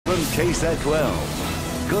from KSAT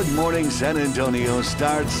 12. Good Morning San Antonio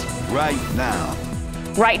starts right now.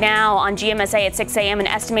 Right now on GMSA at 6 a.m., an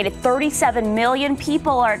estimated 37 million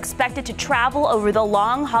people are expected to travel over the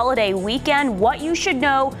long holiday weekend. What you should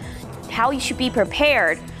know, how you should be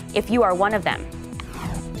prepared if you are one of them.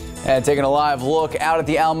 And taking a live look out at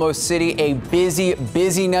the Alamo City, a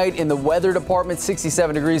busy night in the weather department.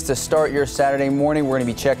 67 degrees to start your Saturday morning. We're going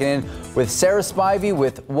to be checking in with Sarah Spivey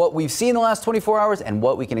with what we've seen in the last 24 hours and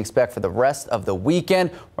what we can expect for the rest of the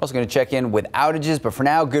weekend. We're also going to check in with outages. But for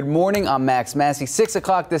now, good morning. I'm Max Massey. 6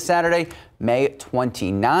 o'clock this Saturday, May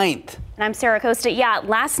 29th. And I'm Sarah Costa. Yeah,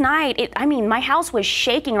 last night, my house was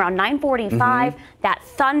shaking around 9:45. That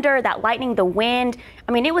thunder, that lightning, the wind.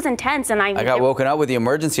 I mean, it was intense. And I got woken up with the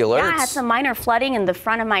emergency alerts. Yeah, I had some minor flooding in the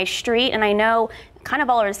front of my street. And I know kind of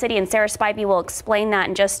all over the city, and Sarah Spivey will explain that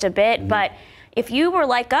in just a bit. But if you were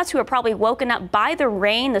like us, who are probably woken up by the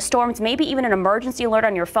rain, the storms, maybe even an emergency alert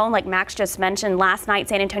on your phone, like Max just mentioned, last night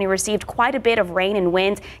San Antonio received quite a bit of rain and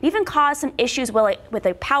winds. It even caused some issues with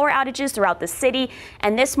the power outages throughout the city.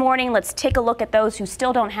 And this morning, let's take a look at those who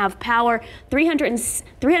still don't have power.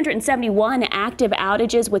 371 active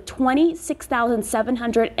outages with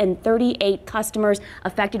 26,738 customers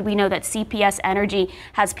affected. We know that CPS Energy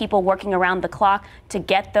has people working around the clock to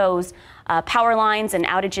get those power lines and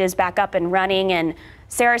outages back up and running. And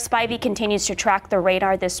Sarah Spivey continues to track the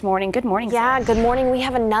radar this morning. Good morning, Sarah. Yeah, good morning. We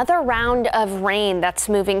have another round of rain that's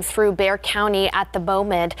moving through Bexar County at the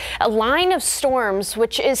moment. A line of storms,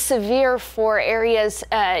 which is severe for areas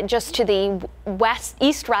just to the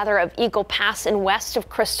east of Eagle Pass and west of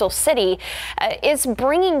Crystal City, is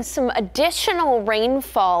bringing some additional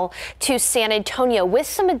rainfall to San Antonio with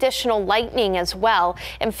some additional lightning as well.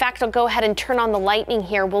 In fact, I'll go ahead and turn on the lightning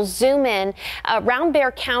here. We'll zoom in around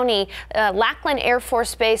Bexar County, Lackland Air Force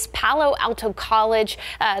Base, Palo Alto College,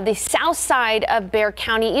 the south side of Bexar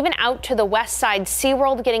County, even out to the west side.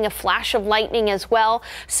 SeaWorld getting a flash of lightning as well.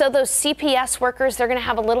 So those CPS workers, they're going to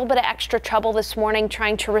have a little bit of extra trouble this morning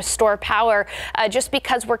trying to restore power just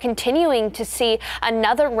because we're continuing to see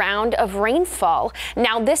another round of rainfall.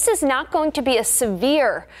 Now, this is not going to be a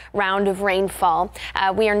severe round of rainfall.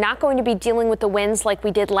 We are not going to be dealing with the winds like we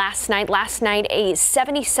did last night. Last night, a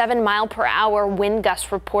 77-mile-per-hour wind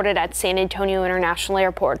gust reported at San Antonio International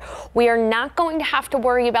Airport. We are not going to have to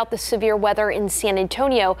worry about the severe weather in San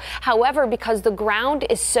Antonio. However, because the ground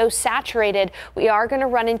is so saturated, we are going to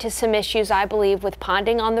run into some issues, I believe, with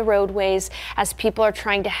ponding on the roadways as people are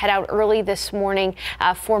trying to head out early this morning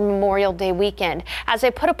for Memorial Day weekend. As I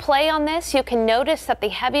put a play on this, you can notice that the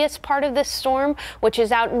heaviest part of this storm, which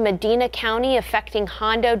is out in Medina County, affecting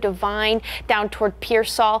Hondo, Devine, down toward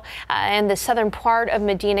Pearsall and the southern part of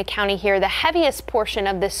Medina County here, the heaviest portion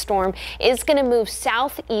of this storm is going to move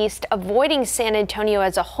southeast, avoiding San Antonio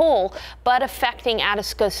as a whole, but affecting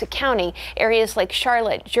Atascosa County. Areas like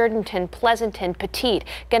Charlotte, Jourdanton, Pleasanton, Petite,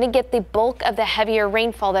 going to get the bulk of the heavier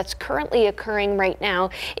rainfall that's currently occurring right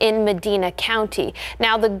now in Medina County.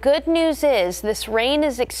 Now, the good news is this rain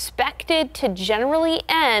is expected to generally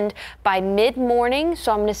end by mid-morning,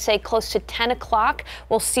 so I'm going to say close to 10 o'clock.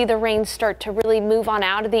 We'll see the rain start to really move on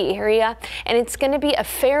out of the area, and it's going to be a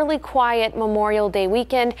fairly quiet Memorial Day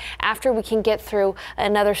weekend after we can get through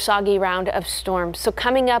another soggy round of storms. So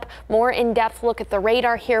coming up, more in-depth look at the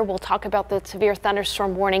radar here. We'll talk about the severe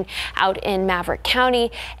thunderstorm warning out in Maverick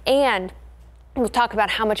County, and we'll talk about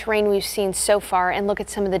how much rain we've seen so far and look at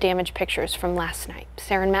some of the damage pictures from last night.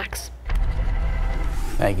 Sarah and Max.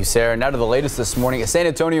 Thank you, Sarah. Now to the latest this morning. A San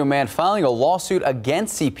Antonio man filing a lawsuit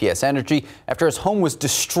against CPS Energy after his home was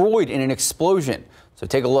destroyed in an explosion. So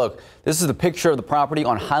take a look. This is the picture of the property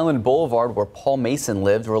on Highland Boulevard where Paul Mason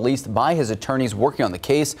lived, released by his attorneys working on the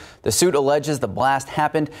case. The suit alleges the blast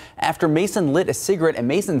happened after Mason lit a cigarette, and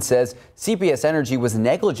Mason says CPS Energy was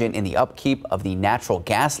negligent in the upkeep of the natural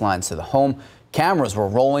gas lines to the home. Cameras were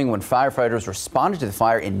rolling when firefighters responded to the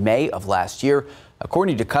fire in May of last year.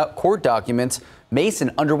 According to court documents,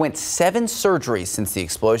 Mason underwent 7 surgeries since the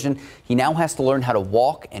explosion. He now has to learn how to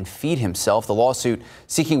walk and feed himself. The lawsuit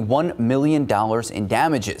seeking $1 million in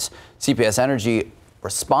damages. CPS Energy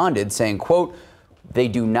responded saying, quote, "They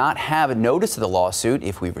do not have a notice of the lawsuit.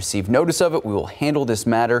 If we receive notice of it, we will handle this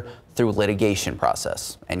matter through litigation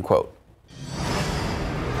process," end quote.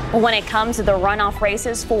 When it comes to the runoff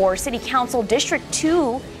races for City Council District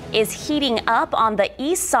 2 is heating up on the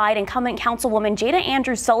east side. Incumbent Councilwoman Jada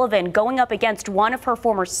Andrews Sullivan going up against one of her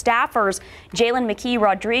former staffers, Jalen McKee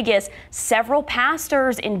Rodriguez. Several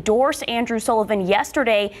pastors endorsed Andrews Sullivan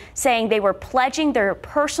yesterday, saying they were pledging their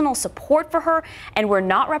personal support for her and were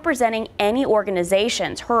not representing any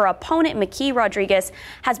organizations. Her opponent, McKee Rodriguez,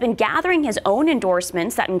 has been gathering his own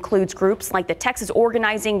endorsements. That includes groups like the Texas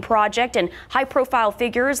Organizing Project and high-profile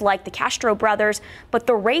figures like the Castro brothers. But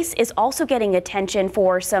the race is also getting attention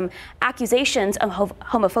for some accusations of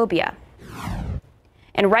homophobia.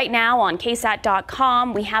 And right now on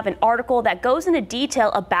KSAT.com, we have an article that goes into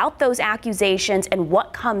detail about those accusations and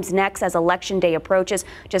what comes next as Election Day approaches.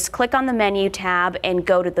 Just click on the menu tab and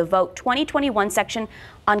go to the Vote 2021 section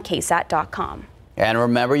on KSAT.com. And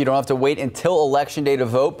remember, you don't have to wait until Election Day to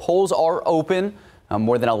vote. Polls are open.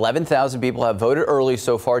 More than 11,000 people have voted early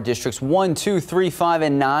so far. Districts 1, 2, 3, 5,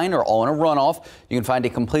 and 9 are all in a runoff. You can find a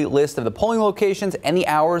complete list of the polling locations and the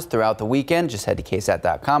hours throughout the weekend. Just head to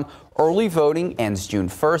KSAT.com. Early voting ends June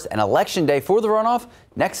 1st, and Election Day for the runoff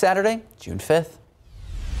next Saturday, June 5th.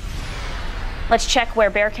 Let's check where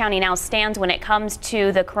Bexar County now stands when it comes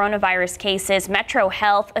to the coronavirus cases. Metro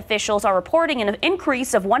Health officials are reporting an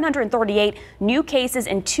increase of 138 new cases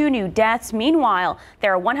and 2 new deaths. Meanwhile,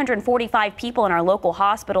 there are 145 people in our local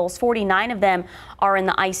hospitals. 49 of them are in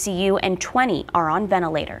the ICU and 20 are on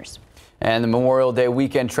ventilators. And the Memorial Day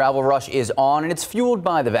weekend travel rush is on, and it's fueled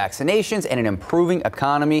by the vaccinations and an improving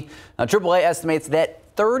economy. Now, AAA estimates that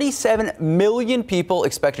 37 million people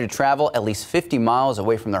expected to travel at least 50 miles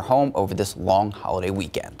away from their home over this long holiday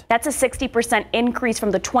weekend. That's a 60% increase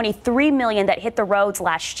from the 23 million that hit the roads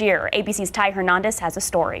last year. ABC's Ty Hernandez has a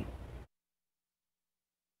story.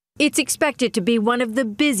 It's expected to be one of the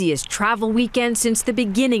busiest travel weekends since the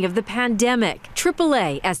beginning of the pandemic.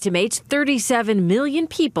 AAA estimates 37 million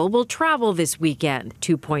people will travel this weekend.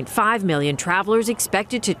 2.5 million travelers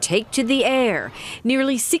expected to take to the air,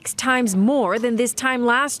 nearly 6 times more than this time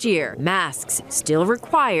last year. Masks still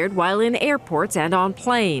required while in airports and on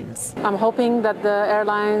planes. I'm hoping that the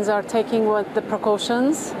airlines are taking the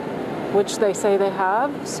precautions, which they say they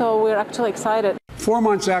have, so we're actually excited. 4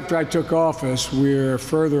 months after I took office, we're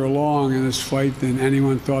further along in this fight than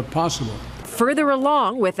anyone thought possible. Further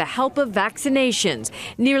along with the help of vaccinations,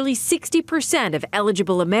 nearly 60% of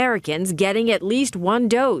eligible Americans getting at least 1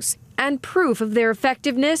 dose. And proof of their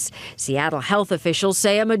effectiveness, Seattle health officials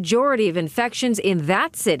say a majority of infections in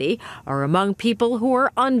that city are among people who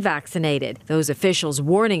are unvaccinated. Those officials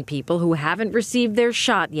warning people who haven't received their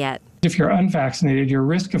shot yet. If you're unvaccinated, your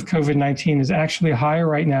risk of COVID-19 is actually higher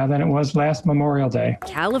right now than it was last Memorial Day.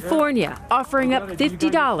 California offering up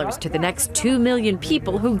 $50 to the next 2 million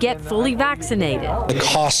people who get fully vaccinated. The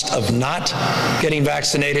cost of not getting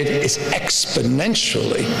vaccinated is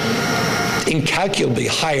exponentially, incalculably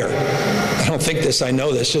higher. I don't think this, I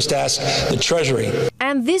know this, just ask the Treasury.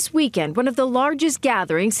 And this weekend, one of the largest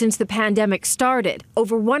gatherings since the pandemic started.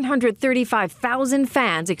 Over 135,000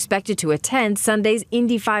 fans expected to attend Sunday's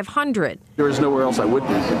Indy 500. There is nowhere else I would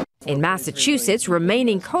be. In Massachusetts,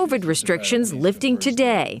 remaining COVID restrictions lifting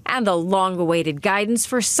today, and the long-awaited guidance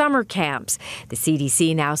for summer camps. The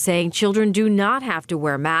CDC now saying children do not have to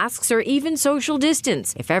wear masks or even social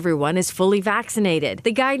distance if everyone is fully vaccinated.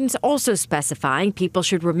 The guidance also specifying people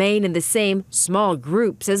should remain in the same small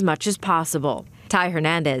groups as much as possible. Ty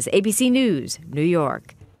Hernandez, ABC News, New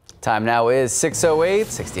York. Time now is 6:08,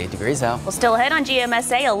 68 degrees out. Well, still ahead on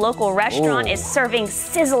GMSA, a local restaurant is serving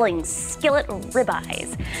sizzling skillet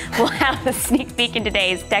ribeyes. We'll have a sneak peek in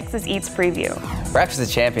today's Texas Eats preview. Breakfast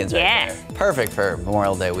of Champions right there. Perfect for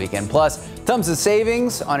Memorial Day weekend. Plus, tons of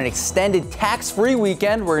savings on an extended tax-free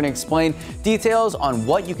weekend. We're going to explain details on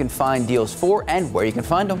what you can find deals for and where you can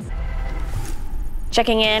find them.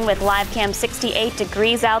 Checking in with live cam, 68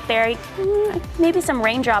 degrees out there. Maybe some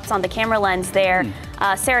raindrops on the camera lens there.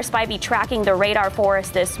 Sarah Spivey tracking the radar for us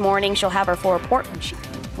this morning. She'll have her full report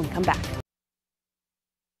when we come back.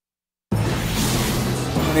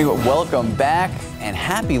 Welcome back and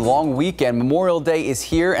happy long weekend. Memorial Day is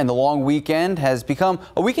here and the long weekend has become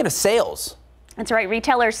a weekend of sales. That's right.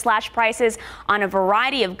 Retailers slash prices on a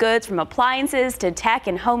variety of goods from appliances to tech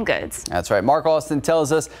and home goods. That's right. Mark Austin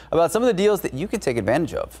tells us about some of the deals that you can take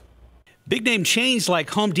advantage of. Big name chains like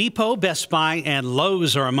Home Depot, Best Buy, and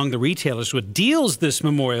Lowe's are among the retailers with deals this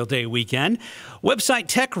Memorial Day weekend. Website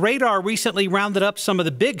Tech Radar recently rounded up some of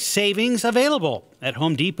the big savings available. At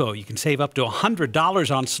Home Depot, you can save up to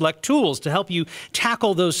 $100 on select tools to help you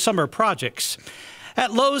tackle those summer projects.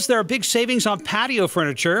 At Lowe's, there are big savings on patio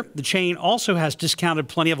furniture. The chain also has discounted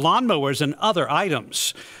plenty of lawnmowers and other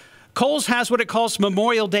items. Kohl's has what it calls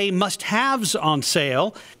Memorial Day must-haves on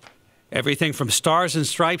sale. Everything from Stars and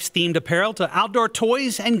Stripes themed apparel to outdoor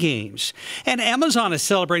toys and games. And Amazon is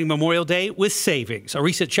celebrating Memorial Day with savings. A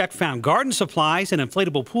recent check found garden supplies and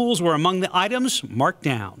inflatable pools were among the items marked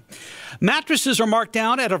down. Mattresses are marked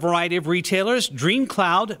down at a variety of retailers. Dream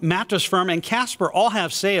Cloud, Mattress Firm, and Casper all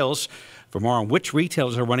have sales. For more on which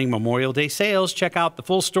retailers are running Memorial Day sales, check out the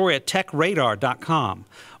full story at techradar.com.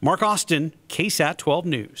 Mark Austin, KSAT 12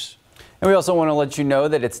 News. And we also want to let you know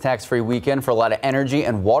that it's tax-free weekend for a lot of energy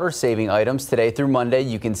and water-saving items. Today through Monday,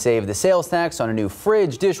 you can save the sales tax on a new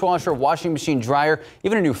fridge, dishwasher, washing machine, dryer,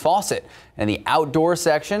 even a new faucet. And the outdoor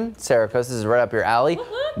section, Sarah, because this is right up your alley,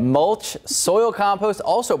 mulch, soil compost,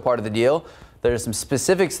 also part of the deal. There's some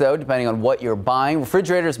specifics, though, depending on what you're buying.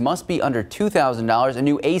 Refrigerators must be under $2,000. A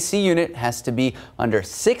new AC unit has to be under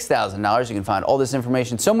 $6,000. You can find all this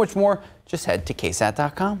information, so much more. Just head to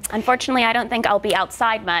KSAT.com. Unfortunately, I don't think I'll be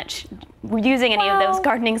outside much using any of those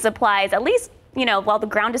gardening supplies, at least, you know, while the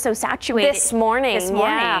ground is so saturated. This morning.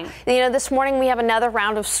 Yeah. You know, this morning we have another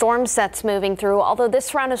round of storms that's moving through, although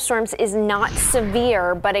this round of storms is not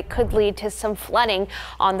severe, but it could lead to some flooding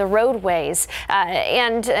on the roadways.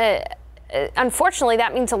 Unfortunately,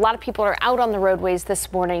 that means a lot of people are out on the roadways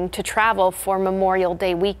this morning to travel for Memorial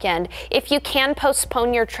Day weekend. If you can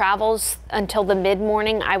postpone your travels until the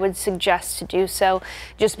mid-morning, I would suggest to do so,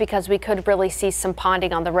 just because we could really see some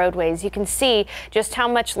ponding on the roadways. You can see just how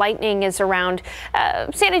much lightning is around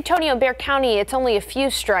San Antonio and Bexar County. It's only a few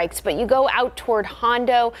strikes, but you go out toward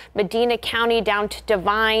Hondo, Medina County, down to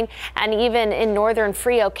Devine, and even in northern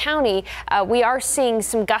Frio County, we are seeing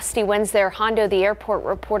some gusty winds there. Hondo, the airport,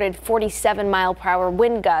 reported 47-mile-per-hour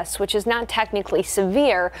wind gusts, which is not technically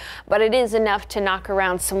severe, but it is enough to knock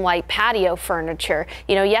around some light patio furniture.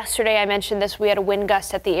 You know, yesterday I mentioned this, we had a wind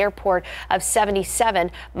gust at the airport of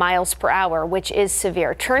 77 miles per hour, which is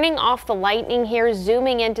severe. Turning off the lightning here,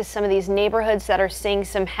 zooming into some of these neighborhoods that are seeing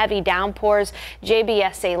some heavy downpours.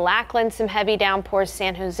 JBSA Lackland, some heavy downpours.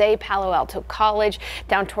 San Jose, Palo Alto College,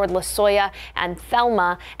 down toward La Jolla and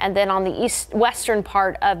Thelma. And then on the western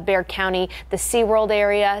part of Bexar County, the SeaWorld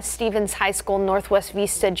area, Stevens High School, Northwest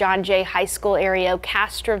Vista, John Jay High School area,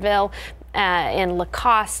 Castroville, in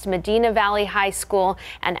Lacoste, Medina Valley High School,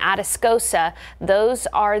 and Atascosa. Those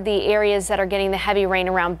are the areas that are getting the heavy rain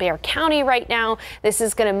around Bexar County right now. This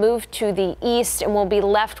is going to move to the east and we'll be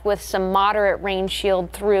left with some moderate rain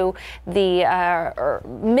shield through the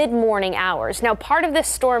mid-morning hours. Now, part of this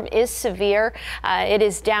storm is severe. It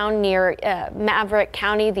is down near Maverick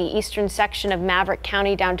County, the eastern section of Maverick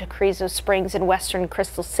County, down to Carrizo Springs and western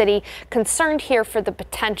Crystal City. Concerned here for the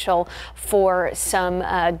potential for some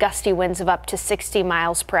gusty winds of up to 60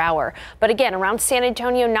 miles per hour. But again, around San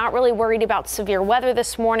Antonio, not really worried about severe weather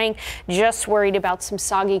this morning, just worried about some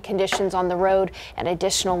soggy conditions on the road and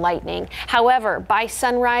additional lightning. However, by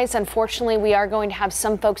sunrise, unfortunately, we are going to have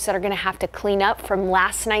some folks that are going to have to clean up from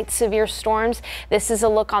last night's severe storms. This is a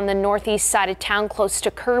look on the northeast side of town, close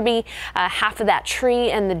to Kirby, half of that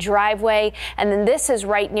tree in the driveway. And then this is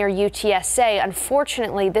right near UTSA.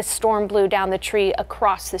 Unfortunately, this storm blew down the tree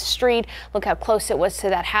across the street. Look how close it was to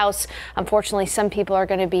that house. Unfortunately, some people are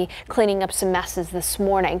going to be cleaning up some messes this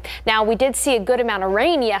morning. Now, we did see a good amount of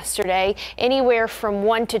rain yesterday, anywhere from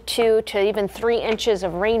 1 to 2 to even 3 inches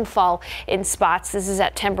of rainfall in spots. This is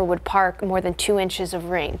at Timberwood Park, more than 2 inches of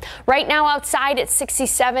rain. Right now outside it's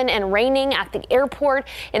 67 and raining at the airport.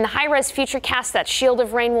 In the high-res futurecast, that shield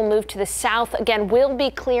of rain will move to the south. Again, we'll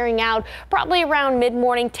be clearing out probably around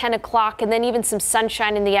mid-morning, 10 o'clock, and then even some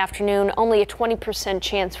sunshine in the afternoon. Only a 20%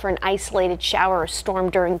 chance for an isolated shower or storm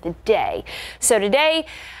during the day. So today,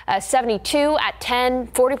 72 at 10,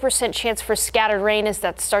 40% chance for scattered rain as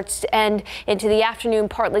that starts to end into the afternoon.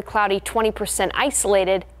 Partly cloudy, 20%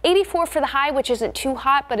 isolated. 84 for the high, which isn't too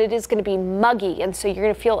hot, but it is going to be muggy, and so you're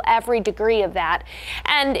going to feel every degree of that.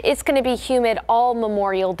 And it's going to be humid all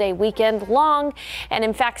Memorial Day weekend long. And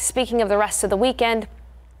in fact, speaking of the rest of the weekend,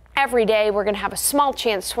 every day we're going to have a small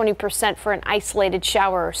chance, 20% for an isolated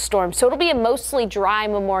shower or storm. So it'll be a mostly dry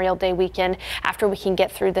Memorial Day weekend after we can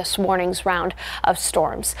get through this morning's round of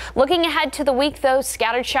storms. Looking ahead to the week, though,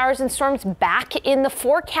 scattered showers and storms back in the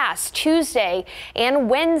forecast Tuesday and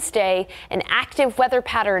Wednesday. An active weather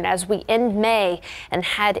pattern as we end May and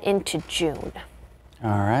head into June. All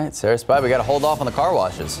right, Sarah Spy, we got to hold off on the car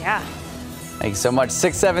washes. Yeah. Thank you so much.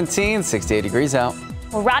 617, 68 degrees out.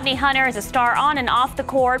 Well, Rodney Hunter is a star on and off the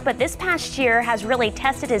court, but this past year has really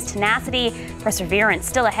tested his tenacity, perseverance.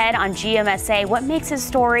 Still ahead on GMSA, what makes his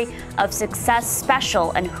story of success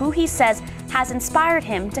special and who he says has inspired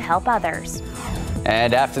him to help others.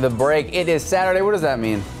 And after the break, it is Saturday. What does that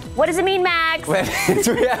mean? What does it mean, Max? We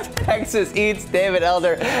have Texas Eats, David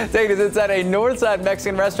Elder, taking us inside a Northside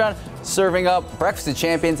Mexican restaurant, serving up Breakfast of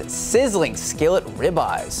Champions sizzling skillet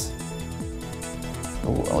ribeyes.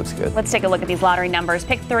 Ooh, that looks good. Let's take a look at these lottery numbers.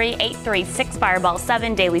 Pick 3, 836, Fireball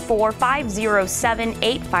 7, Daily 4,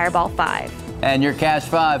 5078, Fireball 5. And your cash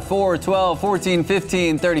 5, 4, 12, 14,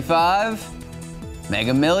 15, 35.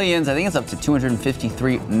 Mega Millions, I think it's up to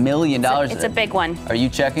 $253 million. It's a big one. Are you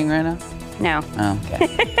checking right now? No. Oh,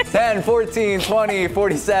 okay. 10, 14, 20,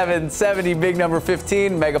 47, 70, big number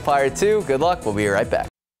 15, Mega Fire 2. Good luck. We'll be right back.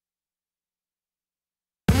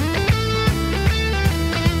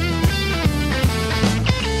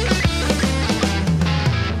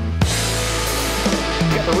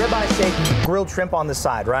 The ribeye steak, grilled shrimp on the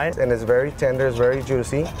side, right? And it's very tender, it's very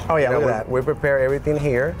juicy. Oh yeah, look at that. We prepare everything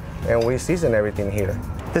here, and we season everything here.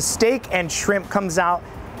 The steak and shrimp comes out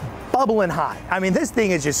bubbling hot. I mean, this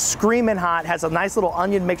thing is just screaming hot, has a nice little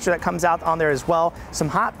onion mixture that comes out on there as well, some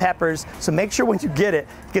hot peppers, so make sure when you get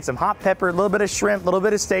some hot pepper, a little bit of shrimp, a little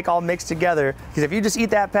bit of steak all mixed together, because if you just eat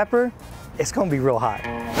that pepper, it's gonna be real hot.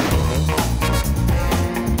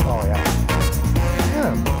 Oh yeah.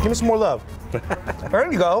 Give me some more love. There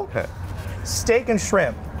you go. Steak and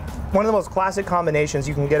shrimp. One of the most classic combinations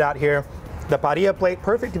you can get out here. The parrilla plate,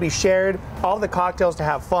 perfect to be shared. All the cocktails to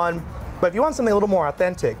have fun. But if you want something a little more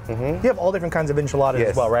authentic, you have all different kinds of enchiladas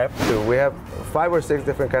as well, right? So we have 5 or 6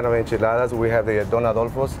 different kind of enchiladas. We have the Don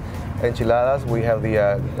Adolfo's enchiladas. We have the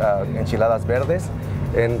enchiladas verdes.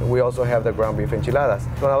 And we also have the ground beef enchiladas.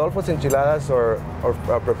 Don Adolfo's enchiladas are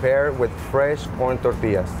prepared with fresh corn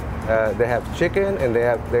tortillas. They have chicken, and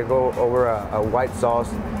they go over a white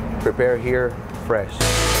sauce prepared here fresh.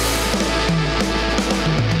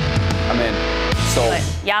 I'm in. Sold.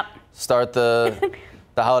 Yep. Start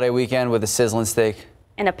the holiday weekend with a sizzling steak.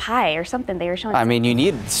 And a pie or something they were showing. I mean, you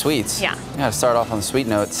need sweets. Yeah. You gotta start off on the sweet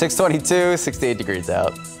note. 622, 68 degrees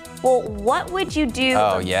out. Well, what would you do?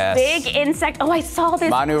 Oh, yes. Big insect. Oh, I saw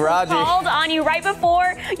this. Manu Raji. Called on you right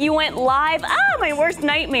before you went live. Ah, my worst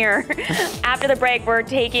nightmare. After the break, we're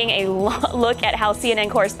taking a look at how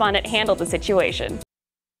CNN correspondent handled the situation.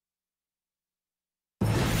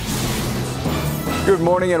 Good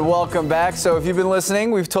morning and welcome back. So if you've been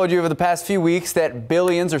listening, we've told you over the past few weeks that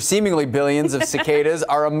billions or seemingly billions of cicadas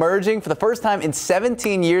are emerging for the first time in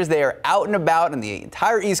 17 years. They are out and about in the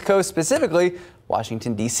entire East Coast, specifically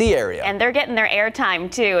Washington, D.C. area. And they're getting their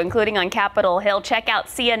airtime, too, including on Capitol Hill. Check out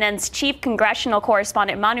CNN's chief congressional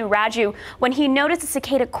correspondent, Manu Raju, when he noticed a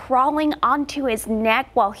cicada crawling onto his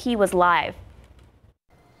neck while he was live.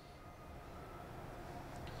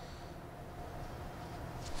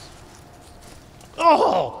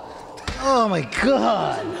 Oh my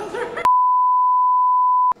God.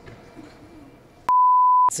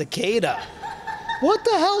 Cicada. What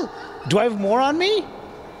the hell? Do I have more on me? No,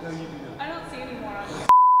 you do not. I don't see any more on you.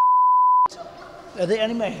 Are they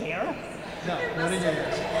in my hair? No, not in your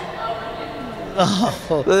hair.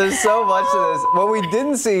 Oh. There's so much to this. What we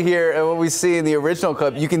didn't see here and what we see in the original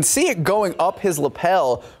clip, you can see it going up his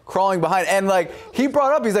lapel, crawling behind. And like he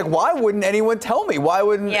brought up, he's like, why wouldn't anyone tell me? Why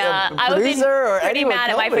wouldn't a producer or anyone mad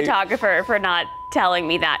tell at my me? photographer for not telling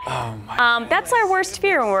me that. Oh my that's our worst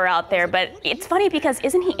fear when we're out there. But it's funny because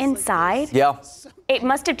isn't he inside? Yeah. It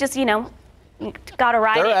must have just, got a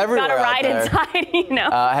ride. They're everywhere got a ride out there.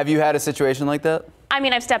 inside, Have you had a situation like that? I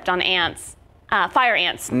mean, I've stepped on ants. Fire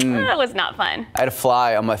ants. That was not fun. I had a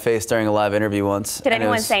fly on my face during a live interview once. Did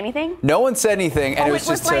anyone say anything? No one said anything, and it was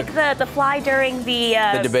just like the fly during the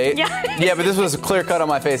debate. Yeah. Yeah, but this was a clear cut on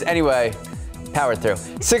my face. Anyway, power through.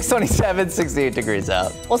 627, 68 degrees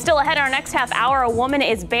out. Well, still ahead in our next half hour, a woman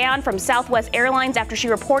is banned from Southwest Airlines after she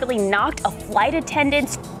reportedly knocked a flight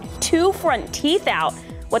attendant's 2 front teeth out.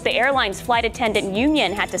 What the airline's flight attendant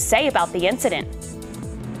union had to say about the incident.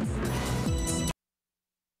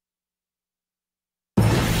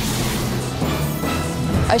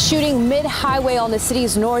 A shooting mid-highway on the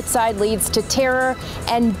city's north side leads to terror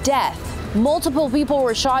and death. Multiple people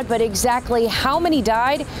were shot, but exactly how many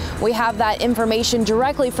died? We have that information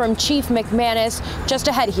directly from Chief McManus just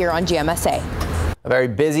ahead here on GMSA. A very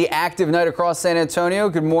busy, active night across San Antonio.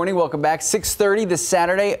 Good morning. Welcome back. 6:30 this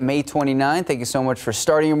Saturday, May 29th. Thank you so much for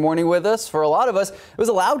starting your morning with us. For a lot of us, it was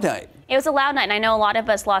a loud night. It was a loud night, and I know a lot of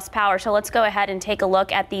us lost power, so let's go ahead and take a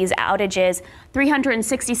look at these outages.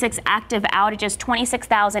 366 active outages,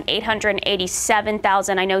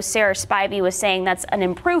 26,887,000. I know Sarah Spivey was saying that's an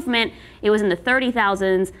improvement. It was in the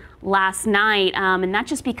 30,000s last night, and that's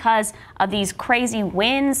just because of these crazy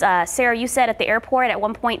winds. Sarah, you said at the airport at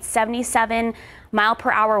 1.77 mile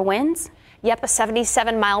per hour winds? Yep, a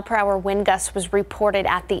 77-mile-per-hour wind gust was reported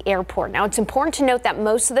at the airport. Now, it's important to note that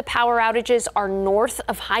most of the power outages are north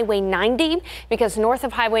of Highway 90, because north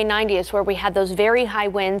of Highway 90 is where we had those very high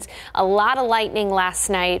winds, a lot of lightning last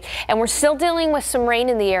night, and we're still dealing with some rain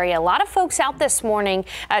in the area. A lot of folks out this morning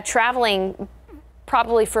traveling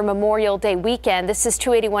probably for Memorial Day weekend. This is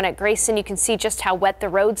 281 at Grayson. You can see just how wet the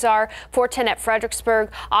roads are. 410 at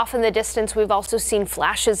Fredericksburg. Off in the distance, we've also seen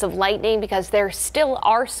flashes of lightning because there still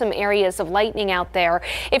are some areas of lightning out there.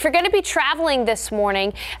 If you're going to be traveling this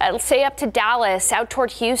morning, say up to Dallas, out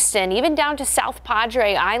toward Houston, even down to South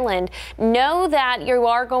Padre Island, know that you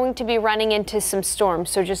are going to be running into some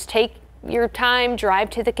storms. So just take your time, drive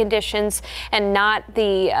to the conditions and not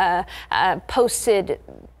the posted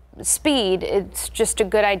speed. It's just a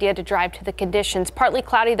good idea to drive to the conditions. Partly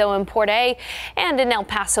cloudy though in Port A, and in El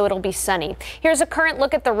Paso it'll be sunny. Here's a current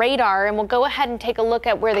look at the radar, and we'll go ahead and take a look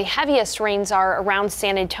at where the heaviest rains are around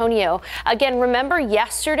San Antonio. Again, remember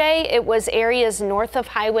yesterday it was areas north of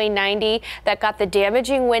Highway 90 that got the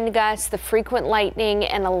damaging wind gusts, the frequent lightning,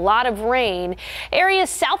 and a lot of rain. Areas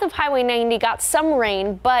south of Highway 90 got some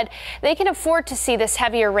rain, but they can afford to see this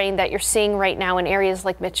heavier rain that you're seeing right now in areas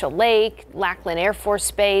like Mitchell Lake, Lackland Air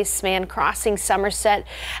Force Base, Man Crossing, Somerset,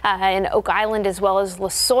 and Oak Island, as well as La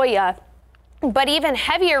Jolla. But even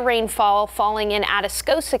heavier rainfall falling in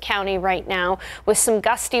Atascosa County right now, with some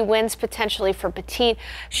gusty winds potentially for Petite,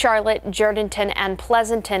 Charlotte, Jourdanton, and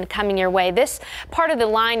Pleasanton coming your way. This part of the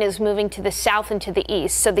line is moving to the south and to the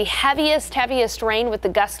east. So the heaviest rain with the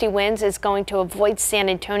gusty winds is going to avoid San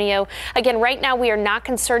Antonio. Again, right now we are not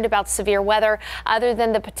concerned about severe weather other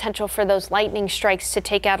than the potential for those lightning strikes to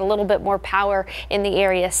take out a little bit more power in the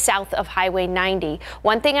area south of Highway 90.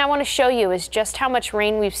 One thing I want to show you is just how much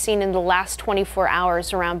rain we've seen in the last 24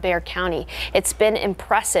 hours around Bexar County. It's been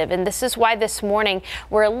impressive, and this is why this morning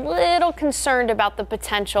we're a little concerned about the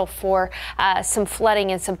potential for some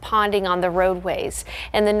flooding and some ponding on the roadways.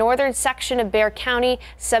 In the northern section of Bexar County,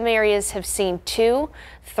 some areas have seen 2-3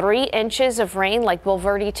 inches of rain, like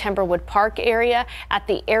Bulverde, Timberwood Park area. At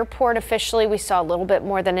the airport, officially, we saw a little bit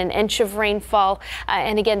more than an inch of rainfall.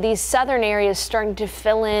 And again, these southern areas starting to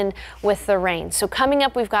fill in with the rain. So coming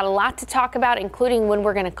up, we've got a lot to talk about, including when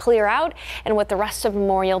we're going to clear out and what the rest of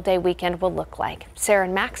Memorial Day weekend will look like. Sarah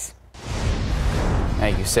and Max.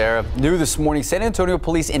 Thank you, Sarah. New this morning, San Antonio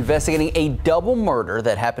police investigating a double murder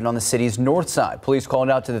that happened on the city's north side. Police called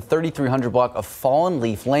out to the 3300 block of Fallen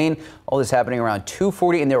Leaf Lane. All this happening around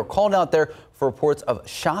 2:40, and they were called out there for reports of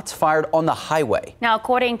shots fired on the highway. Now,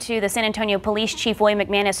 according to the San Antonio Police Chief William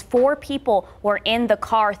McManus, 4 people were in the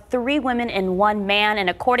car, 3 women and 1 man. And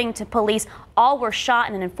according to police, all were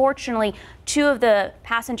shot, and unfortunately, 2 of the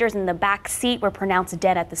passengers in the back seat were pronounced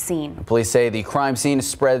dead at the scene. Police say the crime scene is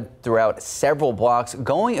spread throughout several blocks,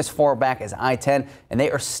 going as far back as I-10, and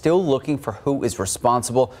they are still looking for who is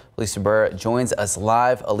responsible. Alicia Burr joins us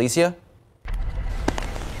live. Alicia?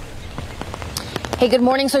 Hey, good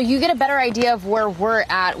morning. So you get a better idea of where we're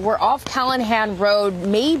at. We're off Callahan Road,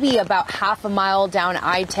 maybe about half a mile down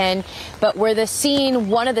I-10, but where the scene,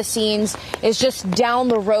 one of the scenes, is just down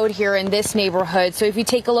the road here in this neighborhood. So if you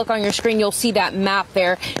take a look on your screen, you'll see that map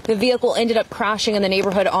there. The vehicle ended up crashing in the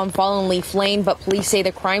neighborhood on Fallen Leaf Lane, but police say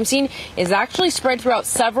the crime scene is actually spread throughout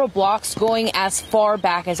several blocks, going as far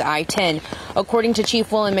back as I-10. According to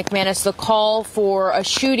Chief William McManus, the call for a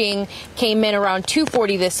shooting came in around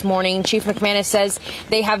 2:40 this morning. Chief McManus says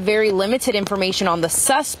they have very limited information on the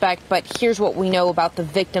suspect, but here's what we know about the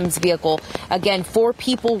victim's vehicle. Again, 4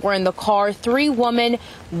 people were in the car, 3 women,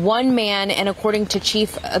 1 man, and according to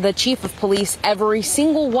the chief of police, every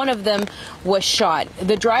single one of them was shot.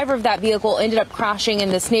 The driver of that vehicle ended up crashing in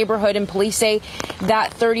this neighborhood, and police say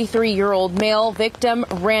that 33-year-old male victim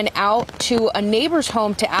ran out to a neighbor's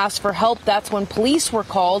home to ask for help. That's when police were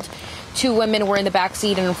called. 2 women were in the back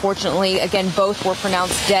seat, and unfortunately, again, both were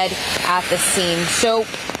pronounced dead at the scene. So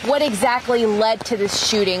what exactly led to this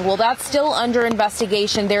shooting? Well, that's still under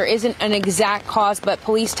investigation. There isn't an exact cause, but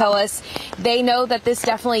police tell us they know that this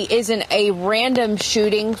definitely isn't a random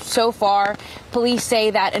shooting so far. Police say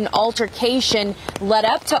that an altercation led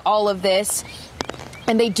up to all of this.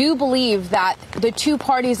 And they do believe that the 2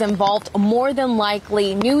 parties involved more than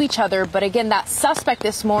likely knew each other. But again, that suspect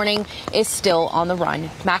this morning is still on the run.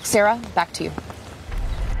 Max, Sarah, back to you.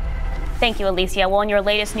 Thank you, Alicia. Well, in your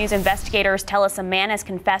latest news, investigators tell us a man has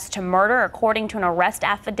confessed to murder. According to an arrest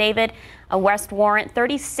affidavit, arrest warrant,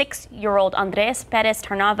 36-year-old Andres Perez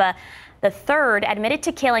Tarnava The third admitted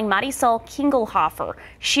to killing Marisol Kingelhofer.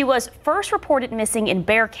 She was first reported missing in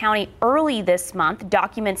Bexar County early this month.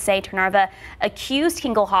 Documents say Ternarva accused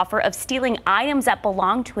Kingelhofer of stealing items that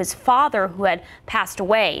belonged to his father, who had passed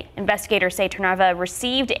away. Investigators say Ternarva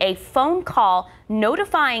received a phone call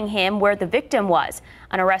notifying him where the victim was.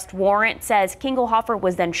 An arrest warrant says Kingelhofer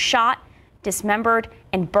was then shot, dismembered,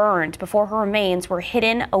 and burned before her remains were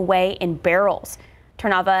hidden away in barrels.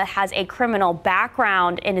 Ternarva has a criminal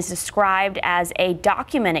background and is described as a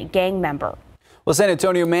documented gang member. Well, San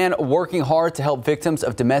Antonio man working hard to help victims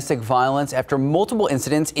of domestic violence after multiple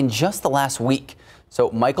incidents in just the last week. So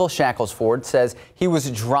Michael Shacklesford says he was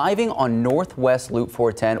driving on Northwest Loop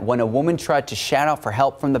 410 when a woman tried to shout out for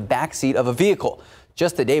help from the backseat of a vehicle.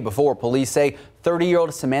 Just the day before, police say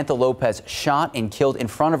 30-year-old Samantha Lopez shot and killed in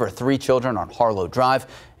front of her 3 children on Harlow Drive.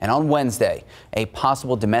 And on Wednesday, a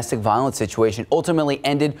possible domestic violence situation ultimately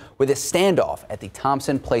ended with a standoff at the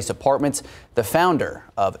Thompson Place Apartments. The founder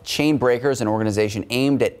of Chain Breakers, an organization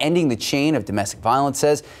aimed at ending the chain of domestic violence,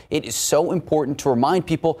 says it is so important to remind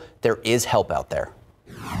people there is help out there.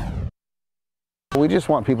 We just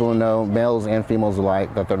want people to know, males and females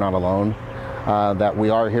alike, that they're not alone, that we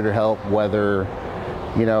are here to help, whether,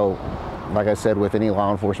 you know, like I said, with any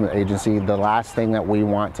law enforcement agency, the last thing that we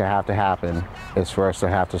want to happen is for us to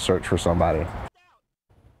have to search for somebody.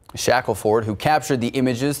 Shackleford, who captured the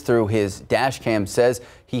images through his dash cam, says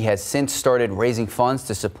he has since started raising funds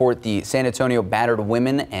to support the San Antonio Battered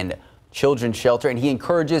Women and Children's Shelter, and he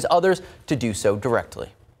encourages others to do so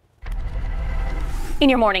directly. In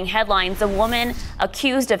your morning headlines, a woman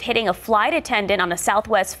accused of hitting a flight attendant on a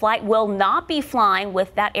Southwest flight will not be flying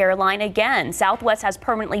with that airline again. Southwest has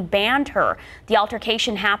permanently banned her. The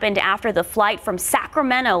altercation happened after the flight from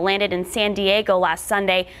Sacramento landed in San Diego last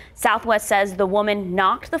Sunday. Southwest says the woman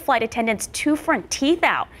knocked the flight attendant's 2 front teeth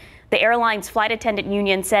out. The airline's flight attendant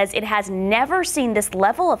union says it has never seen this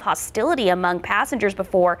level of hostility among passengers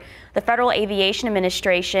before. The Federal Aviation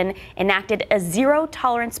Administration enacted a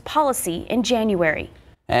zero-tolerance policy in January.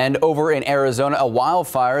 And over in Arizona, a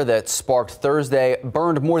wildfire that sparked Thursday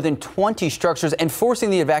burned more than 20 structures and forcing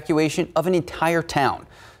the evacuation of an entire town.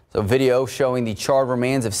 So video showing the charred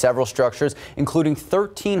remains of several structures, including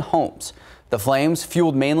 13 homes. The flames,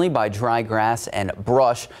 fueled mainly by dry grass and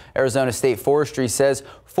brush. Arizona State Forestry says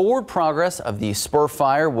forward progress of the spur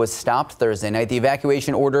fire was stopped Thursday night. The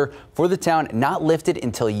evacuation order for the town not lifted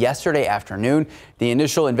until yesterday afternoon. The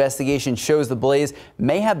initial investigation shows the blaze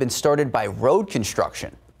may have been started by road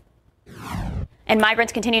construction. And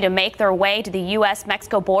migrants continue to make their way to the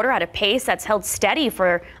U.S.-Mexico border at a pace that's held steady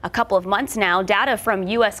for a couple of months now. Data from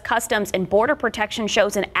U.S. Customs and Border Protection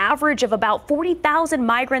shows an average of about 40,000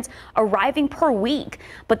 migrants arriving per week.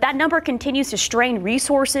 But that number continues to strain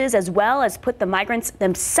resources as well as put the migrants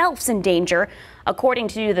themselves in danger. According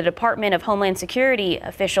to the Department of Homeland Security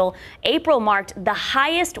official, April marked the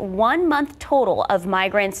highest one-month total of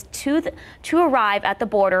migrants to arrive at the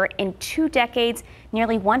border in 2 decades,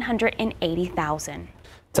 nearly 180,000.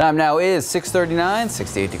 Time now is 6:39,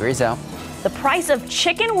 68 degrees out. The price of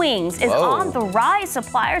chicken wings is on the rise.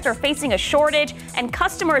 Suppliers are facing a shortage and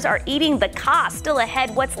customers are eating the cost. Still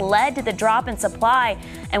ahead, what's led to the drop in supply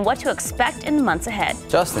and what to expect in the months ahead.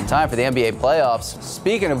 Just in time for the NBA playoffs.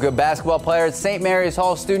 Speaking of good basketball players, St. Mary's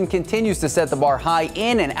Hall student continues to set the bar high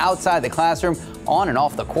in and outside the classroom, on and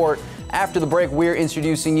off the court. After the break, we're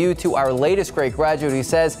introducing you to our latest great graduate who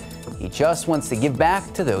says he just wants to give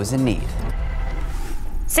back to those in need.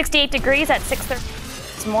 68 degrees at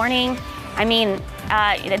 6:30 this morning. I mean,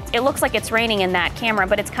 it looks like it's raining in that camera,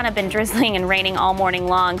 but it's kind of been drizzling and raining all morning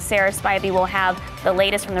long. Sarah Spivey will have the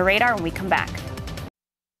latest from the radar when we come back.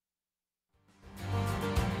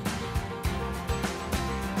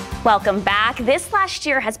 Welcome back. This last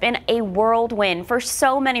year has been a whirlwind for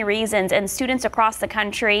so many reasons, and students across the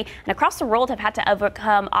country and across the world have had to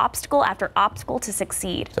overcome obstacle after obstacle to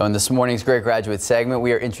succeed. So in this morning's Great Graduate segment,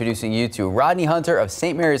 we are introducing you to Rodney Hunter of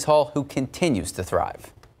St. Mary's Hall, who continues to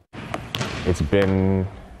thrive. It's been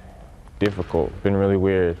difficult, been really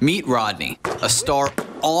weird. Meet Rodney, a star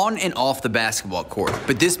on and off the basketball court.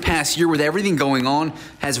 But this past year, with everything going on,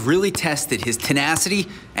 has really tested his tenacity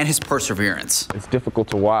and his perseverance. It's difficult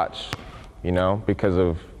to watch, you know, because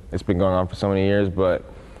of it's been going on for so many years, but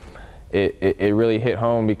it really hit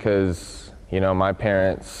home because, you know, my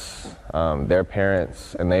parents, their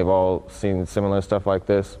parents, and they've all seen similar stuff like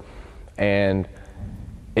this. And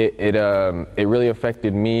it really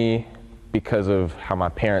affected me because of how my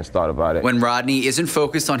parents thought about it. When Rodney isn't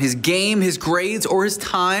focused on his game, his grades, or his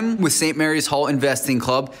time with St. Mary's Hall Investing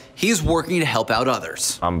Club, he's working to help out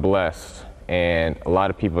others. I'm blessed, and a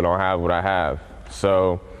lot of people don't have what I have.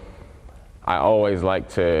 So I always like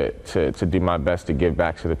to do my best to give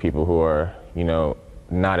back to the people who are, you know,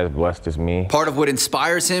 not as blessed as me. Part of what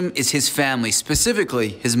inspires him is his family, specifically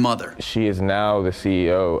his mother. She is now the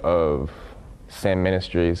CEO of Sam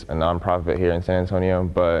Ministries, a nonprofit here in San Antonio,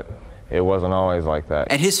 but it wasn't always like that.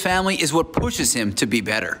 And his family is what pushes him to be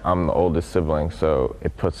better. I'm the oldest sibling, so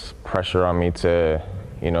it puts pressure on me to,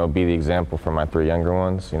 you know, be the example for my 3 younger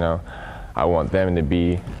ones. You know, I want them to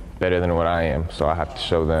be better than what I am, so I have to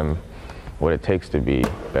show them what it takes to be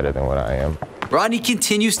better than what I am. Rodney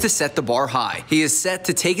continues to set the bar high. He is set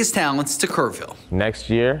to take his talents to Kerrville. Next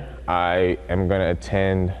year, I am going to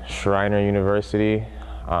attend Schreiner University.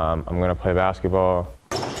 I'm going to play basketball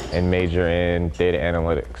and major in data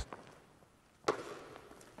analytics.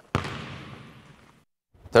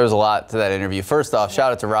 There was a lot to that interview. First off,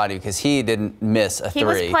 shout out to Rodney because he didn't miss a 3. He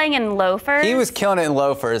was playing in loafers. He was killing it in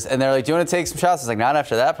loafers, and they're like, do you want to take some shots? I was like, not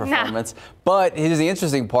after that performance. No. But here's the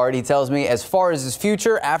interesting part. He tells me as far as his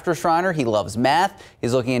future after Schreiner, he loves math.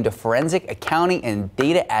 He's looking into forensic accounting and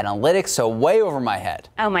data analytics, so way over my head.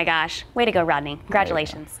 Oh my gosh. Way to go, Rodney.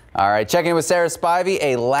 Congratulations. All right, checking in with Sarah Spivey,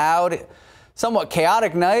 a loud, somewhat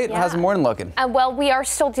chaotic night. Yeah. How's the morning looking? Well, we are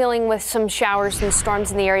still dealing with some showers and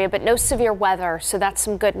storms in the area, but no severe weather, so that's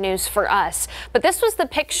some good news for us. But this was the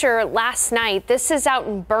picture last night. This is out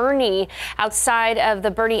in Boerne, outside of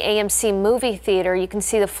the Boerne AMC movie theater. You can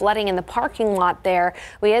see the flooding in the parking lot there.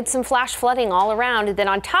 We had some flash flooding all around, and then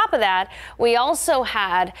on top of that, we also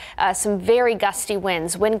had some very gusty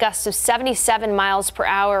winds. Wind gusts of 77 miles per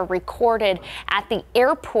hour recorded at the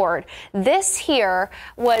airport. This here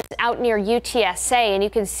was out near UTSA, and you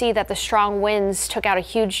can see that the strong winds took out a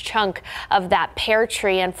huge chunk of that pear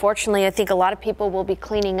tree. Unfortunately, I think a lot of people will be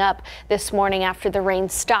cleaning up this morning after the rain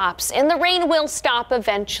stops, and the rain will stop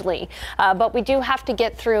eventually, but we do have to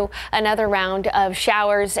get through another round of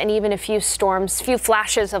showers and even a few storms, few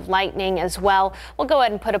flashes of lightning as well. We'll go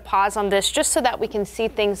ahead and put a pause on this just so that we can see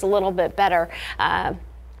things a little bit better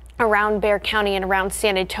around Bexar County and around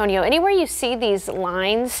San Antonio. Anywhere you see these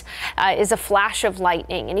lines is a flash of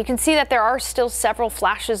lightning. And you can see that there are still several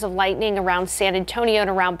flashes of lightning around San Antonio and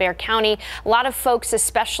around Bexar County. A lot of folks,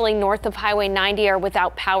 especially north of Highway 90, are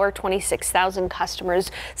without power. 26,000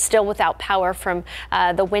 customers still without power from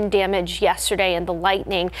the wind damage yesterday and the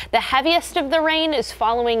lightning. The heaviest of the rain is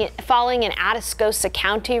falling in Atascosa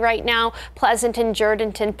County right now. Pleasanton,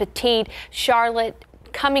 Jourdanton, Petite, Charlotte,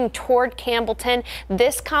 coming toward Campbellton.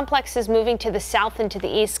 This complex is moving to the south and to the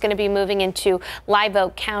east, going to be moving into Live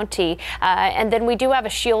Oak County. And then we do have a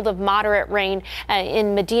shield of moderate rain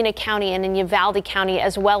in Medina County and in Uvalde County,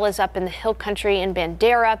 as well as up in the Hill Country in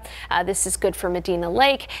Bandera. This is good for Medina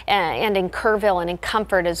Lake and in Kerrville and in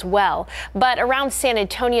Comfort as well. But around San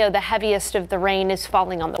Antonio, the heaviest of the rain is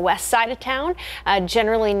falling on the west side of town,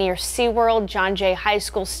 generally near SeaWorld, John Jay High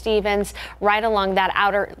School, Stevens, right along that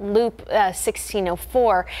outer loop 1604.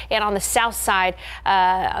 And on the south side,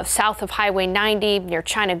 south of Highway 90, near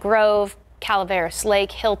China Grove, Calaveras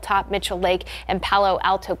Lake, Hilltop, Mitchell Lake, and Palo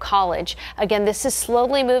Alto College. Again, this is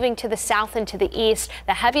slowly moving to the south and to the east.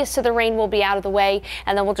 The heaviest of the rain will be out of the way,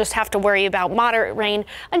 and then we'll just have to worry about moderate rain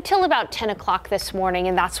until about 10 o'clock this morning,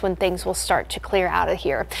 and that's when things will start to clear out of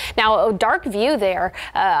here. Now, a dark view there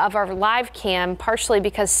of our live cam, partially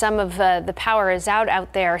because some of the power is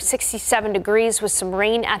out there. 67 degrees with some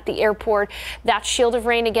rain at the airport. That shield of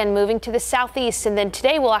rain again moving to the southeast, and then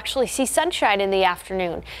today we'll actually see sunshine in the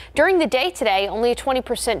afternoon. During the day today, only a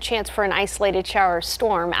 20% chance for an isolated shower or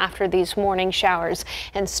storm after these morning showers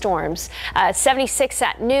and storms. 76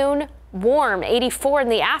 at noon. Warm, 84 in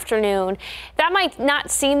the afternoon. That might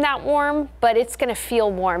not seem that warm, but it's going to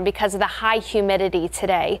feel warm because of the high humidity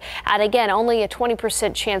today. And again, only a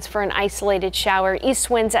 20% chance for an isolated shower. East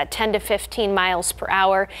winds at 10 to 15 miles per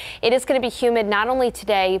hour. It is going to be humid not only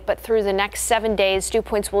today, but through the next 7 days. Dew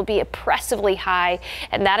points will be oppressively high,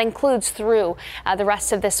 and that includes through the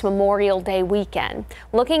rest of this Memorial Day weekend.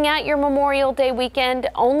 Looking at your Memorial Day weekend,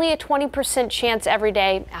 only a 20% chance every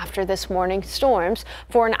day after this morning's storms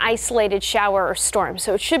for an isolated shower or storm.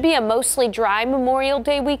 So it should be a mostly dry Memorial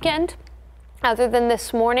Day weekend. Other than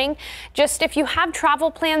this morning, just if you have travel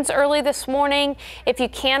plans early this morning, if you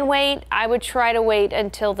can wait, I would try to wait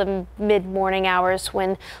until the mid-morning hours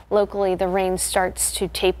when locally the rain starts to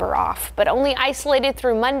taper off. But only isolated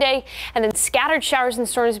through Monday, and then scattered showers and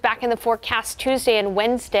storms back in the forecast Tuesday and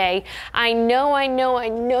Wednesday. I know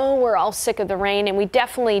we're all sick of the rain, and we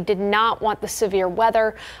definitely did not want the severe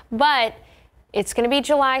weather, but it's going to be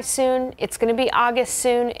July soon. It's going to be August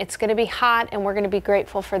soon. It's going to be hot, and we're going to be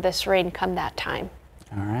grateful for this rain come that time.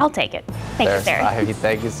 All right. I'll take it. Thank you, Sarah.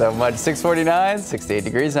 Thank you so much. 649, 68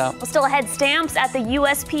 degrees out. Well, still ahead, stamps at the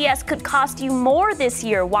USPS could cost you more this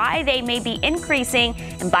year. Why they may be increasing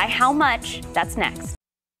and by how much, that's next.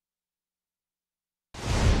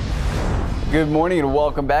 Good morning and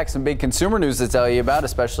welcome back. Some big consumer news to tell you about,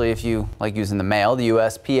 especially if you like using the mail. The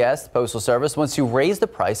USPS, the Postal Service, wants to raise the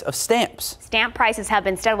price of stamps. Stamp prices have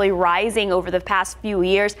been steadily rising over the past few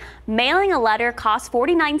years. Mailing a letter cost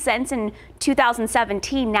 49 cents in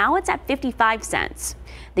 2017. Now it's at 55 cents.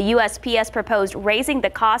 The USPS proposed raising the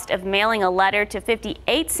cost of mailing a letter to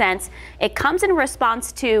 58 cents. It comes in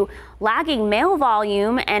response to lagging mail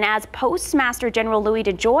volume and as Postmaster General Louis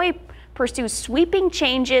DeJoy pursues sweeping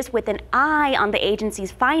changes with an eye on the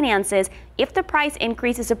agency's finances. If the price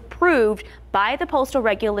increase is approved by the Postal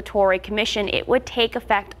Regulatory Commission, it would take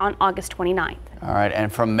effect on August 29th. All right,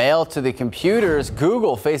 and from mail to the computers,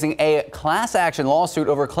 Google facing a class action lawsuit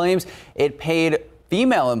over claims it paid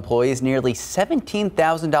female employees nearly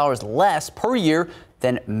 $17,000 less per year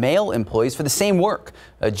than male employees for the same work.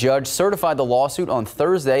 A judge certified the lawsuit on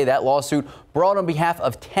Thursday. That lawsuit brought on behalf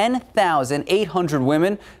of 10,800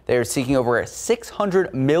 women. They are seeking over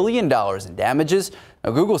 $600 million in damages. Now,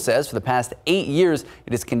 Google says for the past 8 years,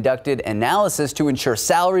 it has conducted analysis to ensure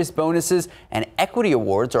salaries, bonuses, and equity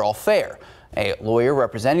awards are all fair. A lawyer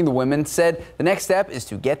representing the women said the next step is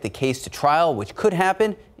to get the case to trial, which could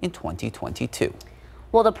happen in 2022.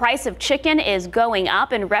 Well, the price of chicken is going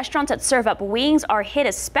up, and restaurants that serve up wings are hit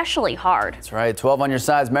especially hard. That's right. 12 on your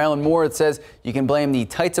sides. Marilyn Moore says you can blame the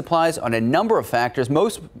tight supplies on a number of factors,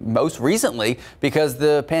 most recently because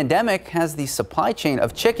the pandemic has the supply chain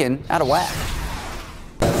of chicken out of whack.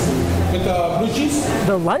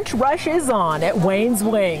 The lunch rush is on at Wayne's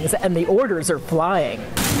Wings, and the orders are flying.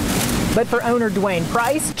 But for owner Dwayne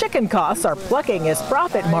Price, chicken costs are plucking his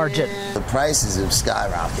profit margin. The prices have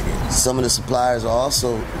skyrocketed. Some of the suppliers are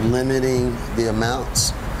also limiting the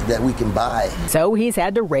amounts that we can buy. So he's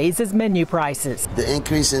had to raise his menu prices. The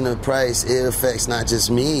increase in the price, it affects not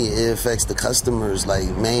just me, it affects the customers, like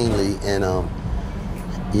mainly, and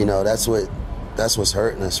you know, that's what's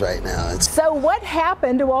hurting us right now. So what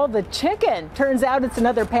happened to all the chicken? Turns out it's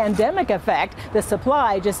another pandemic effect. The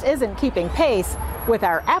supply just isn't keeping pace with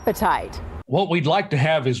our appetite. What we'd like to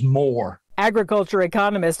have is more. Agriculture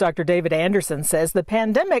economist Dr. David Anderson says the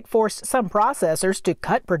pandemic forced some processors to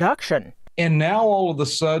cut production. And now all of a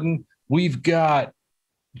sudden we've got,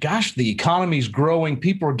 gosh, the economy's growing.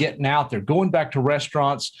 People are getting out. They're going back to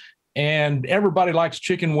restaurants and everybody likes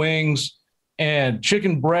chicken wings. And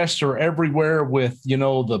chicken breasts are everywhere with, you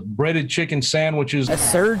know, the breaded chicken sandwiches. A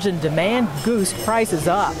surge in demand goosed prices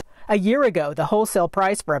up. A year ago, the wholesale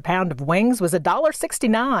price for a pound of wings was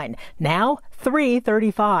 $1.69. Now,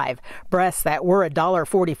 $3.35. Breasts that were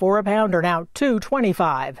 $1.44 a pound are now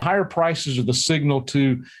 $2.25. Higher prices are the signal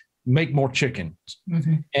to make more chicken.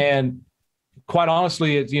 Mm-hmm. And quite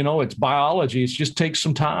honestly, it's biology. It just takes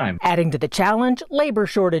some time. Adding to the challenge, labor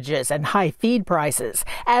shortages and high feed prices.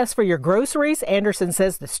 As for your groceries, Anderson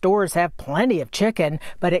says the stores have plenty of chicken,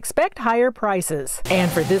 but expect higher prices. And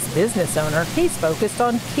for this business owner, he's focused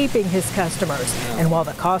on keeping his customers. And while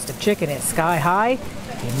the cost of chicken is sky high,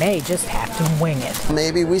 he may just have to wing it.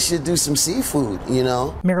 Maybe we should do some seafood, you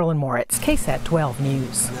know? Marilyn Moritz, KSAT 12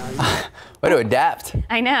 News. Way to adapt.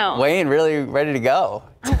 I know. Wayne really ready to go.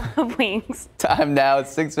 I love wings. Time now,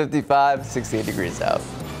 it's 6:55, 68 degrees out.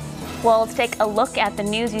 Well, let's take a look at the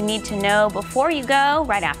news you need to know before you go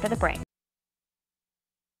right after the break.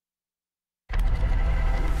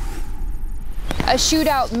 A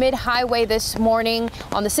shootout mid-highway this morning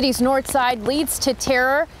on the city's north side leads to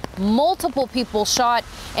terror. Multiple people shot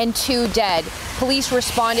and 2 dead. Police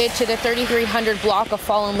responded to the 3300 block of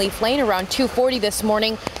Fallen Leaf Lane around 2:40 this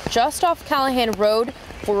morning, just off Callahan Road,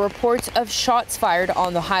 for reports of shots fired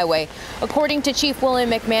on the highway. According to Chief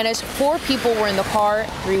William McManus, 4 people were in the car,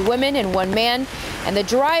 3 women and 1 man, and the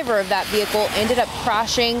driver of that vehicle ended up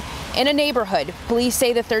crashing in a neighborhood. Police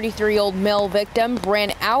say the 33-year-old male victim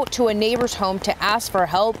ran out to a neighbor's home to ask for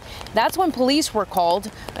help. That's when police were called.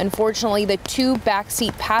 Unfortunately, the 2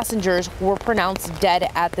 backseat passengers were pronounced dead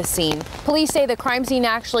at the scene. Police say the crime scene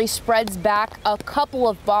actually spreads back a couple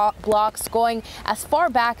of blocks, going as far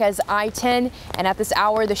back as I-10, and at this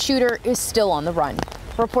hour, the shooter is still on the run.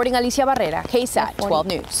 Reporting Alicia Barrera, KSAT 12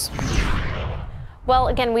 News. Well,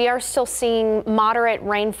 again, we are still seeing moderate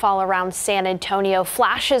rainfall around San Antonio.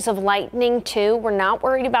 Flashes of lightning, too. We're not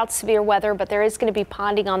worried about severe weather, but there is going to be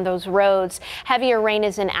ponding on those roads. Heavier rain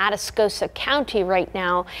is in Atascosa County right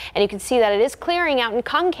now, and you can see that it is clearing out in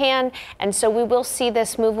Concan, and so we will see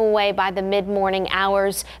this move away by the mid-morning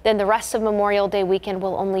hours. Then the rest of Memorial Day weekend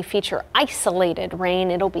will only feature isolated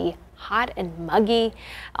rain. It'll be hot and muggy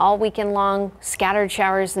all weekend long. Scattered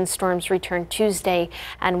showers and storms return Tuesday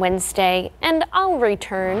and Wednesday, and I'll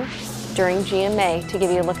return during GMA to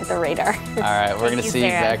give you a look at the radar. All right, we're going to see you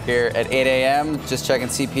back here at 8 a.m. Just checking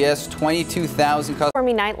CPS, 22,000 customers.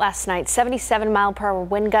 Stormy night last night, 77-mile-per-hour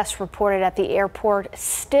wind gusts reported at the airport.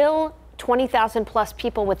 Still 20,000 plus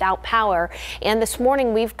people without power. And this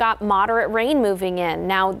morning we've got moderate rain moving in.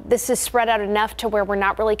 Now this is spread out enough to where we're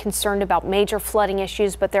not really concerned about major flooding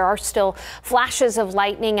issues, but there are still flashes of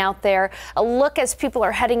lightning out there. A look as people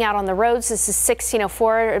are heading out on the roads. This is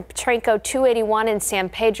 1604 Trenco 281 in San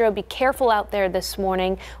Pedro. Be careful out there this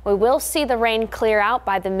morning. We will see the rain clear out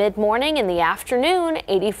by the mid-morning. In the afternoon,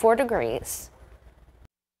 84 degrees.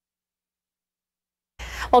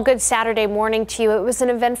 Well, good Saturday morning to you. It was an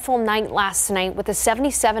eventful night last night with a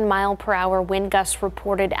 77-mile-per-hour wind gust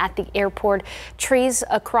reported at the airport. Trees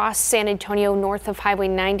across San Antonio north of Highway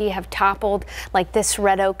 90 have toppled, like this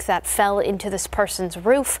red oak that fell into this person's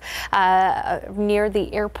roof near the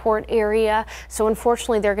airport area. So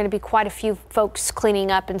unfortunately, there are going to be quite a few folks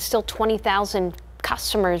cleaning up, and still 20,000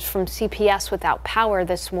 customers from CPS without power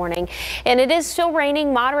this morning. And it is still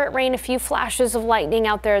raining, moderate rain, a few flashes of lightning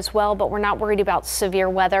out there as well, but we're not worried about severe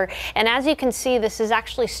weather. And as you can see, this is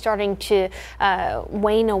actually starting to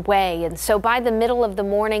wane away. And so by the middle of the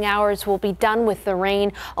morning hours, we'll be done with the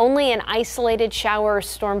rain. Only an isolated shower or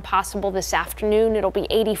storm possible this afternoon. It'll be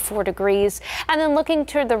 84 degrees. And then looking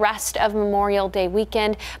to the rest of Memorial Day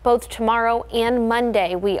weekend, both tomorrow and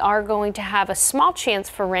Monday, we are going to have a small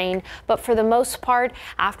chance for rain, but for the most part,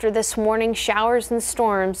 after this morning showers and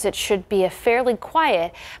storms, it should be a fairly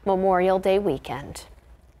quiet Memorial Day weekend.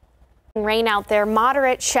 Rain out there,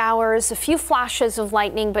 moderate showers, a few flashes of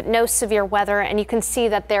lightning, but no severe weather, and you can see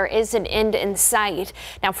that there is an end in sight.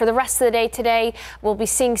 Now for the rest of the day today, we'll be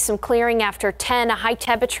seeing some clearing after 10, a high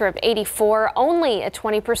temperature of 84, only a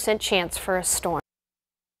 20% chance for a storm.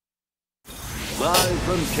 Live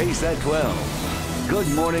from KSAT 12. Good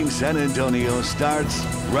Morning San Antonio starts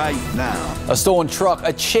right now. A stolen truck,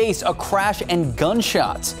 a chase, a crash, and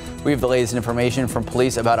gunshots. We have the latest information from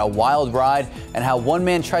police about a wild ride and how one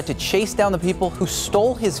man tried to chase down the people who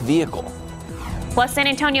stole his vehicle. Plus, San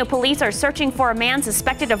Antonio police are searching for a man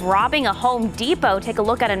suspected of robbing a Home Depot. Take a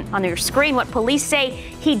look at it on your screen what police say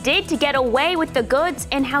he did to get away with the goods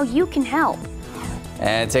and how you can help.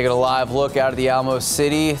 And taking a live look out of the Alamo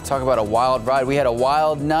City, talk about a wild ride. We had a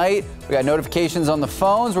wild night. We got notifications on the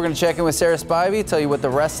phones. We're going to check in with Sarah Spivey, tell you what the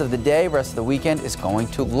rest of the day, rest of the weekend is going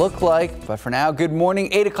to look like. But for now, good morning.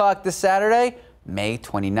 8 o'clock this Saturday, May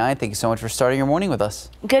 29th. Thank you so much for starting your morning with us.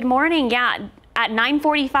 Good morning. Yeah. At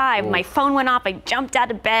 9:45, my phone went off. I jumped out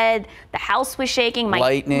of bed. The house was shaking.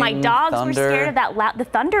 Lightning, my dogs thunder. were scared of that. The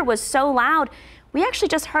thunder was so loud. We actually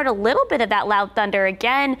just heard a little bit of that loud thunder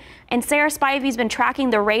again, and Sarah Spivey's been tracking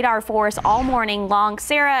the radar for us all morning long.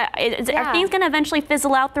 Sarah, are things going to eventually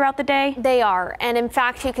fizzle out throughout the day? They are, and in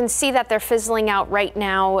fact, you can see that they're fizzling out right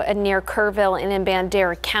now near Kerrville and in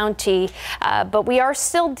Bandera County, but we are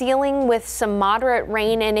still dealing with some moderate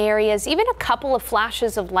rain in areas, even a couple of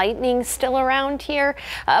flashes of lightning still around here,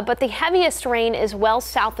 but the heaviest rain is well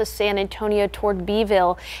south of San Antonio toward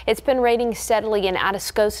Beeville. It's been raining steadily in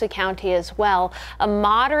Atascosa County as well. A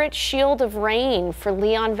moderate shield of rain for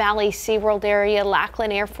Leon Valley SeaWorld area,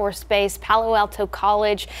 Lackland Air Force Base, Palo Alto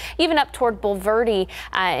College, even up toward Bulverde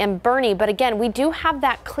and Bernie. But again, we do have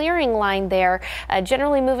that clearing line there,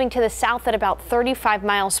 generally moving to the south at about 35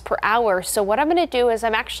 miles per hour. So what I'm going to do is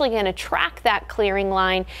I'm actually going to track that clearing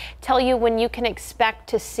line, tell you when you can expect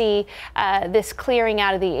to see this clearing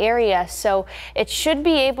out of the area. So it should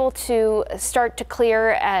be able to start to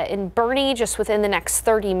clear in Bernie just within the next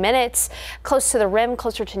 30 minutes, close to the rim,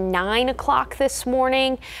 closer to 9 o'clock this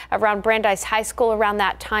morning, around Brandeis High School around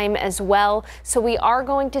that time as well. So we are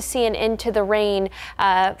going to see an end to the rain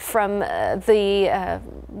from the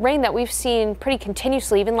rain that we've seen pretty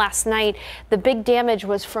continuously. Even last night, the big damage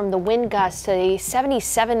was from the wind gust, a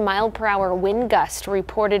 77-mile-per-hour wind gust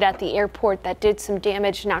reported at the airport that did some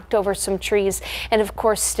damage, knocked over some trees, and of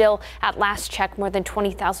course still at last check more than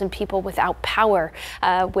 20,000 people without power,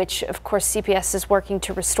 which of course CPS is working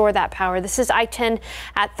to restore that power. This is I-10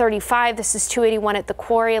 at 35. This is 281 at the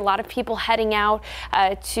quarry. A lot of people heading out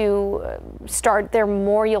to start their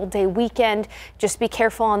Memorial Day weekend. Just be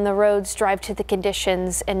careful on the roads. Drive to the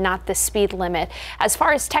conditions lanes and not the speed limit. As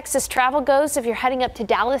far as Texas travel goes, if you're heading up to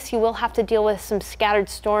Dallas, you will have to deal with some scattered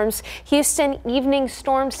storms. Houston, evening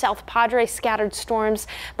storms, South Padre, scattered storms,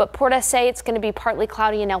 but Port SA, it's going to be partly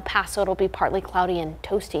cloudy. In El Paso, it'll be partly cloudy and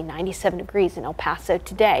toasty, 97 degrees in El Paso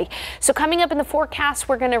today. So coming up in the forecast,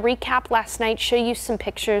 we're going to recap last night, show you some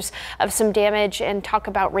pictures of some damage and talk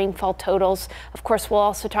about rainfall totals. Of course, we'll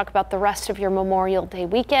also talk about the rest of your Memorial Day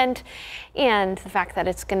weekend and the fact that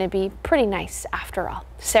it's going to be pretty nice after all.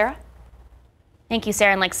 Sarah? Thank you,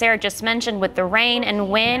 Sarah. And like Sarah just mentioned, with the rain and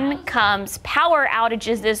wind comes power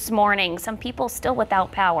outages this morning. Some people still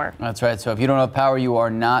without power. That's right. So if you don't have power, you are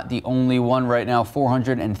not the only one right now.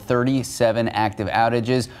 437 active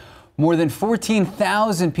outages. More than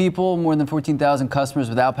 14,000 people, more than 14,000 customers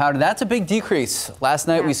without power. That's a big decrease. Last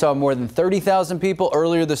night we saw more than 30,000 people.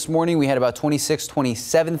 Earlier this morning we had about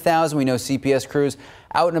 27,000. We know CPS crews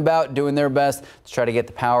out and about doing their best to try to get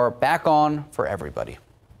the power back on for everybody.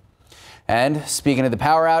 And speaking of the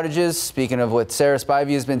power outages, speaking of what Sarah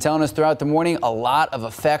Spivey has been telling us throughout the morning, a lot of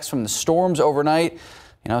effects from the storms overnight.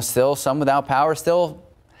 You know, still some without power, still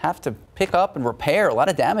have to pick up and repair. A lot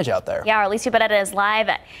of damage out there. Yeah, our Alicia Beretta is live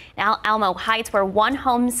at Alamo Heights, where one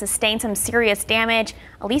home sustained some serious damage.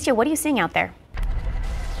 Alicia, what are you seeing out there?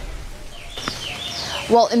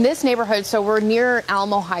 Well, in this neighborhood, so we're near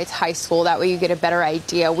Alamo Heights High School. That way you get a better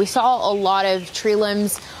idea. We saw a lot of tree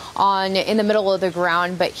limbs in the middle of the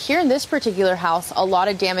ground, but here in this particular house, a lot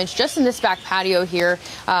of damage just in this back patio here.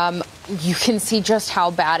 You can see just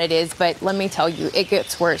how bad it is, but let me tell you, it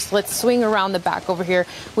gets worse. Let's swing around the back over here.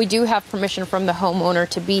 We do have permission from the homeowner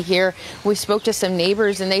to be here. We spoke to some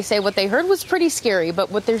neighbors and they say what they heard was pretty scary,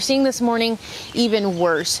 but what they're seeing this morning, even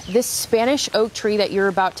worse. This Spanish oak tree that you're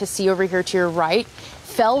about to see over here to your right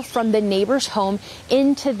fell from the neighbor's home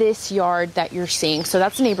into this yard that you're seeing. So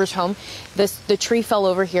that's the neighbor's home. The tree fell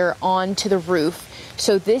over here onto the roof.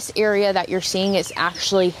 So this area that you're seeing is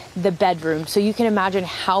actually the bedroom. So you can imagine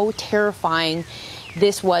how terrifying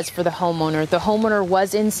this was for the homeowner. The homeowner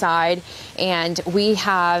was inside, and we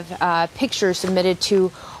have pictures submitted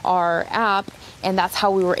to our app, and that's how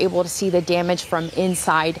we were able to see the damage from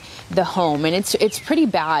inside the home. And it's pretty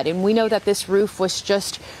bad. And we know that this roof was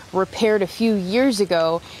just repaired a few years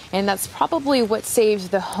ago, and that's probably what saved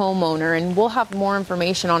the homeowner. And we'll have more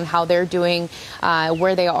information on how they're doing,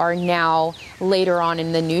 where they are now later on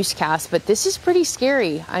in the newscast. But this is pretty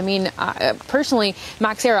scary. I mean, personally,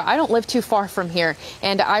 Max, Sarah, I don't live too far from here.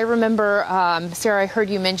 And I remember, Sarah, I heard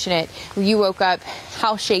you mention it. You woke up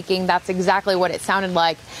house shaking. That's exactly what it sounded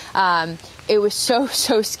like. It was so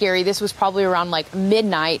scary. This was probably around like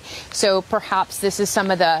midnight. So perhaps this is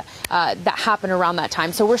some of the that happened around that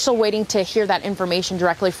time. So we're still waiting to hear that information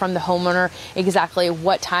directly from the homeowner, exactly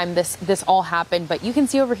what time this all happened. But you can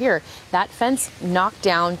see over here, that fence knocked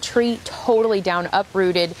down, tree totally down,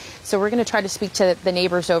 uprooted. So we're going to try to speak to the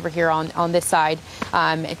neighbors over here on this side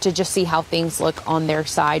to just see how things look on their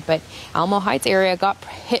side. But Alamo Heights area got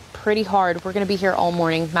hit pretty hard. We're going to be here all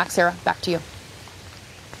morning. Max, Sarah, back to you.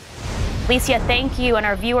 Alicia, thank you. And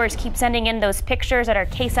our viewers keep sending in those pictures at our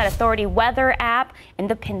KSAT Authority weather app in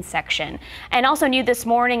the pin section. And also new this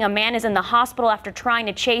morning, a man is in the hospital after trying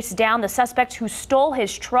to chase down the suspect who stole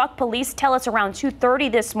his truck. Police tell us around 2:30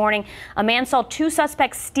 this morning, a man saw two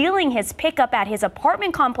suspects stealing his pickup at his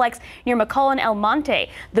apartment complex near McCullen El Monte.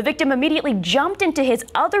 The victim immediately jumped into his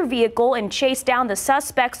other vehicle and chased down the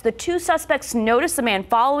suspects. The two suspects noticed the man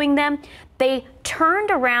following them. They turned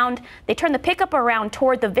the pickup around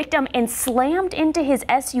toward the victim and slammed into his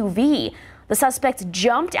SUV. The suspects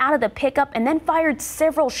jumped out of the pickup and then fired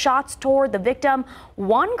several shots toward the victim.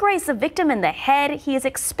 One grazed the victim in the head. He is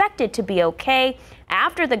expected to be okay.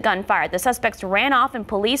 After the gunfire, the suspects ran off and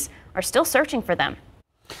police are still searching for them.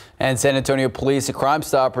 And San Antonio police and Crime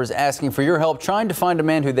Stoppers asking for your help trying to find a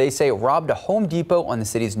man who they say robbed a Home Depot on the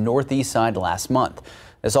city's northeast side last month.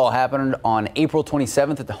 This all happened on April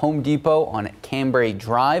 27th at the Home Depot on Cambray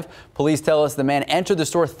Drive. Police tell us the man entered the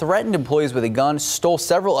store, threatened employees with a gun, stole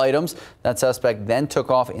several items. That suspect then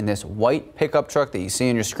took off in this white pickup truck that you see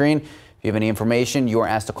on your screen. If you have any information, you are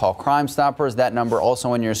asked to call Crime Stoppers. That number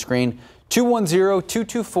also on your screen,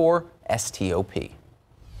 210-224-STOP.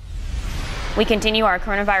 We continue our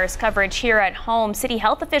coronavirus coverage here at home. City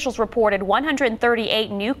health officials reported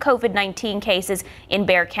 138 new COVID-19 cases in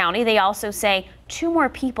Bexar County. They also say 2 more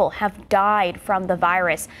people have died from the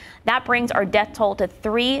virus. That brings our death toll to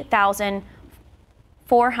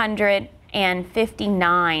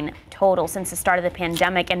 3,459 total since the start of the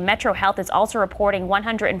pandemic. And Metro Health is also reporting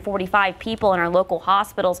 145 people in our local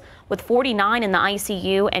hospitals, with 49 in the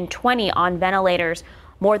ICU and 20 on ventilators.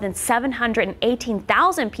 More than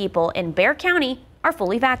 718,000 people in Bexar County are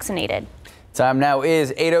fully vaccinated. Time now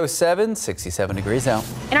is 8:07, 67 degrees out.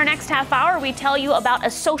 In our next half hour, we tell you about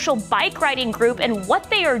a social bike riding group and what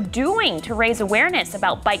they are doing to raise awareness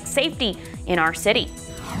about bike safety in our city.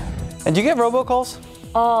 And do you get robocalls?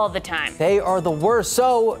 All the time. They are the worst.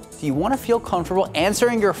 So do you want to feel comfortable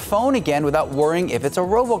answering your phone again without worrying if it's a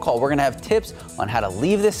robocall? We're going to have tips on how to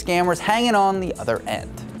leave the scammers hanging on the other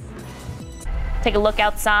end. Take a look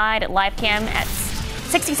outside at live cam at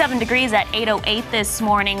 67 degrees at 8:08 this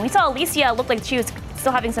morning. We saw Alicia look like she was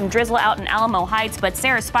still having some drizzle out in Alamo Heights, but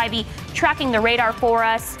Sarah Spivey tracking the radar for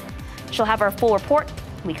us. She'll have our full report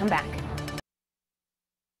when we come back.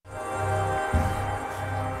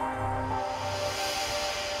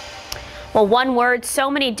 Well, one word, so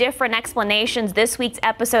many different explanations. This week's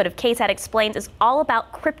episode of KSAT Explains is all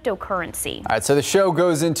about cryptocurrency. All right, so the show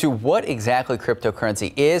goes into what exactly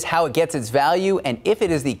cryptocurrency is, how it gets its value, and if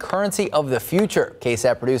it is the currency of the future.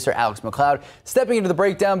 KSAT producer Alex McLeod stepping into the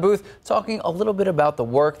breakdown booth, talking a little bit about the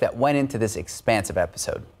work that went into this expansive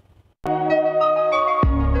episode.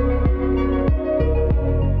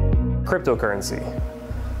 Cryptocurrency.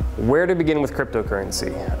 Where to begin with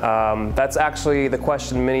cryptocurrency? That's actually the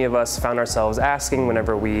question many of us found ourselves asking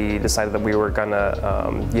whenever we decided that we were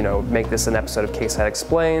gonna, make this an episode of KSAT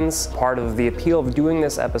Explains. Part of the appeal of doing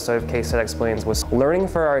this episode of KSAT Explains was learning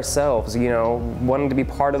for ourselves, wanting to be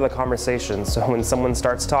part of the conversation. So when someone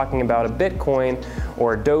starts talking about a Bitcoin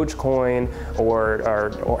or a Dogecoin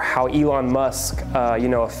or how Elon Musk,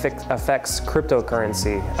 affects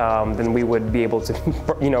cryptocurrency, then we would be able to,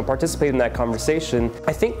 participate in that conversation.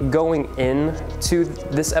 I think going into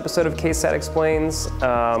this episode of KSAT Explains,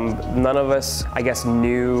 none of us, I guess,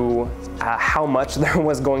 knew how much there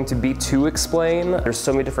was going to be to explain. There's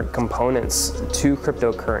so many different components to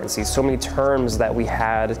cryptocurrency, so many terms that we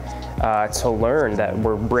had to learn that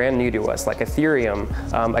were brand new to us, like Ethereum,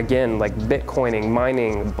 again, like Bitcoining,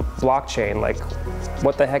 mining, blockchain, like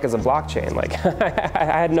what the heck is a blockchain? Like, I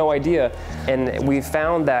had no idea. And we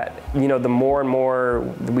found that, the more and more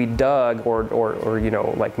we dug or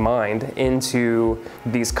mined into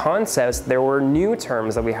these concepts, there were new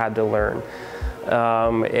terms that we had to learn.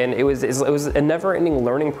 And it was a never-ending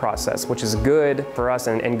learning process, which is good for us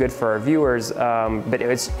and good for our viewers. But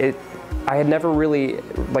I had never really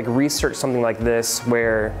researched something like this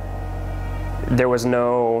where there was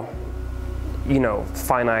no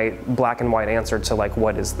finite black and white answer to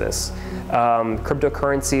what is this.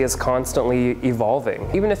 Cryptocurrency is constantly evolving.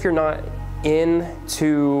 Even if you're not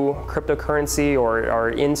into cryptocurrency or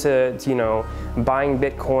into buying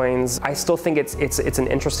Bitcoins, I still think it's an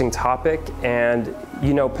interesting topic, and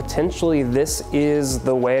potentially this is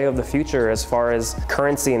the way of the future as far as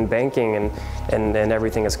currency and banking and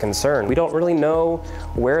everything is concerned. We don't really know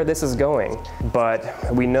where this is going,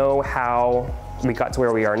 but we know how we got to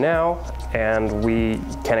where we are now, and we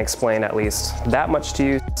can explain at least that much to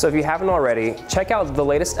you. So if you haven't already, check out the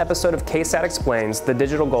latest episode of KSAT Explains, The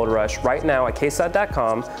Digital Gold Rush, right now at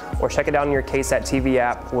KSAT.com, or check it out on your KSAT TV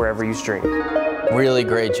app, wherever you stream. Really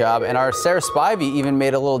great job. And our Sarah Spivey even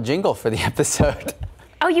made a little jingle for the episode.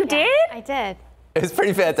 Oh, you did? I did. It was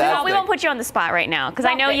pretty fantastic. We won't put you on the spot right now, because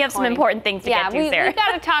I know you have some important things to get to, Sarah. We've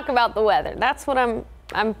got to talk about the weather. That's what I'm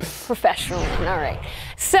professional in. All right.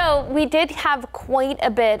 So we did have quite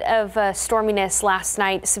a bit of storminess last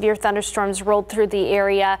night. Severe thunderstorms rolled through the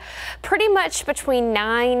area pretty much between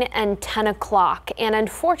 9 and 10 o'clock. And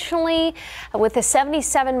unfortunately, with a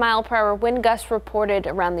 77-mile-per-hour wind gust reported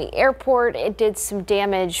around the airport, it did some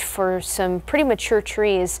damage for some pretty mature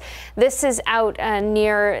trees. This is out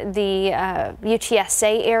near the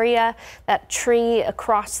UTSA area. That tree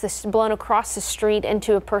blown across the street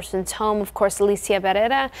into a person's home. Of course, Alicia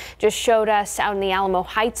Barrera just showed us out in the Alamo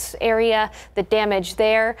Heights area, the damage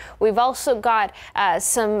there. We've also got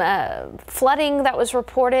some flooding that was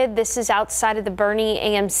reported. This is outside of the Bernie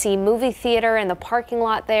AMC movie theater and the parking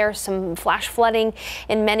lot there. Some flash flooding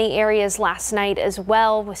in many areas last night as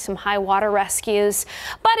well, with some high water rescues.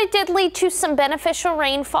 But it did lead to some beneficial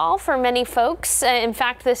rainfall for many folks. In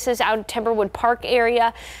fact, this is out at Timberwood Park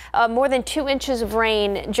area. More than 2 inches of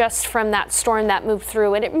rain just from that storm that moved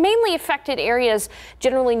through. And it mainly affected areas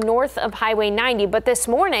generally north of Highway 90. But this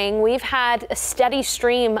morning, we've had a steady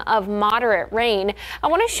stream of moderate rain. I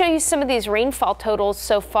want to show you some of these rainfall totals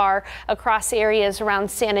so far across areas around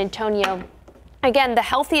San Antonio. Again, the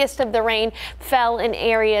healthiest of the rain fell in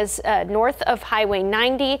areas north of Highway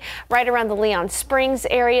 90, right around the Leon Springs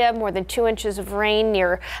area, more than 2 inches of rain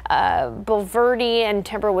near Bulverde and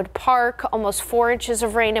Timberwood Park, almost 4 inches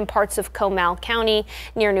of rain in parts of Comal County,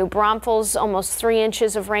 near New Braunfels, almost 3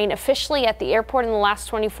 inches of rain. Officially at the airport in the last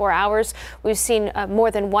 24 hours, we've seen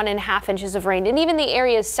more than 1.5 inches of rain. And even the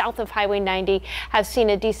areas south of Highway 90 have seen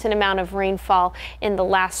a decent amount of rainfall in the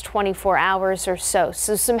last 24 hours or so.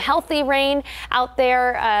 So some healthy rain out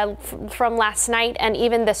there from last night and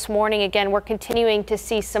even this morning. Again, we're continuing to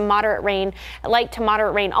see some moderate rain, light to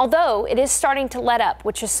moderate rain, although it is starting to let up,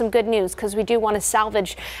 which is some good news because we do want to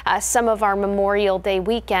salvage some of our Memorial Day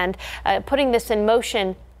weekend. Putting this in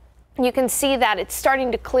motion, you can see that it's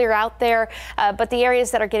starting to clear out there, but the areas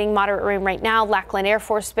that are getting moderate rain right now, Lackland Air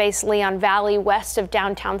Force Base, Leon Valley, west of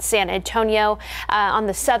downtown San Antonio, on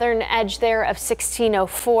the southern edge there of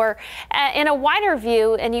 1604. In a wider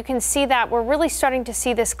view, and you can see that we're really starting to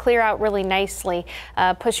see this clear out really nicely.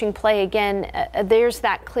 Pushing play again, there's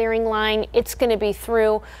that clearing line. It's going to be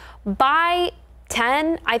through by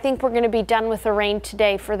 10. I think we're going to be done with the rain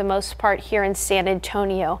today for the most part here in San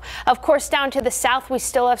Antonio. Of course, down to the south, we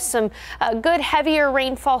still have some good heavier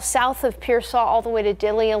rainfall south of Pearsall all the way to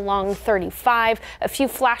Dilley along 35. A few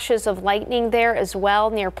flashes of lightning there as well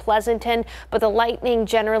near Pleasanton, but the lightning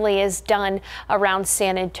generally is done around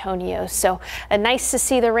San Antonio. So nice to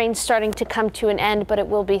see the rain starting to come to an end, but it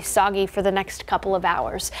will be soggy for the next couple of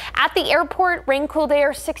hours. At the airport, rain cooled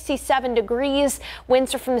air, 67 degrees.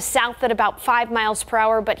 Winds are from the south at about 5 miles per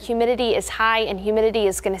hour, but humidity is high, and humidity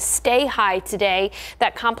is going to stay high today.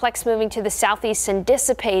 That complex moving to the southeast and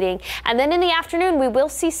dissipating. And then in the afternoon, we will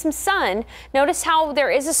see some sun. Notice how there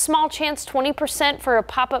is a small chance, 20% for a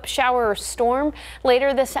pop-up shower or storm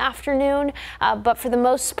later this afternoon. But for the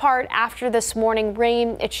most part, after this morning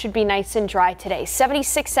rain, it should be nice and dry today.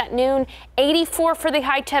 76 at noon, 84 for the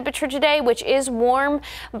high temperature today, which is warm,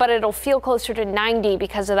 but it'll feel closer to 90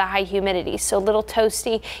 because of the high humidity. So a little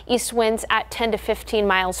toasty. East winds at 10 to 15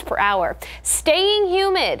 miles per hour. Staying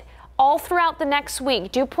humid all throughout the next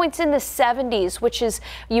week. Dew points in the 70s, which is,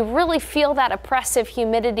 you really feel that oppressive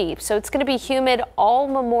humidity. So it's going to be humid all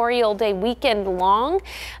Memorial Day weekend long,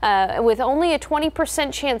 with only a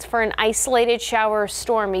 20% chance for an isolated shower or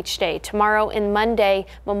storm each day. Tomorrow and Monday,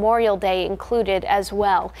 Memorial Day included as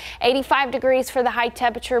well. 85 degrees for the high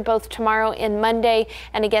temperature both tomorrow and Monday.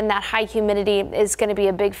 And again, that high humidity is going to be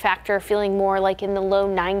a big factor, feeling more like in the low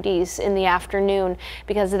 90s in the afternoon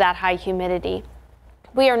because of that high humidity.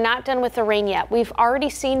 We are not done with the rain yet. We've already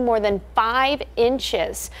seen more than 5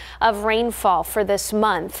 inches of rainfall for this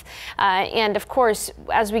month. And of course,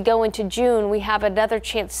 as we go into June, we have another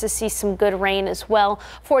chance to see some good rain as well.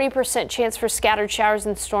 40% chance for scattered showers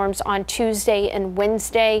and storms on Tuesday and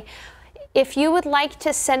Wednesday. If you would like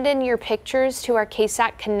to send in your pictures to our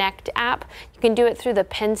KSAT Connect app, you can do it through the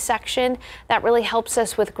pin section. That really helps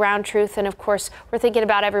us with ground truth. And of course, we're thinking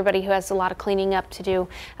about everybody who has a lot of cleaning up to do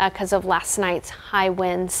because of last night's high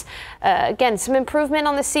winds. Again, some improvement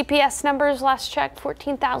on the CPS numbers. Last check,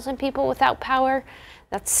 14,000 people without power.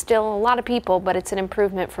 That's still a lot of people, but it's an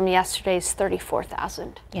improvement from yesterday's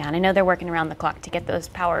 34,000. Yeah, and I know they're working around the clock to get those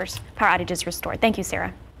power outages restored. Thank you,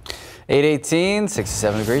 Sarah. 8:18,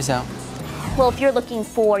 67 degrees out. Well, if you're looking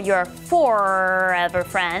for your forever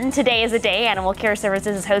friend, today is a day Animal Care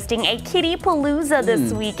Services is hosting a Kitty Palooza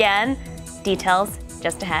this weekend. Details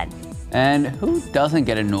just ahead. And who doesn't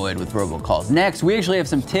get annoyed with robocalls? Next, we actually have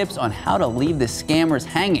some tips on how to leave the scammers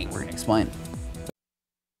hanging. We're going to explain.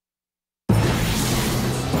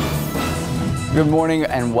 Good morning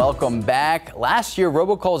and welcome back. Last year,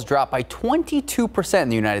 robocalls dropped by 22% in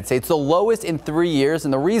the United States, the lowest in 3 years,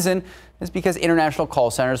 and the reason is because international call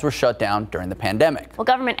centers were shut down during the pandemic. Well,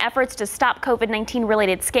 government efforts to stop COVID-19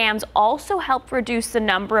 related scams also helped reduce the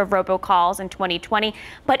number of robocalls in 2020.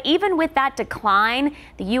 But even with that decline,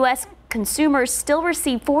 the U.S. consumers still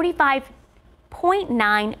receive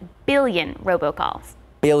 45.9 billion robocalls.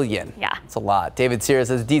 Billion. Yeah. That's a lot. David Sears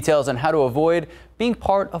has details on how to avoid being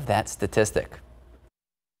part of that statistic.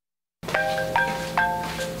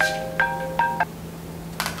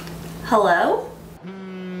 Hello?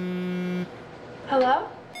 Hello?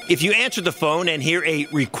 If you answer the phone and hear a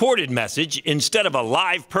recorded message instead of a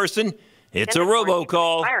live person, it's a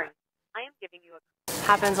robocall. I am giving you a...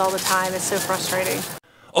 Happens all the time. It's so frustrating.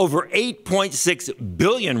 Over 8.6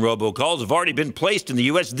 billion robocalls have already been placed in the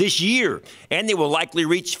U.S. this year, and they will likely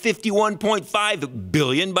reach 51.5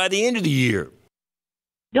 billion by the end of the year.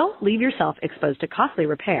 Don't leave yourself exposed to costly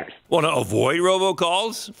repairs. Want to avoid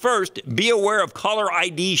robocalls? First, be aware of caller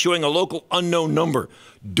ID showing a local unknown number.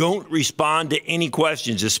 Don't respond to any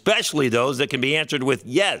questions, especially those that can be answered with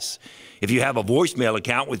yes. If you have a voicemail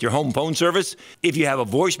account with your home phone service, be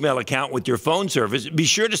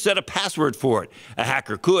sure to set a password for it. A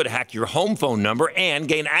hacker could hack your home phone number and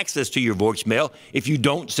gain access to your voicemail if you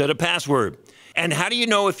don't set a password. And how do you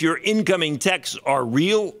know if your incoming texts are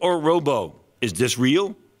real or robo? Is this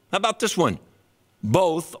real? How about this one?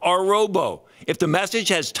 Both are robo. If the message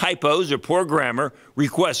has typos or poor grammar,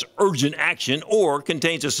 requests urgent action, or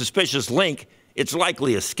contains a suspicious link, it's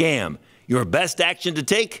likely a scam. Your best action to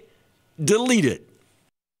take? Delete it.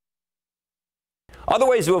 Other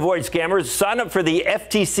ways to avoid scammers: sign up for the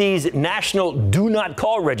FTC's National Do Not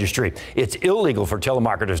Call Registry. It's illegal for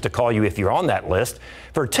telemarketers to call you if you're on that list.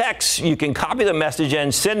 For texts, you can copy the message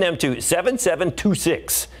and send them to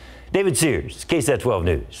 7726. David Sears, KSAT 12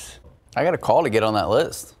 News. I got a call to get on that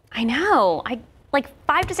list. I know. Like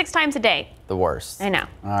 5 to 6 times a day. The worst. I know.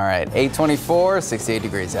 All right, 824, 68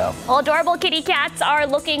 degrees out. Well, adorable kitty cats are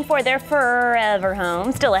looking for their forever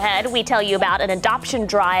home. Still ahead, we tell you about an adoption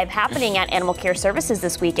drive happening at Animal Care Services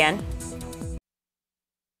this weekend.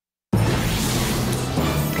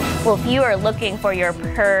 Well, if you are looking for your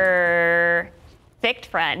perfect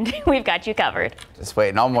friend, we've got you covered. Just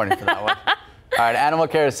waiting all morning for that one. All right, Animal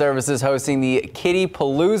Care Services hosting the Kitty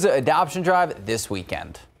Palooza Adoption Drive this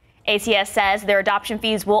weekend. ACS says their adoption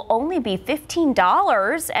fees will only be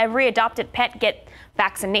 $15. Every adopted pet gets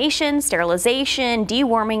vaccination, sterilization,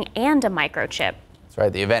 deworming, and a microchip. That's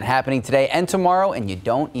right. The event happening today and tomorrow, and you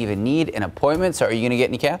don't even need an appointment. So are you going to get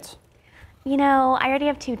any cats? You know, I already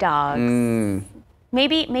have 2 dogs.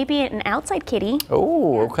 Maybe an outside kitty.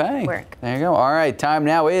 Oh, okay. Work. There you go. All right, time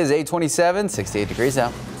now is 8:27, 68 degrees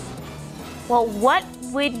out. Well, what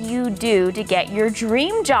would you do to get your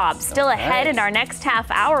dream job? Still ahead in our next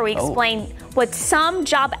half hour, we explain what some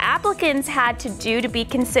job applicants had to do to be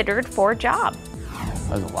considered for a job.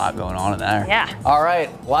 There's a lot going on in there. Yeah. All right,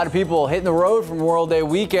 a lot of people hitting the road for Memorial Day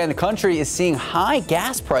weekend. The country is seeing high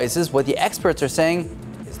gas prices. What the experts are saying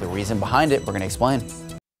is the reason behind it. We're going to explain.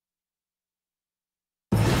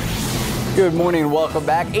 Good morning and welcome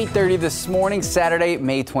back. 8:30 this morning, Saturday,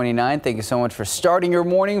 May 29th. Thank you so much for starting your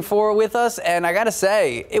morning with us. And I got to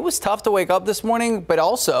say, it was tough to wake up this morning, but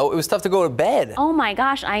also it was tough to go to bed. Oh my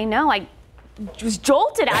gosh, I know. I was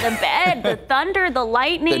jolted out of bed. The thunder, the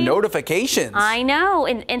lightning. The notifications. I know.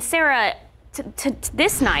 And Sarah,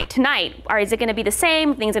 tonight, is it going to be the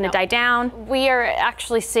same? Things going to die down? We are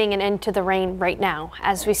actually seeing an end to the rain right now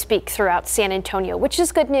as we speak throughout San Antonio, which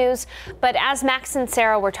is good news. But as Max and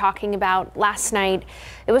Sarah were talking about last night,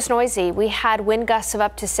 it was noisy. We had wind gusts of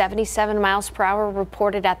up to 77 miles per hour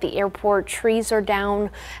reported at the airport. Trees are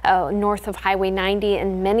down north of Highway 90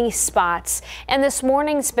 in many spots. And this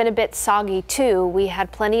morning's been a bit soggy too. We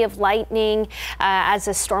had plenty of lightning as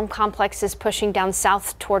a storm complex is pushing down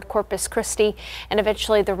south toward Corpus Christi and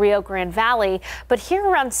eventually the Rio Grande Valley. But here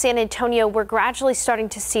around San Antonio, we're gradually starting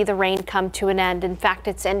to see the rain come to an end. In fact,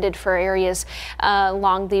 it's ended for areas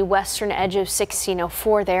along the western edge of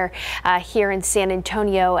 1604 there here in San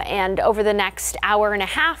Antonio. And over the next hour and a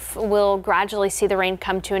half, we'll gradually see the rain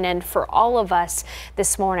come to an end for all of us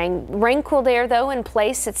this morning. Rain cooled air, though, in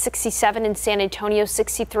place at 67 in San Antonio,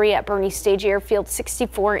 63 at Bernie Stage Airfield,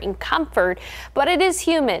 64 in Comfort. But it is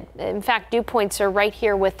humid. In fact, dew points are right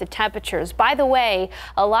here with the temperatures. By the way,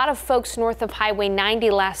 a lot of folks north of Highway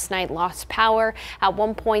 90 last night lost power. At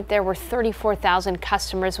one point, there were 34,000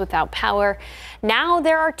 customers without power. Now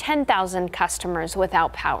there are 10,000 customers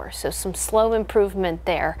without power, so some slow improvement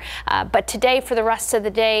there. But today, for the rest of the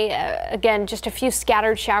day, again, just a few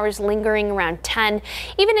scattered showers lingering around 10.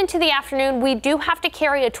 Even into the afternoon, we do have to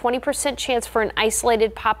carry a 20% chance for an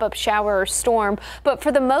isolated pop-up shower or storm. But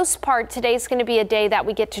for the most part, today's going to be a day that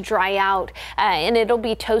we get to dry out, and it'll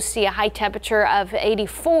be toasty, a high temperature of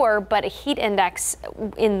 84, but a heat index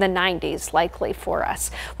in the 90s likely for us.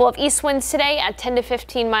 We'll have east winds today at 10 to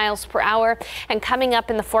 15 miles per hour. And coming up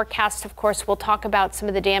in the forecast, of course, we'll talk about some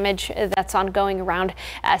of the damage that's ongoing around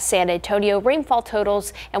San Antonio, rainfall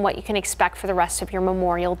totals, and what you can expect for the rest of your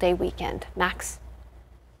Memorial Day weekend. Max.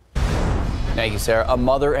 Thank you, Sarah. A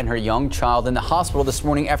mother and her young child in the hospital this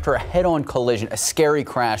morning after a head-on collision, a scary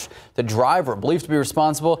crash. The driver, believed to be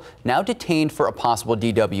responsible, now detained for a possible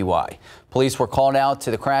DWI. Police were called out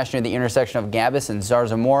to the crash near the intersection of Gabbis and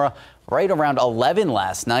Zarzamora right around 11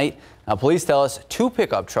 last night. Now, police tell us 2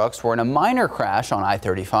 pickup trucks were in a minor crash on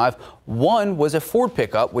I-35. One was a Ford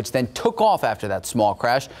pickup, which then took off after that small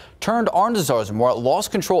crash, turned onto Zarzamora,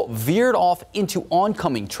 lost control, veered off into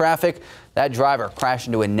oncoming traffic. That driver crashed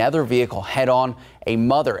into another vehicle head-on. A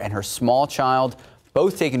mother and her small child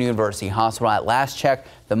both taken to University Hospital. At last check,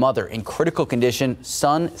 the mother in critical condition,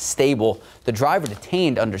 son stable. The driver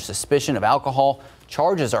detained under suspicion of alcohol.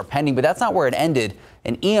 Charges are pending, but that's not where it ended.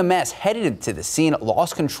 An EMS headed to the scene,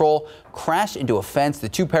 lost control, crashed into a fence. The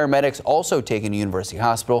 2 paramedics also taken to University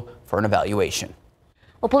Hospital for an evaluation.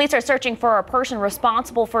 Well, police are searching for a person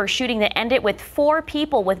responsible for a shooting that ended with 4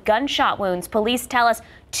 people with gunshot wounds. Police tell us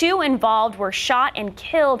 2 involved were shot and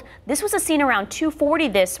killed. This was a scene around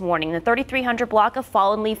 2:40 this morning, the 3300 block of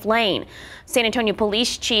Fallen Leaf Lane. San Antonio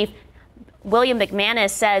Police Chief William McManus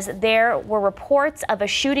says there were reports of a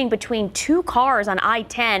shooting between 2 cars on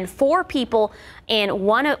I-10. 4 people in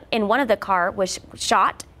one of the car was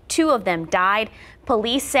shot. 2 of them died.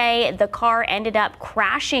 Police say the car ended up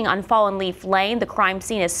crashing on Fallen Leaf Lane. The crime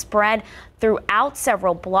scene is spread throughout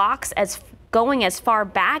several blocks, going as far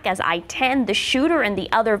back as I-10. The shooter and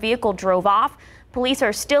the other vehicle drove off. Police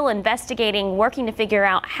are still investigating, working to figure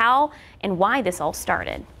out how and why this all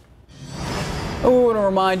started. We want to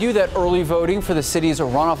remind you that early voting for the city's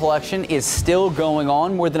runoff election is still going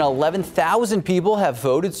on. More than 11,000 people have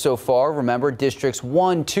voted so far. Remember, districts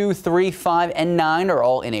 1, 2, 3, 5, and 9 are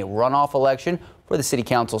all in a runoff election for the city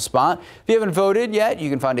council spot. If you haven't voted yet, you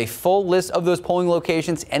can find a full list of those polling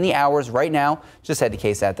locations and the hours right now. Just head to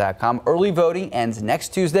KSAT.com. Early voting ends next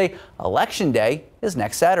Tuesday. Election day is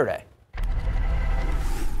next Saturday.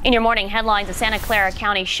 In your morning headlines, the Santa Clara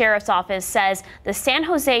County Sheriff's Office says the San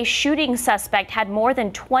Jose shooting suspect had more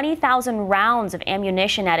than 20,000 rounds of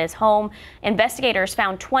ammunition at his home. Investigators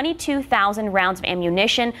found 22,000 rounds of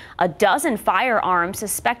ammunition, a dozen firearms,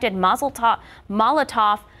 suspected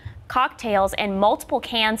Molotov cocktails, and multiple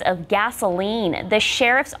cans of gasoline. The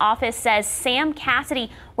sheriff's office says Sam Cassidy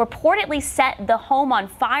reportedly set the home on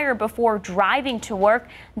fire before driving to work.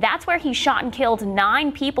 That's where he shot and killed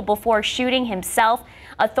 9 people before shooting himself.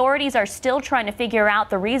 Authorities are still trying to figure out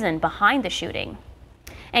the reason behind the shooting.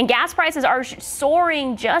 And gas prices are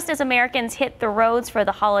soaring just as Americans hit the roads for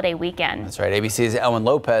the holiday weekend. That's right. ABC's Ellen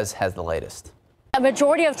Lopez has the latest. A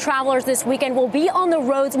majority of travelers this weekend will be on the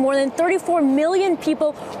roads. More than 34 million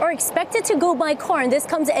people are expected to go by car, and this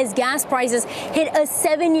comes as gas prices hit a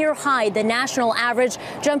 7-year high. The national average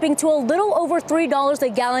jumping to a little over $3 a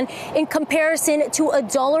gallon in comparison to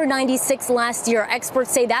 $1.96 last year.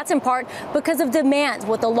 Experts say that's in part because of demand.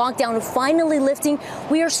 With the lockdown finally lifting,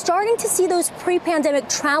 we are starting to see those pre-pandemic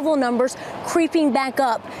travel numbers creeping back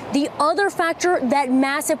up. The other factor, that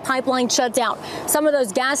massive pipeline shutdown. Some of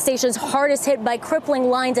those gas stations hardest hit by crippling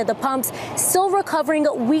lines at the pumps, still recovering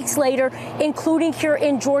weeks later, including here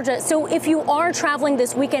in Georgia. So if you are traveling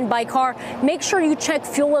this weekend by car, make sure you check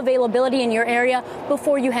fuel availability in your area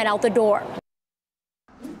before you head out the door.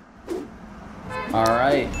 All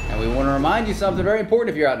right, and we want to remind you something very important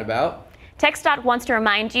if you're out and about. TxDOT wants to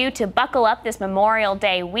remind you to buckle up this Memorial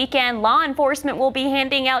Day weekend. Law enforcement will be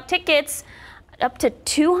handing out tickets up to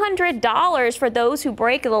 $200 for those who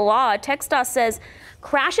break the law. TxDOT says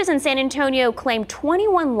crashes in San Antonio claimed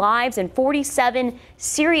 21 lives and 47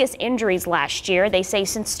 serious injuries last year. They say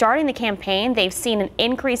since starting the campaign, they've seen an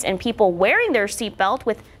increase in people wearing their seatbelt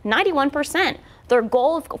with 91%. Their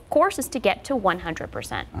goal, of course, is to get to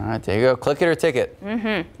 100%. All right, there you go. Click it or ticket.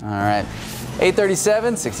 Mm-hmm. All right.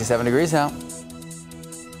 8:37, 67 degrees out.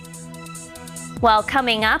 Well,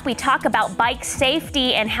 coming up, we talk about bike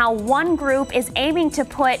safety and how one group is aiming to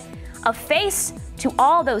put a face to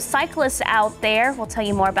all those cyclists out there. We'll tell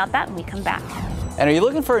you more about that when we come back. And are you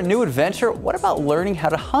looking for a new adventure? What about learning how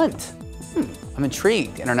to hunt? I'm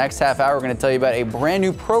intrigued. In our next half hour, we're going to tell you about a brand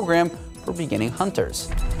new program for beginning hunters.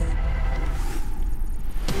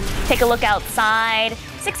 Take a look outside.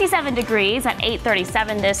 67 degrees at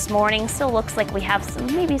 8:37 this morning. Still looks like we have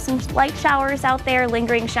maybe some light showers out there,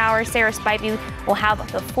 lingering showers. Sarah Spivey will have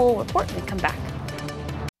the full report when we come back.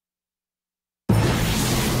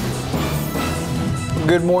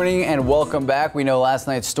 Good morning and welcome back. We know last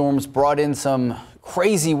night's storms brought in some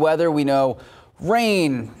crazy weather. We know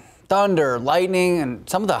rain, thunder, lightning, and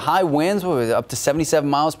some of the high winds were up to 77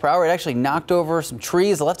 miles per hour. It actually knocked over some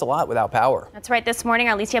trees, left a lot without power. That's right. This morning,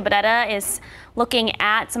 Alicia Beretta is looking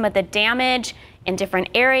at some of the damage in different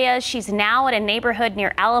areas. She's now at a neighborhood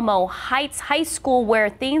near Alamo Heights High School where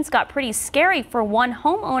things got pretty scary for one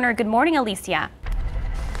homeowner. Good morning, Alicia.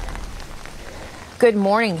 Good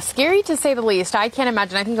morning. Scary to say the least. I can't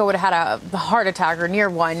imagine. I think I would have had a heart attack or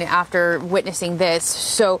near one after witnessing this.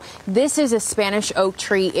 So this is a Spanish oak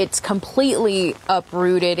tree. It's completely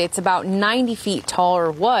uprooted. It's about 90 feet tall,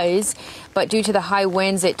 or was, but due to the high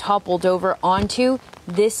winds, it toppled over onto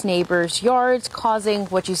this neighbor's yards, causing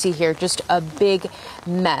what you see here, just a big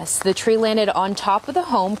mess. The tree landed on top of the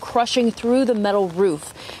home, crushing through the metal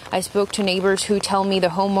roof. I spoke to neighbors who tell me the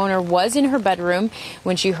homeowner was in her bedroom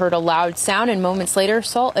when she heard a loud sound and moments later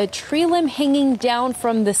saw a tree limb hanging down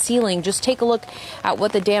from the ceiling. Just take a look at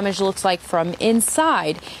what the damage looks like from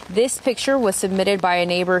inside. This picture was submitted by a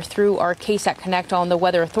neighbor through our KSAT Connect on the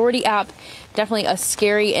Weather Authority app. Definitely a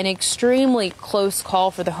scary and extremely close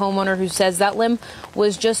call for the homeowner, who says that limb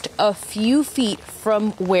was just a few feet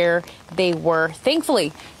from where they were.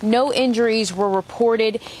 Thankfully, no injuries were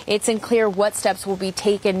reported. It's unclear what steps will be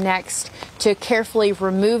taken next to carefully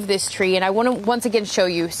remove this tree. And I want to once again show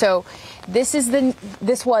you. So this was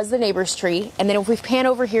the neighbor's tree. And then if we pan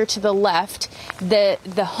over here to the left, the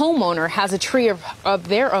homeowner has a tree of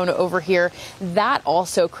their own over here that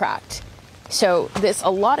also cracked. So there's a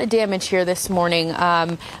lot of damage here this morning.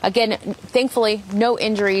 Again, thankfully, no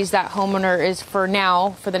injuries. That homeowner is, for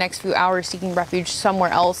now, for the next few hours, seeking refuge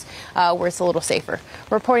somewhere else where it's a little safer.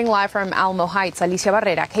 Reporting live from Alamo Heights, Alicia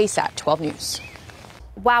Barrera, KSAT 12 News.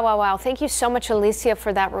 Wow, wow, wow. Thank you so much, Alicia,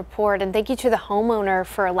 for that report. And thank you to the homeowner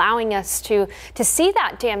for allowing us to see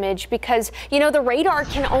that damage, because, you know, the radar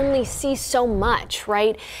can only see so much,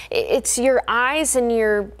 right? It's your eyes and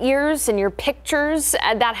your ears and your pictures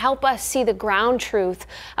that help us see the ground truth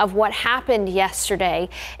of what happened yesterday.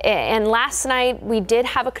 And last night, we did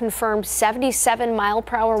have a confirmed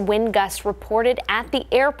 77-mile-per-hour wind gust reported at the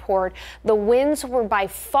airport. The winds were by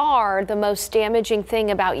far the most damaging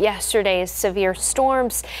thing about yesterday's severe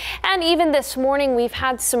storms. And even this morning, we've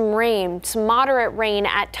had some rain, some moderate rain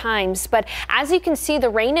at times. But as you can see, the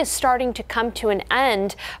rain is starting to come to an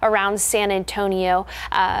end around San Antonio.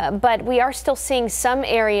 But we are still seeing some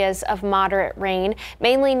areas of moderate rain,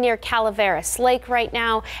 mainly near Calaveras Lake right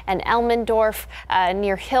now, and Elmendorf,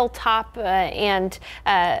 near Hilltop, and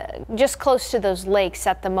just close to those lakes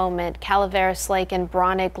at the moment, Calaveras Lake and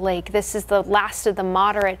Bronig Lake. This is the last of the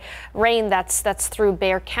moderate rain that's through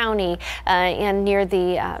Bexar County and near the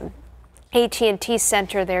AT&T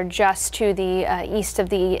Center there, just to the east of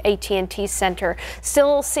the AT&T Center.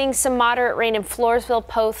 Still seeing some moderate rain in Floresville,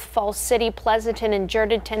 Poth, Falls City, Pleasanton, and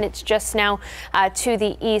Jourdanton. It's just now to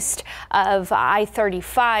the east of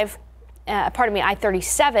I-35.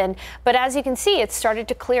 I-37, but as you can see, it's started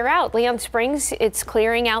to clear out. Leon Springs, it's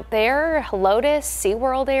clearing out there. Helotes,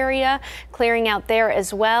 SeaWorld area, clearing out there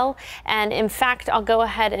as well. And in fact, I'll go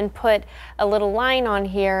ahead and put a little line on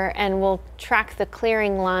here and we'll track the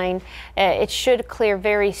clearing line. It should clear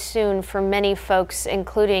very soon for many folks,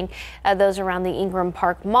 including those around the Ingram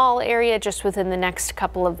Park Mall area, just within the next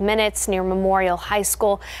couple of minutes, near Memorial High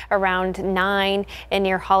School around 9, and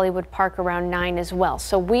near Hollywood Park around 9 as well.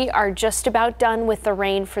 So we are just about done with the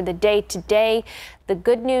rain for the day today. The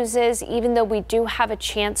good news is, even though we do have a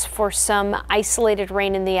chance for some isolated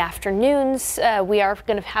rain in the afternoons, we are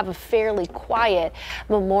going to have a fairly quiet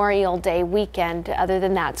Memorial Day weekend. Other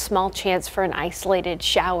than that, small chance for an isolated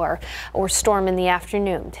shower or storm in the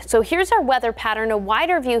afternoon. So here's our weather pattern, a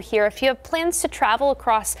wider view here. If you have plans to travel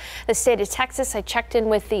across the state of Texas, I checked in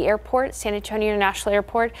with the airport, San Antonio International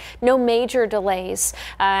Airport. No major delays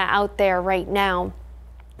out there right now.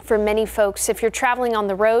 For many folks, if you're traveling on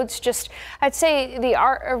the roads, I'd say the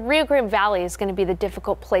Rio Grande Valley is going to be the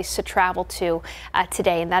difficult place to travel to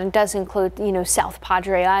today, and that does include, South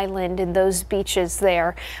Padre Island and those beaches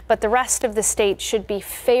there. But the rest of the state should be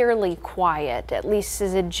fairly quiet, at least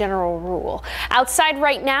as a general rule. Outside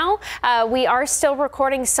right now, we are still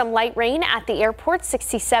recording some light rain at the airport,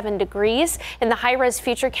 67 degrees. In the high-res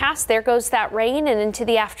futurecast, there goes that rain, and into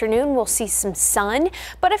the afternoon, we'll see some sun,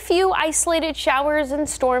 but a few isolated showers and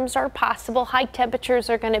storms are possible. High temperatures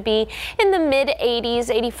are going to be in the mid-80s,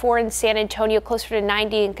 84 in San Antonio, closer to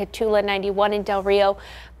 90 in Cotulla, 91 in Del Rio.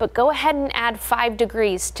 But go ahead and add 5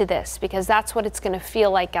 degrees to this, because that's what it's going to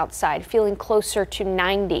feel like outside, feeling closer to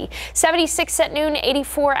 90. 76 at noon,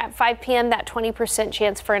 84 at 5 p.m. That 20%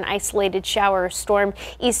 chance for an isolated shower or storm.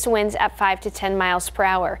 East winds at 5 to 10 miles per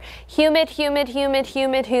hour. Humid, humid, humid,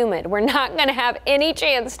 humid, humid. We're not going to have any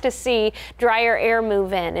chance to see drier air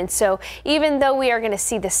move in. And so even though we are going to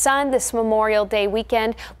see the sun this Memorial Day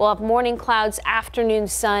weekend, we'll have morning clouds, afternoon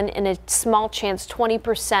sun, and a small chance,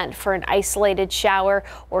 20%, for an isolated shower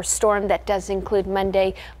or storm. That does include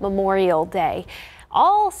Monday, Memorial Day.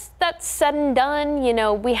 all that's said and done, you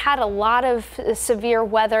know, we had a lot of severe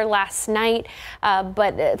weather last night,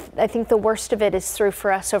 but I think the worst of it is through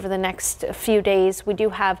for us over the next few days. We do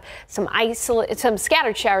have some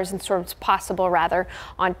scattered showers and storms possible, rather,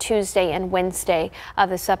 on Tuesday and Wednesday of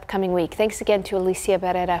this upcoming week. Thanks again to Alicia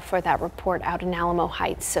Berrera for that report out in Alamo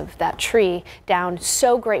Heights of that tree down.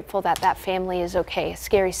 So grateful that that family is okay. A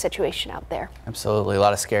scary situation out there. Absolutely. A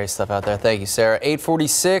lot of scary stuff out there. Thank you, Sarah.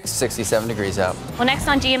 846, 67 degrees out. Well, next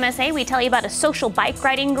on GMSA, we tell you about a social bike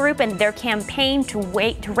riding group and their campaign to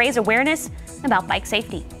raise awareness about bike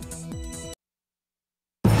safety.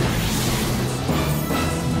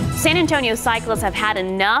 San Antonio cyclists have had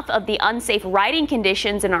enough of the unsafe riding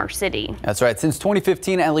conditions in our city. That's right. Since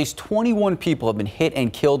 2015, at least 21 people have been hit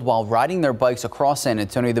and killed while riding their bikes across San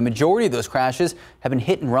Antonio. The majority of those crashes have been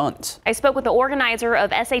hit and runs. I spoke with the organizer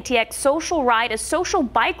of SATX Social Ride, a social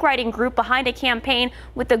bike riding group behind a campaign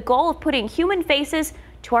with the goal of putting human faces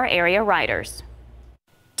to our area riders.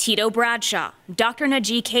 Tito Bradshaw, Dr.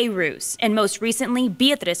 Najee K. Roos, and most recently,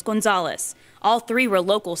 Beatriz Gonzalez. All three were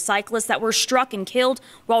local cyclists that were struck and killed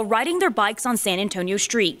while riding their bikes on San Antonio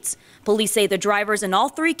streets. Police say the drivers in all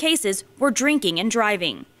three cases were drinking and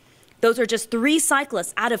driving. Those are just 3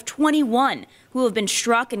 cyclists out of 21 who have been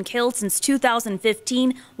struck and killed since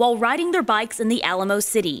 2015 while riding their bikes in the Alamo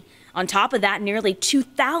City. On top of that, nearly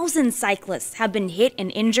 2,000 cyclists have been hit and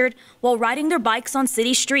injured while riding their bikes on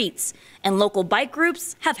city streets. And local bike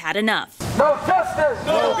groups have had enough. No justice,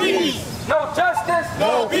 no peace. No justice,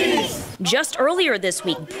 no peace. Just earlier this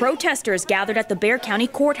week, protesters gathered at the Bexar County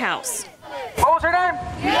Courthouse. What was her name?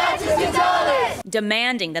 Beatriz Gonzalez.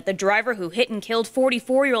 Demanding that the driver who hit and killed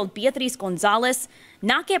 44-year-old Beatriz Gonzalez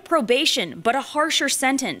not get probation, but a harsher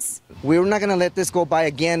sentence. We're not going to let this go by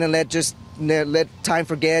again and let time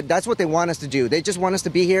forget. That's what they want us to do. They just want us to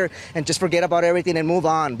be here and just forget about everything and move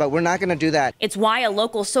on, but we're not going to do that. It's why a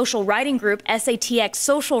local social riding group, SATX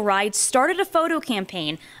Social Ride, started a photo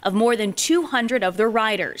campaign of more than 200 of their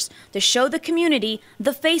riders to show the community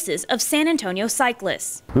the faces of San Antonio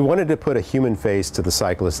cyclists. We wanted to put a human face to the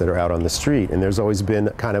cyclists that are out on the street, and there's always been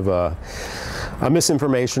kind of a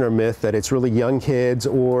misinformation or myth that it's really young kids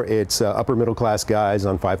or it's upper middle class guys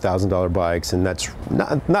on $5,000 bikes, and that's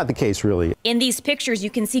not the case really. In these pictures, you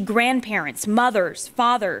can see grandparents, mothers,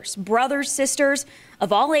 fathers, brothers, sisters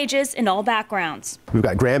of all ages and all backgrounds. We've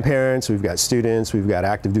got grandparents, we've got students, we've got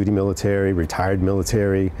active duty military, retired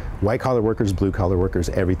military, white collar workers, blue collar workers,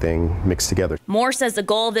 everything mixed together. Moore says the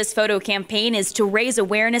goal of this photo campaign is to raise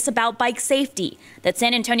awareness about bike safety, that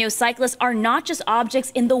San Antonio cyclists are not just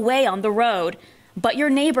objects in the way on the road, but your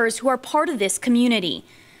neighbors who are part of this community.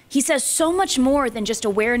 He says so much more than just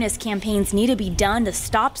awareness campaigns need to be done to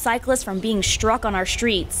stop cyclists from being struck on our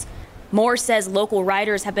streets. Moore says local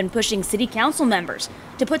riders have been pushing city council members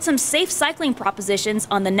to put some safe cycling propositions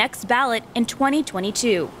on the next ballot in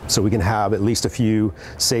 2022. So we can have at least a few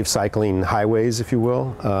safe cycling highways, if you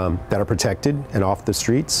will, that are protected and off the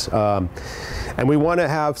streets. And we want to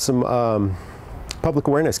have some public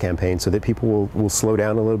awareness campaign so that people will slow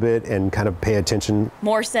down a little bit and kind of pay attention.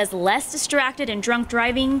 Moore says less distracted and drunk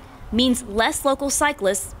driving means less local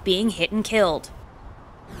cyclists being hit and killed.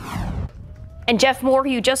 And Jeff Moore,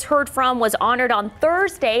 who you just heard from, was honored on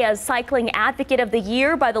Thursday as Cycling Advocate of the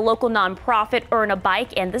Year by the local nonprofit Earn a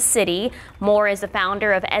Bike and the city. Moore is the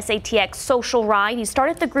founder of SATX Social Ride. He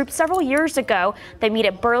started the group several years ago. They meet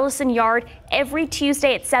at Burleson Yard every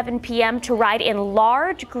Tuesday at 7 p.m. to ride in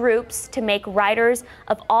large groups to make riders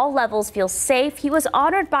of all levels feel safe. He was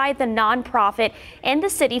honored by the nonprofit and the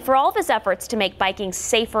city for all of his efforts to make biking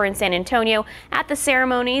safer in San Antonio. At the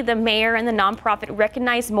ceremony, the mayor and the nonprofit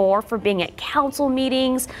recognized Moore for being at council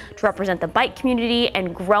meetings to represent the bike community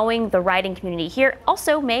and growing the riding community here.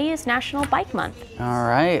 Also, May is National Bike Month. All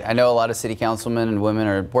right. I know a lot of city councilmen and women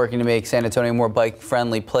are working to make San Antonio a more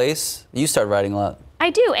bike-friendly place. You started riding a lot. I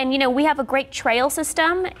do, and you know, we have a great trail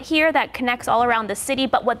system here that connects all around the city,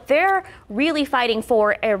 but what they're really fighting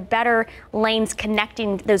for are better lanes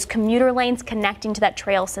connecting, those commuter lanes connecting to that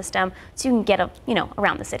trail system so you can get,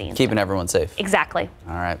 around the city. Keeping everyone safe. Exactly.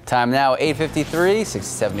 All right, time now, 8:53,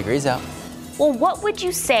 67 degrees out. Well, what would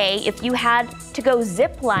you say if you had to go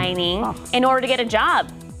zip lining in order to get a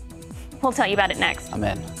job? We'll tell you about it next. I'm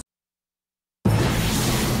in.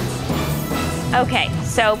 Okay,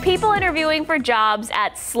 so people interviewing for jobs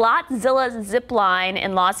at Slotzilla Zipline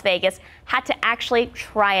in Las Vegas had to actually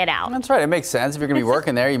try it out. That's right. It makes sense. If you're going to be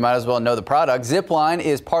working there, you might as well know the product. Zipline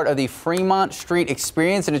is part of the Fremont Street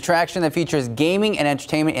Experience, an attraction that features gaming and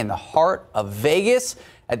entertainment in the heart of Vegas.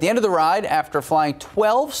 At the end of the ride, after flying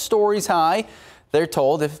 12 stories high, they're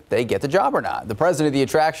told if they get the job or not. The president of the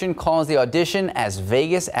attraction calls the audition as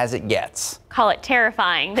Vegas as it gets. Call it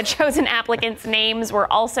terrifying. The chosen applicants' names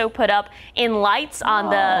were also put up in lights on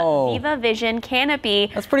the Viva Vision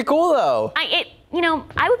canopy. That's pretty cool, though. I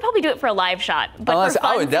would probably do it for a live shot. But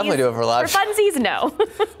I would definitely do it for a live shot. For funsies, no.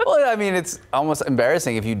 Well, I mean, it's almost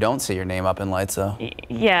embarrassing if you don't see your name up in lights, though.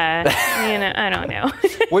 Yeah, I don't know.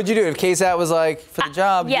 What'd you do if KSAT was like, for the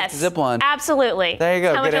job, yes, zip line? Absolutely. There you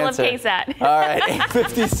go. How Good much answer. I love KSAT. All right,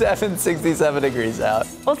 57, 67 degrees out.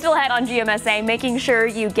 We'll still ahead on GMSA, making sure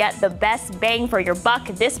you get the best bang for your buck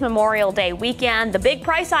this Memorial Day weekend. The big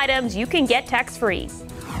price items you can get tax-free.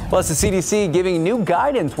 Plus, the CDC giving new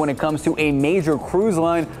guidance when it comes to a major cruise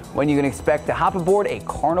line, when you can expect to hop aboard a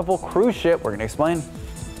Carnival cruise ship. We're going to explain.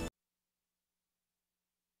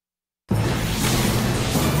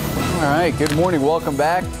 All right, good morning. Welcome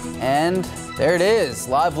back. And there it is.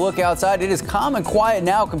 Live look outside. It is calm and quiet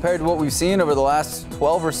now compared to what we've seen over the last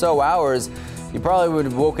 12 or so hours. You probably would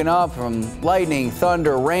have woken up from lightning,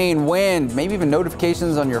 thunder, rain, wind, maybe even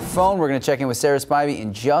notifications on your phone. We're going to check in with Sarah Spivey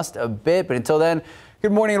in just a bit. But until then,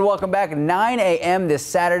 good morning and welcome back. 9 a.m. this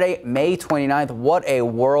Saturday, May 29th. What a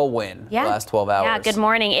whirlwind the last 12 hours. Yeah, good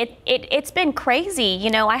morning. It's been crazy.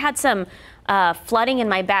 I had some flooding in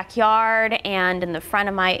my backyard and in the front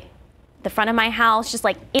of my house, just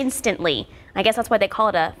like instantly. I guess that's why they call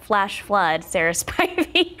it a flash flood, Sarah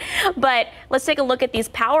Spivey. But let's take a look at these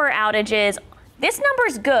power outages. This number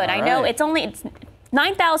is good. I know it's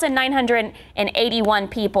 9,981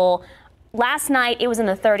 people. Last night, it was in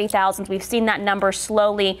the 30,000s. We've seen that number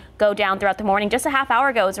slowly go down throughout the morning. Just a half hour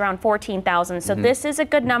ago, it was around 14,000. So this is a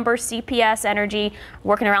good number. CPS Energy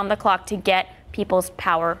working around the clock to get people's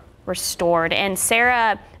power restored. And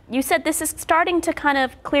Sarah, you said this is starting to kind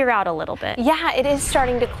of clear out a little bit. Yeah, it is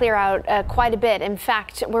starting to clear out quite a bit. In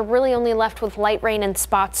fact, we're really only left with light rain in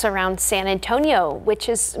spots around San Antonio, which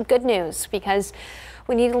is good news because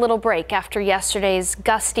we need a little break after yesterday's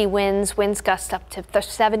gusty winds gust up to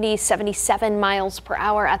 70, 77 miles per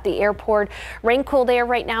hour at the airport. Rain cooled air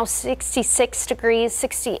right now, 66 degrees,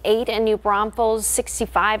 68 in New Braunfels,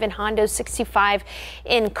 65 in Hondo, 65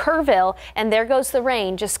 in Kerrville. And there goes the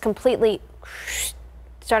rain, just completely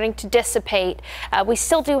starting to dissipate. We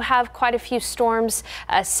still do have quite a few storms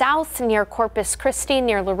south near Corpus Christi,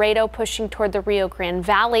 near Laredo, pushing toward the Rio Grande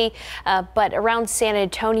Valley. But around San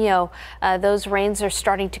Antonio, those rains are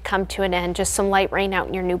starting to come to an end. Just some light rain out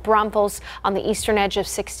near New Braunfels on the eastern edge of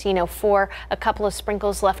 1604. A couple of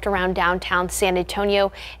sprinkles left around downtown San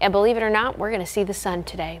Antonio. And believe it or not, we're going to see the sun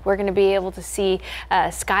today. We're going to be able to see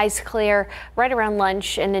skies clear right around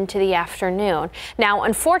lunch and into the afternoon. Now,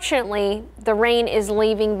 unfortunately, the rain is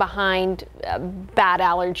leaving behind bad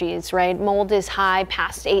allergies, right? Mold is high,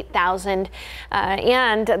 past 8,000,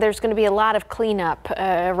 and there's going to be a lot of cleanup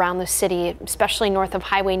around the city, especially north of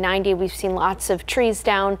Highway 90. We've seen lots of trees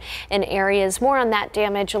down in areas. More on that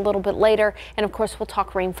damage a little bit later, and of course, we'll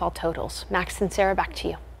talk rainfall totals. Max and Sarah, back to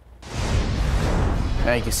you.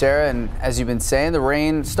 Thank you, Sarah. And as you've been saying, the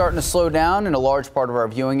rain starting to slow down in a large part of our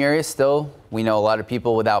viewing area. Still, we know a lot of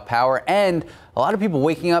people without power and a lot of people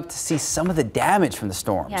waking up to see some of the damage from the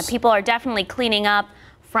storms. Yeah, people are definitely cleaning up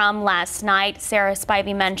from last night. Sarah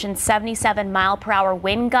Spivey mentioned 77 mile per hour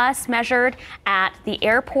wind gusts measured at the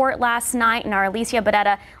airport last night. And our Alicia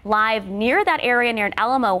Badetta live near that area near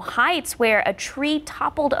Alamo Heights where a tree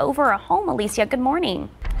toppled over a home. Alicia, good morning.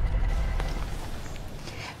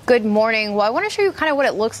 Good morning. Well, I want to show you kind of what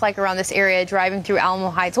it looks like around this area driving through Alamo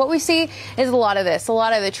Heights. What we see is a lot of this. A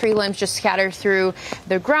lot of the tree limbs just scattered through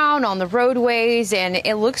the ground on the roadways, and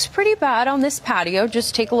it looks pretty bad on this patio.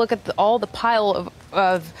 Just take a look at all the pile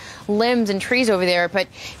of limbs and trees over there. But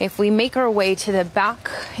if we make our way to the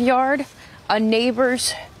backyard, a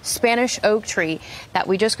neighbor's Spanish oak tree that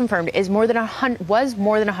we just confirmed is more than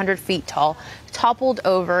 100 feet tall, toppled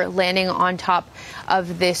over, landing on top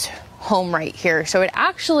of this home right here. So it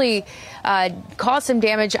actually caused some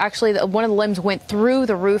damage. Actually, one of the limbs went through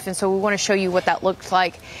the roof, and so we want to show you what that looked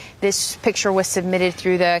like. This picture was submitted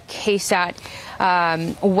through the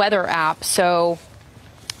KSAT weather app. So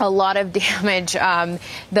a lot of damage. The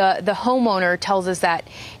homeowner tells us that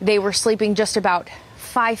they were sleeping just about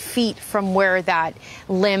 5 feet from where that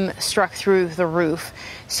limb struck through the roof.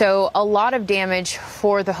 So a lot of damage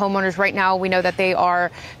for the homeowners right now. We know that they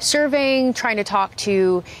are surveying, trying to talk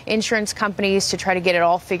to insurance companies to try to get it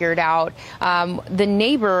all figured out. The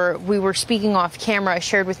neighbor we were speaking off camera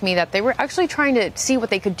shared with me that they were actually trying to see what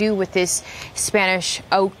they could do with this Spanish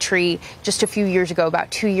oak tree just a few years ago, about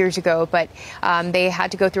 2 years ago. But they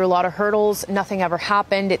had to go through a lot of hurdles. Nothing ever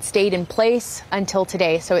happened. It stayed in place until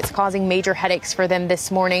today. So it's causing major headaches for them this this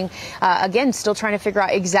morning. Again, still trying to figure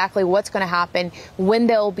out exactly what's going to happen, when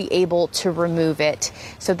they'll be able to remove it.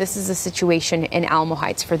 So this is the situation in Alamo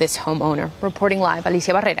Heights for this homeowner. Reporting live,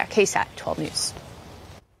 Alicia Barrera, KSAT 12 News.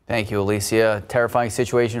 Thank you, Alicia. Terrifying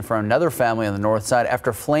situation for another family on the north side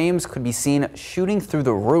after flames could be seen shooting through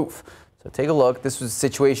the roof. So take a look. This was a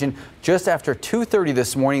situation just after 2:30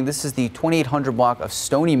 this morning. This is the 2800 block of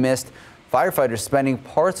Stony Mist. Firefighters spending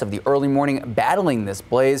parts of the early morning battling this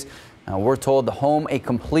blaze. Now, we're told the home a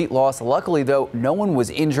complete loss. Luckily, though, no one was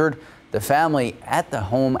injured. The family at the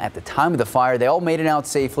home at the time of the fire, they all made it out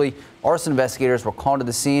safely. Arson investigators were called to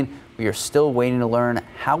the scene. We are still waiting to learn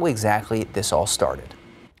how exactly this all started.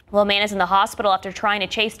 Well, a man is in the hospital after trying to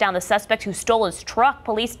chase down the suspect who stole his truck.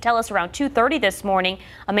 Police tell us around 2:30 this morning,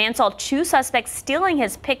 a man saw two suspects stealing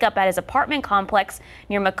his pickup at his apartment complex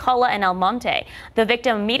near McCullough and El Monte. The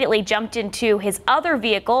victim immediately jumped into his other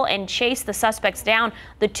vehicle and chased the suspects down.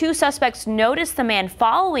 The two suspects noticed the man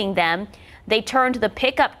following them. They turned the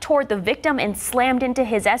pickup toward the victim and slammed into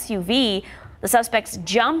his SUV. The suspects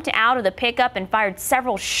jumped out of the pickup and fired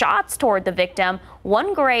several shots toward the victim.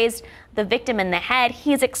 One grazed the victim in the head.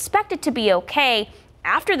 He is expected to be okay.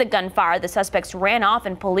 After the gunfire, the suspects ran off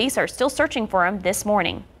and police are still searching for him this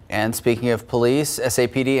morning. And speaking of police,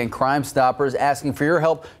 SAPD and Crime Stoppers asking for your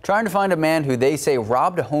help trying to find a man who they say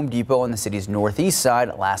robbed a Home Depot on the city's northeast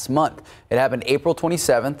side last month. It happened April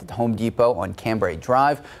 27th at the Home Depot on Cambrai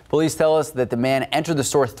Drive. Police tell us that the man entered the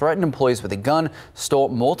store, threatened employees with a gun, stole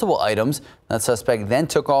multiple items. That suspect then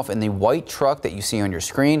took off in the white truck that you see on your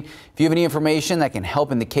screen. If you have any information that can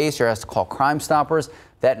help in the case, you're asked to call Crime Stoppers.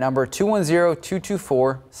 That number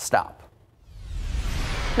 210-224-STOP.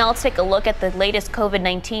 Now let's take a look at the latest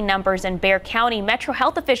COVID-19 numbers in Bexar County. Metro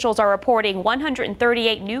health officials are reporting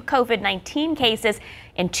 138 new COVID-19 cases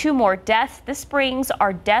and 2 more deaths. This brings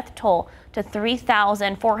our death toll to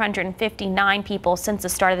 3,459 people since the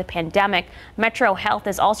start of the pandemic. Metro Health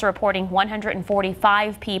is also reporting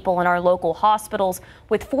 145 people in our local hospitals,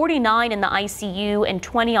 with 49 in the ICU and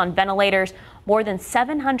 20 on ventilators. More than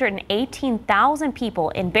 718,000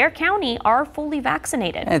 people in Bexar County are fully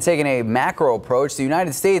vaccinated. And taking a macro approach, the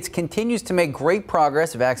United States continues to make great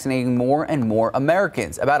progress vaccinating more and more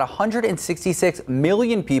Americans. About 166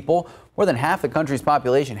 million people, more than half the country's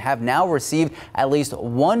population, have now received at least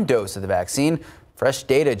one dose of the vaccine. Fresh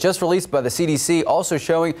data just released by the CDC also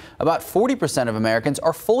showing about 40% of Americans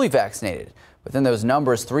are fully vaccinated. Within those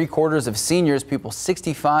numbers, 3/4 of seniors, people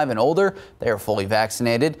 65 and older, they are fully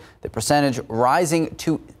vaccinated. The percentage rising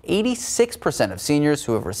to 86% of seniors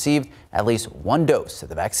who have received at least one dose of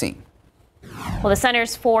the vaccine. Well, the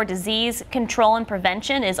Centers for Disease Control and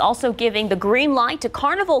Prevention is also giving the green light to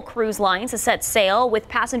Carnival Cruise Lines to set sail with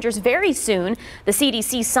passengers very soon. The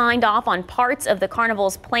CDC signed off on parts of the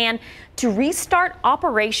Carnival's plan to restart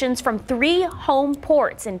operations from 3 home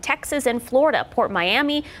ports in Texas and Florida. Port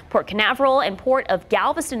Miami, Port Canaveral, and Port of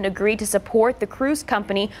Galveston agreed to support the cruise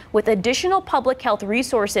company with additional public health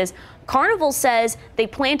resources. Carnival says they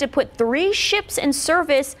plan to put 3 ships in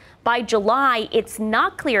service by July. It's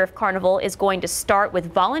not clear if Carnival is going to start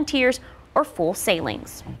with volunteers or full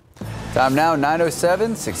sailings. Time now,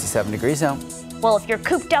 9:07, 67 degrees out. Well, if you're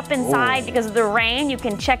cooped up inside because of the rain, you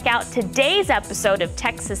can check out today's episode of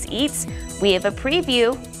Texas Eats. We have a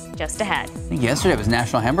preview just ahead. I think yesterday was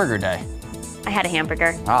National Hamburger Day. I had a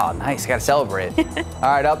hamburger. Oh, nice. Got to celebrate. All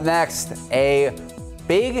right, up next, a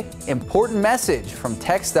big, important message from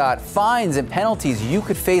TxDOT. Fines and penalties you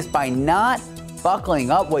could face by not buckling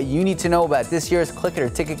up. What you need to know about this year's Click It or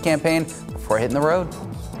Ticket campaign before hitting the road.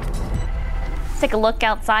 Let's take a look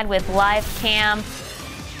outside with live cam.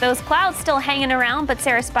 Those clouds still hanging around, but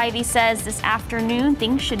Sarah Spivey says this afternoon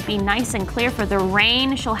things should be nice and clear for the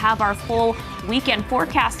rain. She'll have our full weekend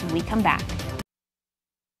forecast when we come back.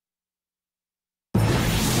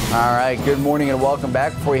 All right, good morning and welcome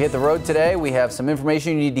back. Before we hit the road today, we have some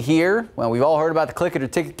information you need to hear. Well, we've all heard about the Click It or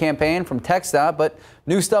Ticket campaign from TxDOT, but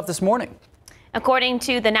new stuff this morning. According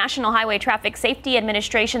to the National Highway Traffic Safety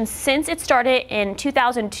Administration, since it started in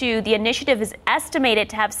 2002, the initiative is estimated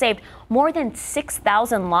to have saved more than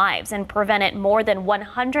 6,000 lives and prevented more than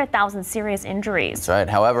 100,000 serious injuries. That's right.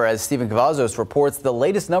 However, as Stephen Cavazos reports, the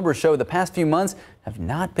latest numbers show the past few months have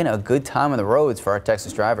not been a good time on the roads for our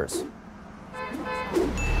Texas drivers.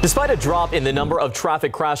 Despite a drop in the number of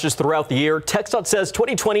traffic crashes throughout the year, TxDOT says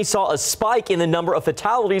 2020 saw a spike in the number of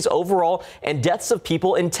fatalities overall and deaths of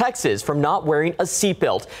people in Texas from not wearing a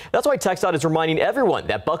seatbelt. That's why TxDOT is reminding everyone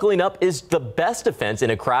that buckling up is the best defense in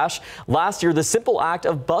a crash. Last year, the simple act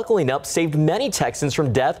of buckling up saved many Texans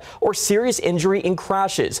from death or serious injury in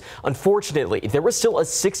crashes. Unfortunately, there was still a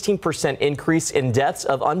 16% increase in deaths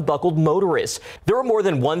of unbuckled motorists. There were more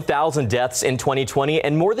than 1,000 deaths in 2020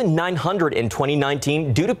 and more than 900 in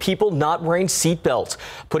 2019 due to people not wearing seatbelts.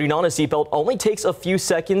 Putting on a seatbelt only takes a few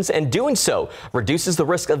seconds, and doing so reduces the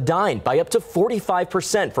risk of dying by up to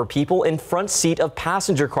 45% for people in front seat of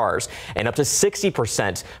passenger cars and up to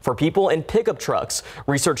 60% for people in pickup trucks.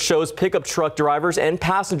 Research shows pickup truck drivers and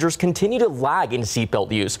passengers continue to lag in seatbelt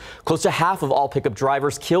use. Close to half of all pickup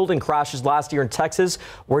drivers killed in crashes last year in Texas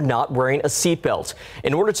were not wearing a seatbelt.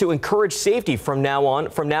 In order to encourage safety from now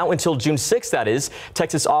until June 6th, that is,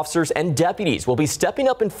 Texas officers and deputies will be stepping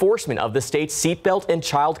up enforcement of the state's seatbelt and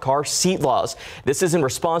child car seat laws. This is in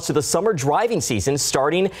response to the summer driving season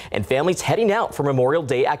starting and families heading out for Memorial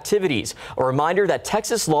Day activities. A reminder that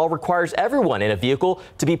Texas law requires everyone in a vehicle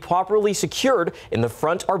to be properly secured in the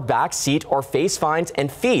front or back seat or face fines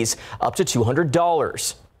and fees up to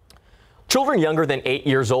 $200. Children younger than 8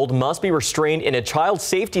 years old must be restrained in a child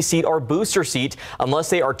safety seat or booster seat unless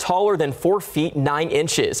they are taller than 4 feet 9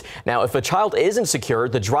 inches. Now, if a child isn't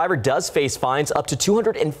secured, the driver does face fines up to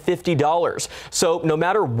 $250. So no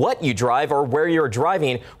matter what you drive or where you're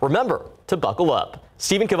driving, remember to buckle up.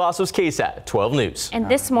 Stephen Cavazos, KSAT 12 News. And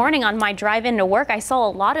this morning on my drive into work, I saw a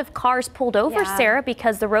lot of cars pulled over, Sarah,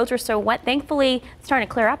 because the roads were so wet. Thankfully, it's starting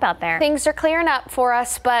to clear up out there. Things are clearing up for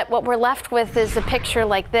us, but what we're left with is a picture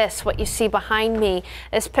like this, what you see behind me.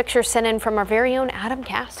 This picture sent in from our very own Adam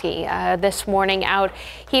Caskey this morning out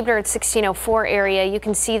Heber at 1604 area. You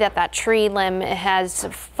can see that that tree limb has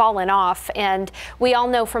fallen off, and we all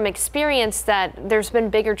know from experience that there's been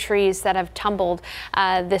bigger trees that have tumbled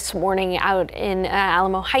this morning out in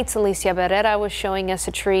Alamo Heights. Alicia Barrera was showing us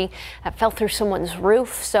a tree that fell through someone's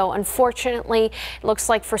roof. So unfortunately, it looks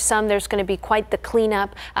like for some there's going to be quite the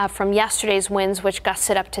cleanup from yesterday's winds, which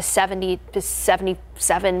gusted up to 70 to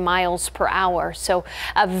 77 miles per hour. So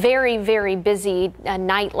a very, very busy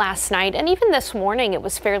night last night. And even this morning, it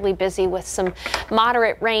was fairly busy with some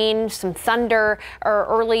moderate rain, some thunder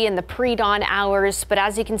early in the pre-dawn hours. But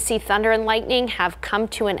as you can see, thunder and lightning have come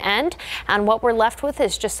to an end. And what we're left with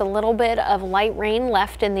is just a little bit of light rain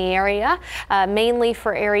left in the area, mainly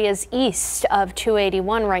for areas east of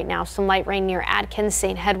 281 right now. Some light rain near Adkins,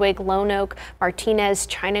 St. Hedwig, Lone Oak, Martinez,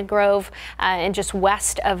 China Grove, and just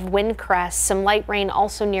west of Windcrest. Some light rain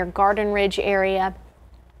also near Garden Ridge area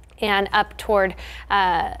and up toward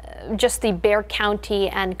just the Bexar County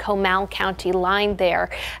and Comal County line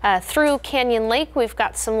there. Through Canyon Lake, we've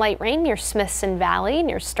got some light rain near Smithson Valley,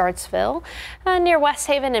 near Startsville, near West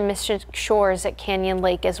Haven and Mystic Shores at Canyon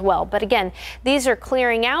Lake as well. But again, these are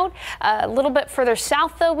clearing out. A little bit further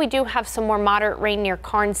south, though, we do have some more moderate rain near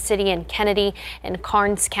Karnes City and Kennedy and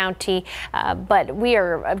Karnes County. But we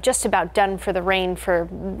are just about done for the rain for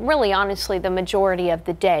really, honestly, the majority of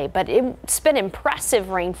the day. But it's been impressive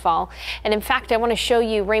rainfall. And in fact, I want to show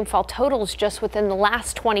you rainfall totals just within the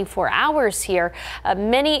last 24 hours here.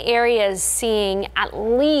 Many areas seeing at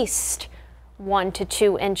least 1 to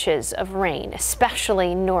 2 inches of rain,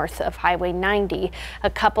 especially north of Highway 90. A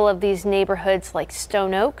couple of these neighborhoods like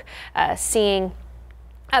Stone Oak seeing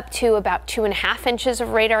up to about 2.5 inches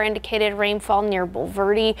of radar indicated rainfall near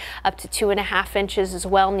Bulverde, up to 2.5 inches as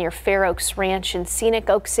well near Fair Oaks Ranch and Scenic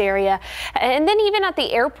Oaks area. And then even at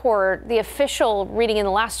the airport, the official reading in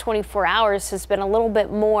the last 24 hours has been a little bit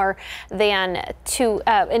more than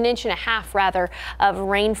 1.5 inches rather of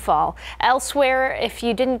rainfall. Elsewhere, if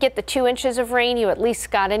you didn't get the 2 inches of rain, you at least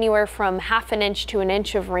got anywhere from 1/2 inch to 1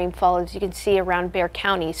 inch of rainfall, as you can see around Bexar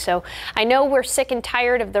County. So I know we're sick and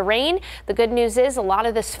tired of the rain. The good news is a lot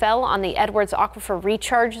of this fell on the Edwards Aquifer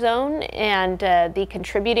Recharge Zone and the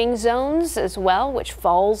contributing zones as well, which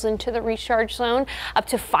falls into the recharge zone, up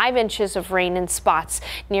to 5 inches of rain in spots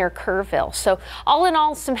near Kerrville. So all in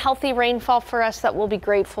all, some healthy rainfall for us that we'll be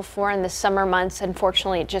grateful for in the summer months.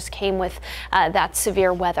 Unfortunately, it just came with that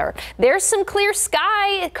severe weather. There's some clear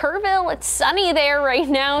sky at Kerrville. It's sunny there right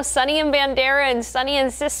now, sunny in Bandera and sunny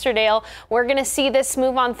in Sisterdale. We're going to see this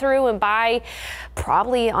move on through, and by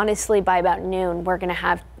probably, honestly, by about noon, we're going to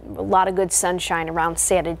have a lot of good sunshine around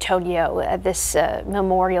San Antonio this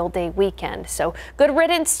Memorial Day weekend. So good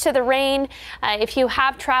riddance to the rain. If you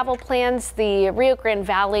have travel plans, the Rio Grande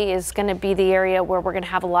Valley is going to be the area where we're going to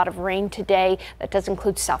have a lot of rain today. That does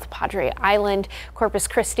include South Padre Island, Corpus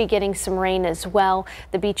Christi getting some rain as well.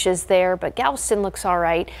 The beaches there, but Galveston looks all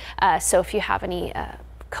right. So if you have any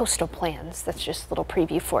coastal plans. That's just a little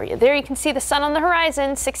preview for you. There you can see the sun on the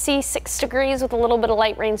horizon, 66 degrees with a little bit of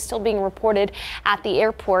light rain still being reported at the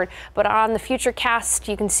airport. But on the futurecast,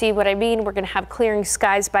 you can see what I mean. We're going to have clearing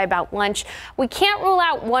skies by about lunch. We can't rule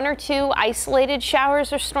out 1 or 2 isolated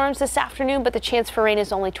showers or storms this afternoon, but the chance for rain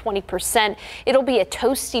is only 20%. It'll be a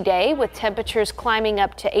toasty day with temperatures climbing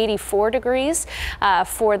up to 84 degrees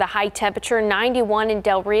for the high temperature, 91 in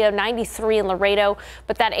Del Rio, 93 in Laredo.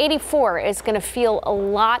 But that 84 is going to feel a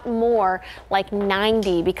lot more like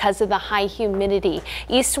 90 because of the high humidity.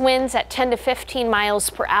 East winds at 10 to 15 miles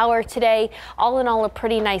per hour today. All in all, a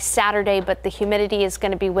pretty nice Saturday, but the humidity is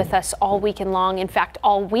going to be with us all weekend long. In fact,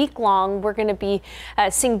 all week long, we're going to be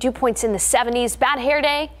seeing dew points in the 70s. Bad hair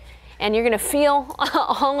day, and you're going to feel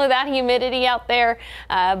all of that humidity out there,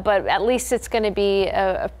 but at least it's going to be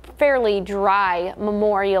a fairly dry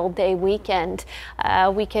Memorial Day weekend,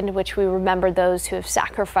 which we remember those who have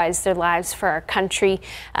sacrificed their lives for our country.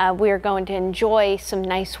 We are going to enjoy some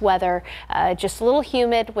nice weather, just a little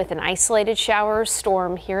humid with an isolated shower or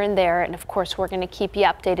storm here and there, and of course we're going to keep you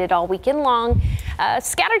updated all weekend long.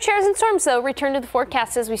 Scattered showers and storms, though, return to the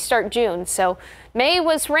forecast as we start June. So May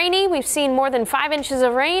was rainy. We've seen more than 5 inches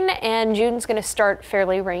of rain, and June's going to start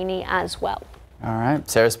fairly rainy as well. All right,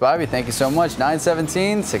 Sarah Spivey, thank you so much.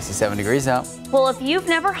 9:17, 67 degrees out. Well, if you've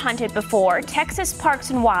never hunted before, Texas Parks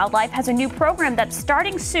and Wildlife has a new program that's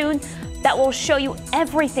starting soon that will show you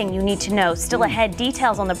everything you need to know. Still ahead,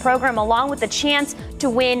 details on the program, along with the chance to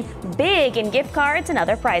win big in gift cards and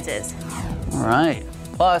other prizes. All right.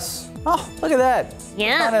 Plus, oh, look at that.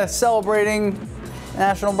 Yeah. Kind of celebrating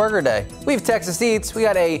National Burger Day. We have Texas Eats. We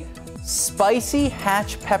got a spicy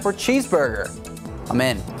hatch pepper cheeseburger. I'm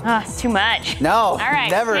in. Oh, it's too much. No, all right,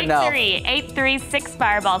 never enough. 836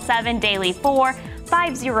 Fireball 7, Daily 4,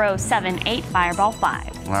 5078 Fireball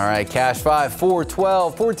 5. All right, cash 5, 4,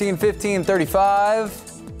 12, 14, 15,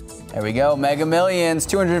 35. There we go. Mega Millions,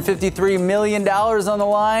 $253 million on the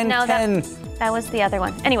line. No, 10. that was the other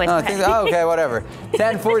one. Anyway, okay, whatever.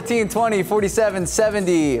 10, 14, 20, 47,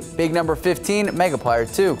 70. Big number 15, Mega Player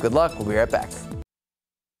 2. Good luck. We'll be right back.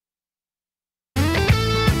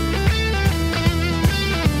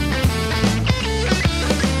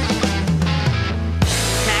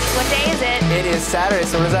 It is Saturday,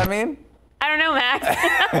 so what does that mean? I don't know, Max.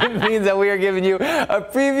 It means that we are giving you a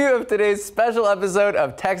preview of today's special episode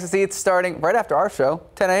of Texas Eats starting right after our show,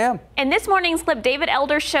 10 a.m. In this morning's clip, David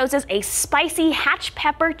Elder shows us a spicy hatch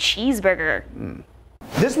pepper cheeseburger.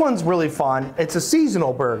 This one's really fun. It's a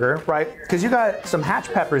seasonal burger, right? Because you got some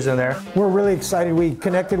hatch peppers in there. We're really excited. We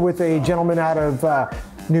connected with a gentleman out of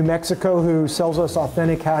New Mexico who sells us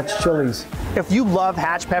authentic hatch chilies. If you love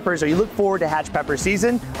hatch peppers or you look forward to hatch pepper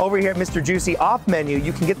season, over here at Mr. Juicy off menu,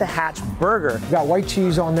 you can get the hatch burger. We've got white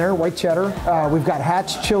cheese on there, white cheddar. We've got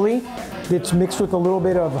hatch chili that's mixed with a little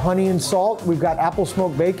bit of honey and salt. We've got apple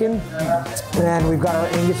smoked bacon, and we've got our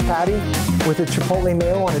Angus patty with a chipotle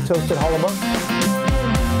mayo on a toasted hollow bun.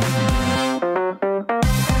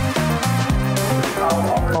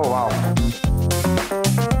 Oh, wow.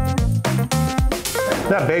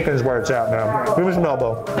 That bacon's where it's at now. Give us an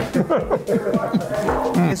elbow.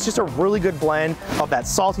 It's just a really good blend of that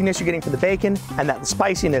saltiness you're getting from the bacon and that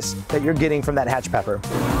spiciness that you're getting from that hatch pepper.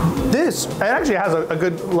 This, it actually has a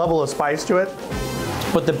good level of spice to it,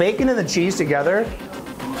 but the bacon and the cheese together,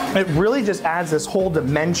 it really just adds this whole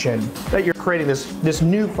dimension that you're creating this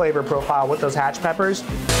new flavor profile with those hatch peppers.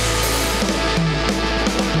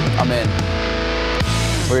 I'm in.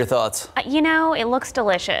 What are your thoughts? You know, it looks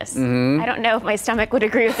delicious. I don't know if my stomach would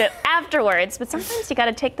agree with it afterwards, but sometimes you got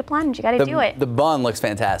to take the plunge. You got to do it. The bun looks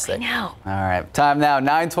fantastic. I know. All right, time now,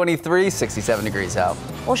 9:23, 67 degrees out.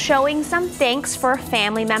 Well, showing some thanks for a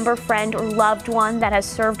family member, friend, or loved one that has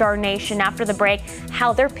served our nation after the break,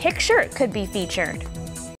 how their picture could be featured.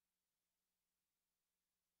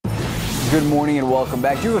 Good morning and welcome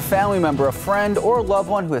back. Do you have a family member, a friend, or a loved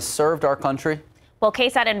one who has served our country? Well,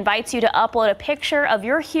 KSAT invites you to upload a picture of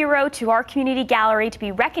your hero to our community gallery to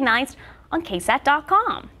be recognized on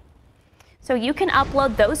KSAT.com. So you can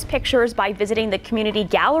upload those pictures by visiting the community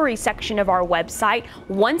gallery section of our website.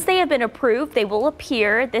 Once they have been approved, they will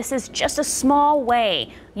appear. This is just a small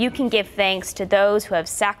way you can give thanks to those who have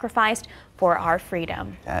sacrificed for our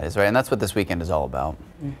freedom. That is right, and that's what this weekend is all about.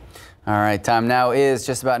 All right, time now is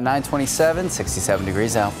just about 9:27, 67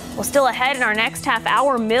 degrees out. Well, still ahead in our next half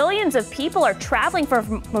hour, millions of people are traveling for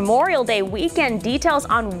Memorial Day weekend. Details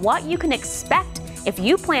on what you can expect if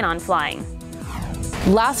you plan on flying.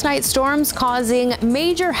 Last night's storms causing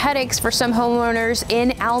major headaches for some homeowners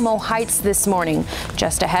in Alamo Heights this morning.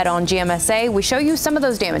 Just ahead on GMSA, we show you some of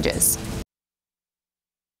those damages.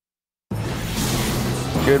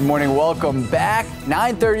 Good morning. Welcome back.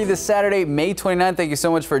 9:30 this Saturday, May 29th. Thank you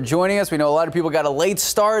so much for joining us. We know a lot of people got a late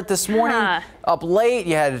start this morning. Up late,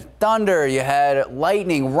 you had thunder, you had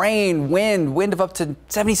lightning, rain, wind of up to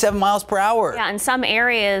 77 miles per hour. Yeah, in some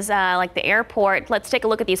areas like the airport. Let's take a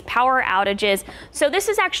look at these power outages. So this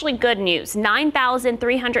is actually good news.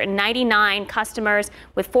 9,399 customers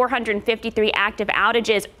with 453 active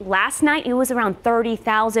outages. Last night it was around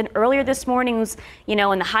 30,000. Earlier this morning was, in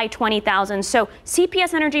the high 20,000. So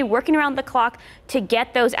CPS Energy working around the clock to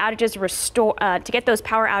get those outages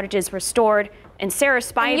power outages restored. And Sarah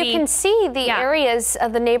Spivey. And you can see the areas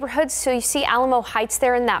of the neighborhoods. So you see Alamo Heights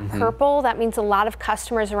there in that purple. That means a lot of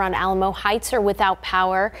customers around Alamo Heights are without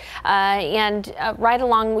power. And right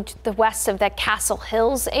along the west of that Castle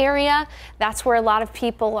Hills area, that's where a lot of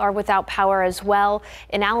people are without power as well.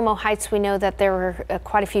 In Alamo Heights, we know that there were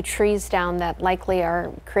quite a few trees down that likely are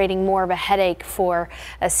creating more of a headache for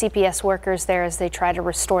CPS workers there as they try to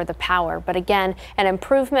restore the power. But again, an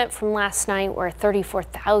improvement from last night where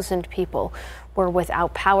 34,000 people were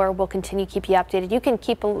without power. We'll continue to keep you updated. You can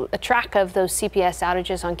keep a track of those CPS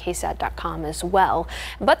outages on KSAT.com as well.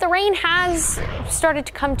 But the rain has started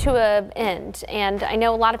to come to an end, and I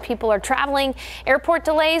know a lot of people are traveling. Airport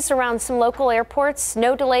delays around some local airports.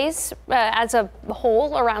 No delays as a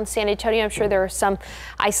whole around San Antonio. I'm sure there are some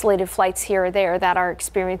isolated flights here or there that are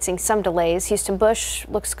experiencing some delays. Houston Bush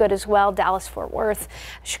looks good as well. Dallas Fort Worth,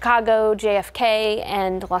 Chicago, JFK,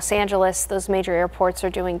 and Los Angeles. Those major airports are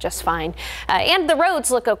doing just fine. And the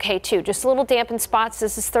roads look okay too, just a little damp in spots.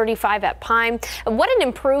 This is 35 at Pine. What an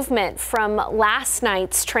improvement from last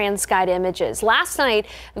night's TransGuide images. Last night,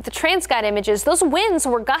 with the TransGuide images, those winds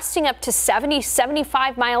were gusting up to 70,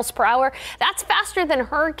 75 miles per hour. That's faster than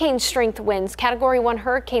hurricane strength winds, Category 1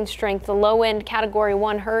 hurricane strength, the low end Category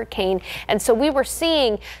 1 hurricane. And so we were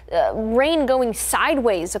seeing rain going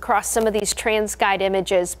sideways across some of these TransGuide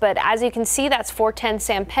images. But as you can see, that's 410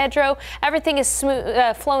 San Pedro. Everything is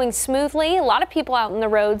flowing smoothly. A lot of people out on the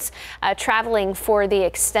roads traveling for the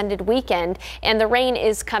extended weekend, and the rain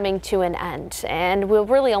is coming to an end. And we'll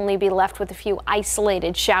really only be left with a few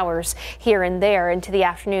isolated showers here and there into the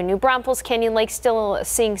afternoon. New Braunfels, Canyon Lake still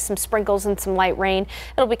seeing some sprinkles and some light rain.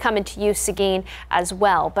 It'll be coming to you, Seguin, as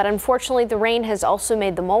well. But unfortunately, the rain has also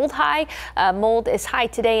made the mold high. Mold is high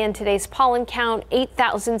today in today's pollen count,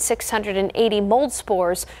 8,680 mold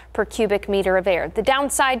spores per cubic meter of air. The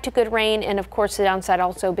downside to good rain, and of course the downside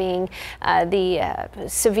also being the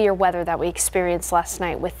severe weather that we experienced last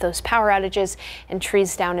night with those power outages and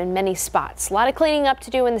trees down in many spots. A lot of cleaning up to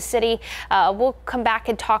do in the city. We'll come back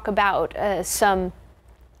and talk about some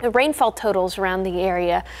rainfall totals around the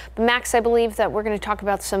area. But Max, I believe that we're going to talk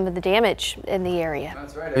about some of the damage in the area.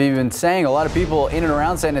 That's right. We've been saying a lot of people in and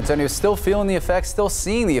around San Antonio still feeling the effects, still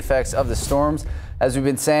seeing the effects of the storms. As we've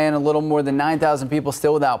been saying, a little more than 9,000 people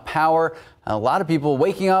still without power. A lot of people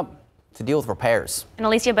waking up to deal with repairs. And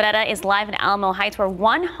Alicia Beretta is live in Alamo Heights, where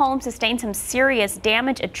one home sustained some serious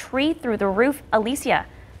damage, a tree through the roof. Alicia.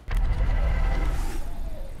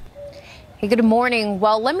 Hey, good morning.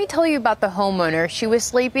 Well, let me tell you about the homeowner. She was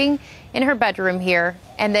sleeping in her bedroom here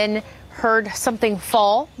and then heard something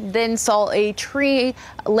fall, then saw a tree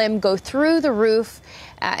limb go through the roof.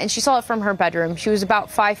 And she saw it from her bedroom. She was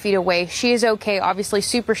about 5 feet away. She is okay, obviously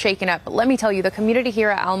super shaken up. But let me tell you, the community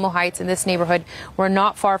here at Alamo Heights in this neighborhood, we're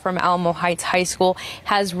not far from Alamo Heights High School,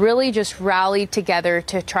 has really just rallied together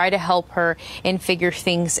to try to help her and figure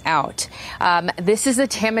things out. This is the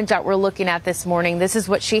damage that we're looking at this morning. This is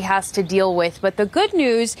what she has to deal with. But the good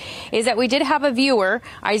news is that we did have a viewer,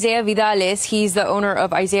 Isaiah Vidales. He's the owner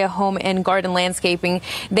of Isaiah Home and Garden Landscaping.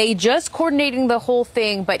 They just coordinating the whole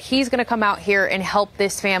thing, but he's going to come out here and help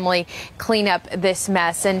this family clean up this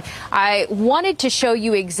mess. And I wanted to show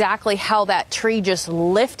you exactly how that tree just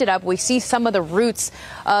lifted up. We see some of the roots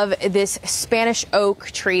of this Spanish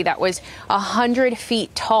oak tree that was 100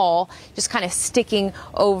 feet tall, just kind of sticking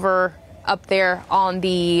over up there on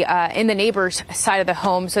the in the neighbor's side of the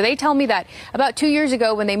home. So they tell me that about 2 years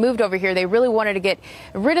ago when they moved over here, they really wanted to get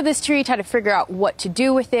rid of this tree, try to figure out what to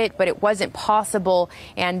do with it, but it wasn't possible.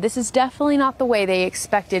 And this is definitely not the way they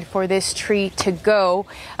expected for this tree to go.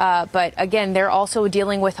 But again, they're also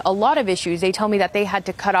dealing with a lot of issues. They tell me that they had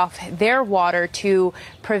to cut off their water to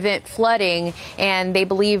prevent flooding, and they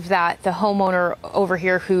believe that the homeowner over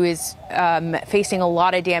here who is facing a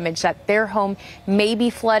lot of damage, that their home may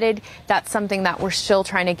be flooded. That's something that we're still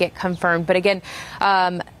trying to get confirmed. But again,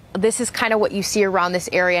 this is kind of what you see around this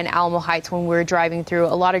area in Alamo Heights when we're driving through. A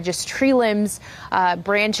lot of just tree limbs,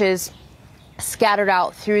 branches scattered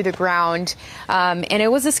out through the ground. And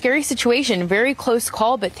it was a scary situation, very close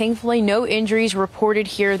call, but thankfully no injuries reported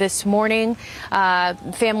here this morning.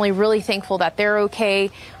 Family really thankful that they're okay.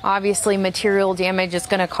 Obviously, material damage is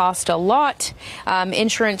going to cost a lot.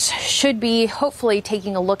 Insurance should be hopefully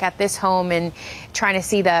taking a look at this home and trying to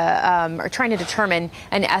see or trying to determine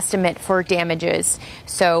an estimate for damages.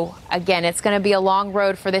 So again, it's going to be a long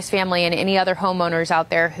road for this family and any other homeowners out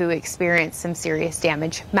there who experience some serious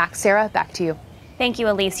damage. Max, Sarah, back to you. Thank you,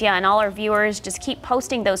 Alicia. And all our viewers, just keep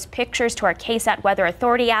posting those pictures to our KSAT Weather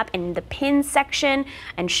Authority app in the pin section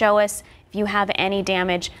and show us if you have any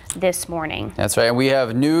damage this morning. That's right. And we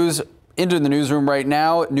have news into the newsroom right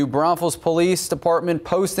now. New Braunfels Police Department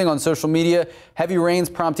posting on social media heavy rains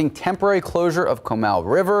prompting temporary closure of Comal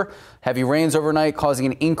River. Heavy rains overnight causing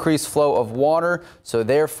an increased flow of water. So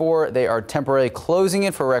therefore, they are temporarily closing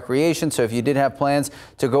it for recreation. So if you did have plans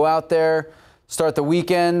to go out there, start the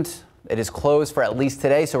weekend, it is closed for at least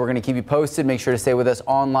today. So we're going to keep you posted. Make sure to stay with us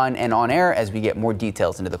online and on air as we get more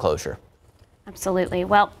details into the closure. Absolutely.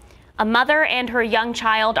 Well, a mother and her young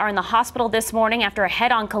child are in the hospital this morning after a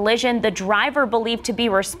head-on collision. The driver, believed to be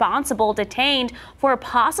responsible, detained for a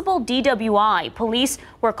possible DWI. Police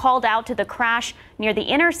were called out to the crash near the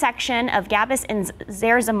intersection of Gabus and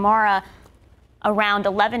Zarzamora around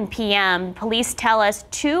 11 p.m. Police tell us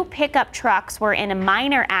 2 pickup trucks were in a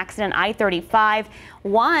minor accident I-35.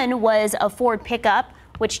 One was a Ford pickup,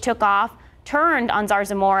 which took off, turned on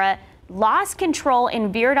Zarzamora, lost control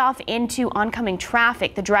and veered off into oncoming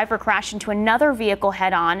traffic. The driver crashed into another vehicle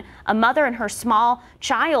head-on. A mother and her small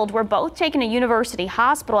child were both taken to University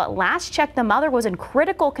Hospital. At last check, the mother was in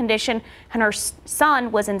critical condition and her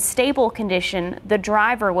son was in stable condition. The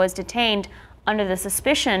driver was detained under the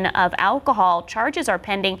suspicion of alcohol. Charges are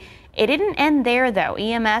pending. It didn't end there, though.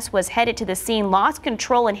 EMS was headed to the scene, lost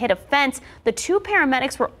control and hit a fence. The 2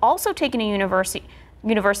 paramedics were also taken to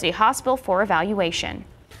University Hospital for evaluation.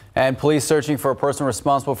 And police searching for a person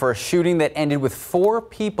responsible for a shooting that ended with 4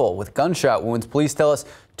 people with gunshot wounds. Police tell us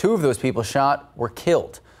 2 of those people shot were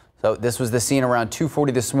killed. So this was the scene around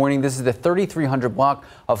 2:40 this morning. This is the 3300 block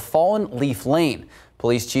of Fallen Leaf Lane.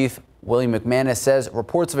 Police Chief William McManus says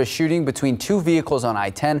reports of a shooting between 2 vehicles on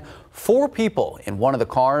I-10. 4 people in one of the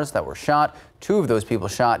cars that were shot. 2 of those people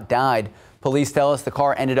shot died. Police tell us the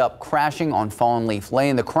car ended up crashing on Fallen Leaf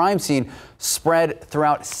Lane. The crime scene spread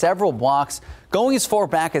throughout several blocks. Going as far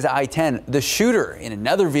back as I-10, the shooter in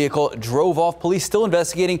another vehicle drove off. Police still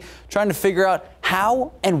investigating, trying to figure out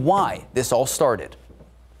how and why this all started.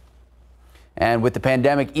 And with the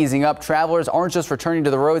pandemic easing up, travelers aren't just returning to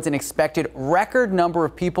the roads. An expected record number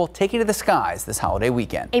of people taking to the skies this holiday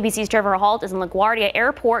weekend. ABC's Trevor Halt is in LaGuardia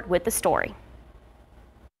Airport with the story.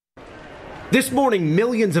 This morning,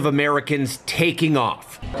 millions of Americans taking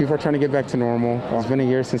off. People are trying to get back to normal. It's been a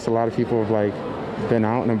year since a lot of people have been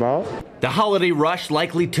out and about. The holiday rush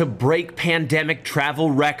likely to break pandemic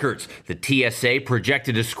travel records. The TSA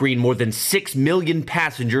projected to screen more than 6 million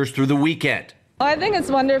passengers through the weekend. I think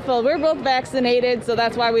it's wonderful. We're both vaccinated, so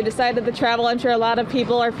that's why we decided to travel. I'm sure a lot of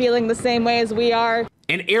people are feeling the same way as we are.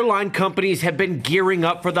 And airline companies have been gearing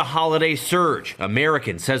up for the holiday surge.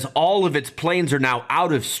 American says all of its planes are now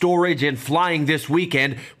out of storage and flying this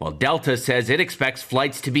weekend, while Delta says it expects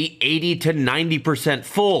flights to be 80 to 90%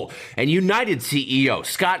 full. And United CEO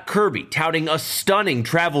Scott Kirby touting a stunning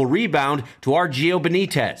travel rebound to our Gio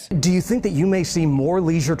Benitez. Do you think that you may see more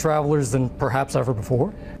leisure travelers than perhaps ever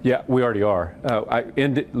before? Yeah, we already are.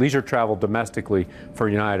 Leisure travel domestically for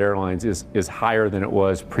United Airlines is higher than it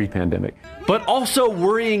was pre-pandemic. But also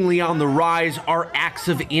worryingly on the rise are acts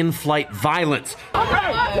of in-flight violence.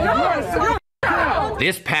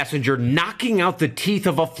 This passenger knocking out the teeth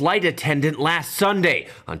of a flight attendant last Sunday.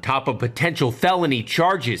 On top of potential felony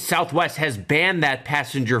charges, Southwest has banned that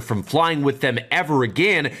passenger from flying with them ever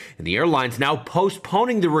again, and the airline's now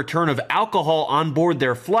postponing the return of alcohol on board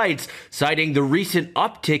their flights, citing the recent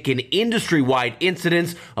uptick in industry-wide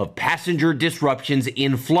incidents of passenger disruptions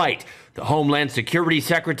in flight. The Homeland Security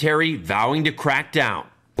Secretary vowing to crack down.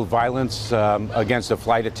 Violence against a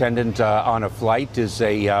flight attendant on a flight is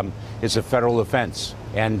a federal offense,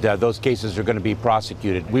 and those cases are going to be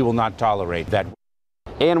prosecuted. We will not tolerate that.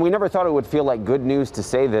 And we never thought it would feel like good news to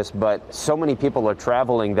say this, but so many people are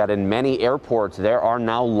traveling that in many airports there are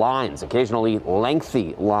now lines, occasionally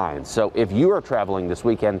lengthy lines. So if you are traveling this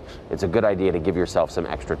weekend, it's a good idea to give yourself some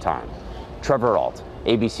extra time. Trevor Alt,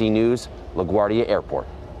 ABC News, LaGuardia Airport.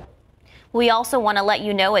 We also want to let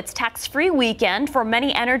you know it's tax-free weekend for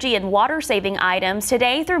many energy and water-saving items.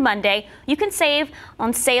 Today through Monday, you can save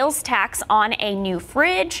on sales tax on a new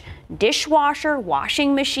fridge, dishwasher,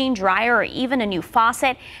 washing machine, dryer, or even a new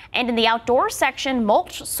faucet. And in the outdoor section,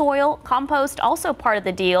 mulch, soil, compost, also part of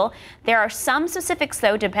the deal. There are some specifics,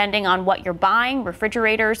 though, depending on what you're buying.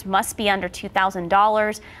 Refrigerators must be under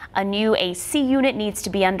 $2,000. A new AC unit needs to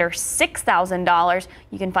be under $6,000.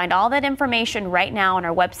 You can find all that information right now on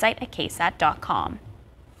our website at ksat.com.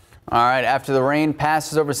 All right, after the rain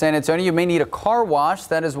passes over San Antonio, you may need a car wash.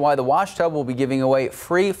 That is why the Wash Tub will be giving away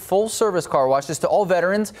free full-service car washes to all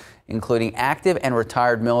veterans, including active and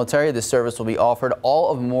retired military. This service will be offered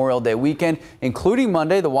all of Memorial Day weekend, including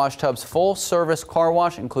Monday. The Wash Tub's full-service car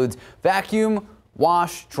wash includes vacuum,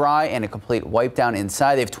 wash, dry, and a complete wipe down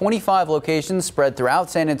inside. They have 25 locations spread throughout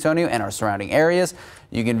San Antonio and our surrounding areas.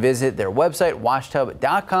 You can visit their website,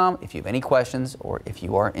 washtub.com, if you have any questions or if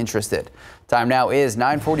you are interested. Time now is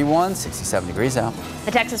 9:41, 67 degrees out.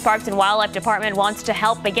 The Texas Parks and Wildlife Department wants to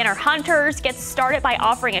help beginner hunters get started by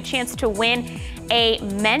offering a chance to win a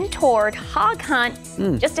mentored hog hunt.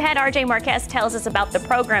 Just ahead, RJ Marquez tells us about the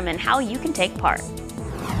program and how you can take part.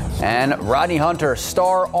 And Rodney Hunter,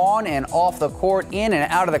 star on and off the court, in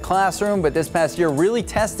and out of the classroom, but this past year really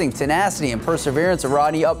testing tenacity and perseverance of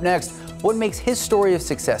Rodney. Up next, what makes his story of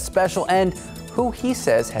success special and who he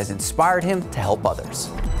says has inspired him to help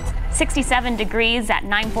others. 67 degrees at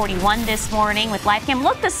 9:41 this morning with Live Cam.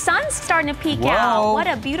 Look, the sun's starting to peek out. What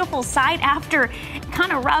a beautiful sight after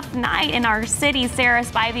kind of rough night in our city. Sarah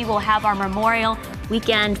Spivey will have our Memorial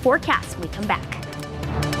Weekend forecast when we come back.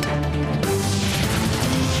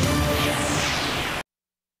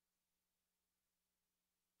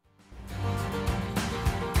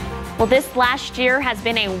 Well, this last year has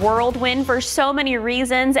been a whirlwind for so many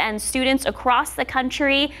reasons, and students across the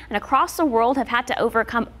country and across the world have had to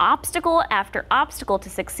overcome obstacle after obstacle to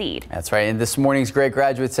succeed. That's right. In this morning's Great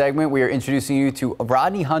Graduate segment, we are introducing you to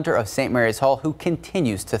Rodney Hunter of St. Mary's Hall, who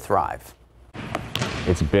continues to thrive.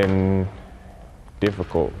 It's been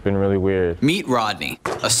difficult, been really weird. Meet Rodney,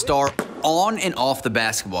 a star on and off the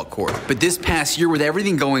basketball court. But this past year, with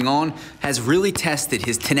everything going on, has really tested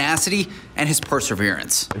his tenacity and his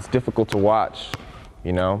perseverance. It's difficult to watch,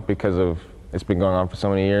 you know, because of it's been going on for so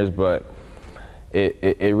many years, but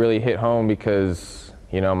it really hit home because,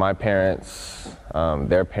 you know, my parents,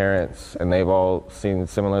 their parents, and they've all seen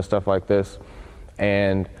similar stuff like this.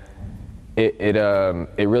 And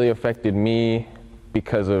it really affected me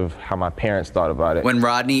because of how my parents thought about it. When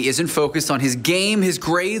Rodney isn't focused on his game, his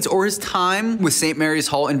grades, or his time with St. Mary's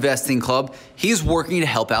Hall Investing Club, he is working to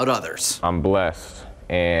help out others. I'm blessed,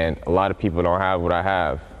 and a lot of people don't have what I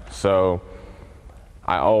have. So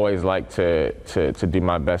I always like to do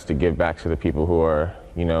my best to give back to the people who are,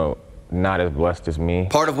 you know, not as blessed as me.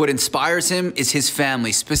 Part of what inspires him is his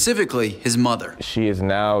family, specifically his mother. She is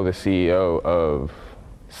now the CEO of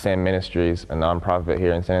Sam Ministries, a nonprofit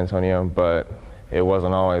here in San Antonio, but it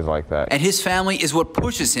wasn't always like that. And his family is what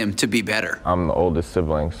pushes him to be better. I'm the oldest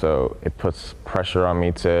sibling, so it puts pressure on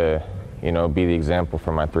me to, you know, be the example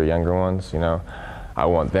for my three younger ones. You know, I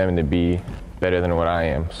want them to be better than what I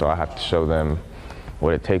am, so I have to show them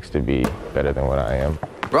what it takes to be better than what I am.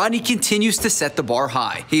 Rodney continues to set the bar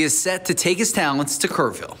high. He is set to take his talents to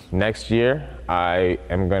Kerrville. Next year, I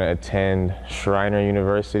am going to attend Schreiner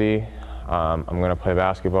University. I'm going to play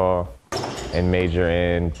basketball and major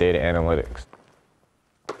in data analytics.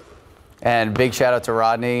 And big shout out to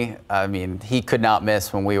Rodney. I mean, he could not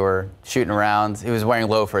miss when we were shooting around. He was wearing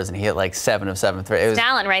loafers and he hit like 7 of 7 threes. It was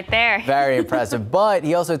talent right there. Very impressive. But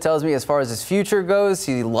he also tells me as far as his future goes,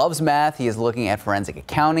 he loves math. He is looking at forensic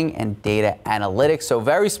accounting and data analytics. So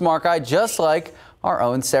very smart guy, just like our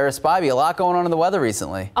own Sarah Spivey. A lot going on in the weather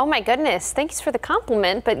recently. Oh my goodness, thanks for the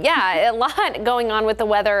compliment. But yeah, a lot going on with the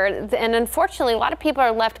weather. And unfortunately, a lot of people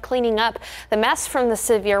are left cleaning up the mess from the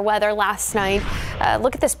severe weather last night.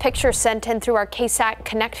 Look at this picture sent in through our KSAT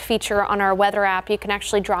Connect feature on our weather app. You can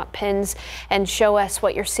actually drop pins and show us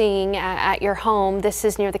what you're seeing at your home. This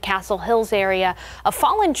is near the Castle Hills area. A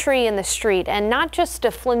fallen tree in the street, and not just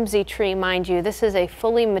a flimsy tree, mind you. This is a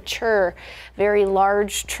fully mature, very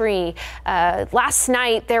large tree. Last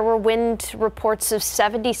night, there were wind reports of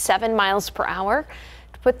 77 miles per hour.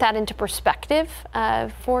 To put that into perspective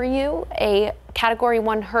for you, a Category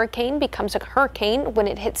 1 hurricane becomes a hurricane when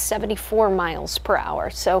it hits 74 miles per hour.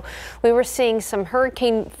 So we were seeing some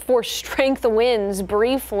hurricane force strength winds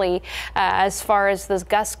briefly as far as those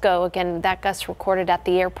gusts go. Again, that gust recorded at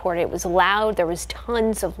the airport. It was loud. There was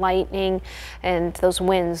tons of lightning, and those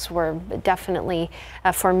winds were definitely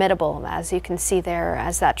formidable, as you can see there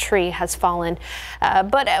as that tree has fallen.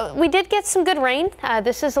 But we did get some good rain.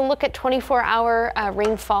 This is a look at 24-hour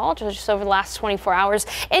rainfall just over the last 24 hours.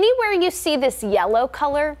 Anywhere you see this yellow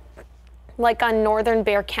color, like on northern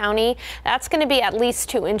Bexar County, that's going to be at least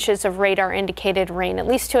 2 inches of radar indicated rain. At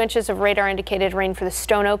least 2 inches of radar indicated rain for the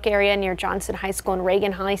Stone Oak area near Johnson High School and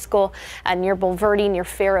Reagan High School, near Bulverde, near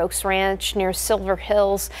Fair Oaks Ranch, near Silver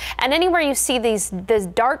Hills. And anywhere you see this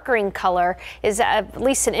dark green color is at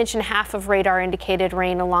least 1.5 inches of radar indicated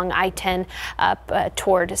rain along I-10 up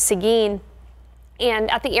toward Seguin.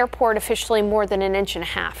 And at the airport, officially more than 1.5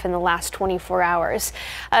 inches in the last 24 hours.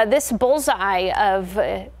 This bullseye of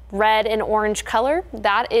red and orange color,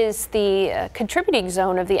 that is the contributing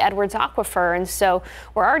zone of the Edwards Aquifer. And so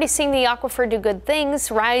we're already seeing the aquifer do good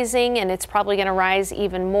things, rising, and it's probably going to rise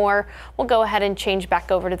even more. We'll go ahead and change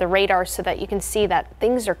back over to the radar so that you can see that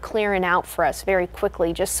things are clearing out for us very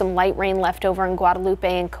quickly. Just some light rain left over in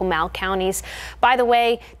Guadalupe and Comal counties. By the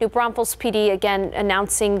way, New Braunfels PD again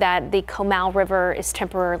announcing that the Comal River is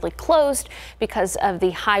temporarily closed because of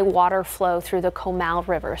the high water flow through the Comal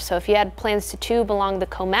River. So if you had plans to tube along the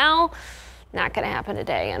Comal, not going to happen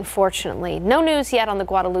today, unfortunately. No news yet on the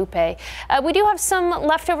Guadalupe. We do have some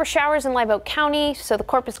leftover showers in Live Oak County, so the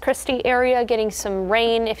Corpus Christi area getting some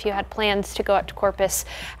rain if you had plans to go out to Corpus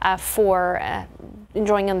for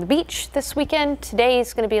enjoying on the beach this weekend. Today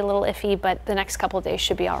is going to be a little iffy, but the next couple of days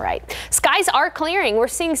should be all right. Skies are clearing. We're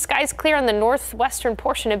seeing skies clear in the northwestern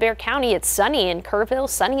portion of Bexar County. It's sunny in Kerrville,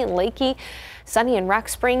 sunny in Lakey, sunny in Rock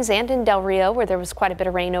Springs and in Del Rio, where there was quite a bit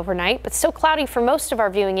of rain overnight, but still cloudy for most of our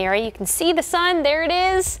viewing area. You can see the sun. There it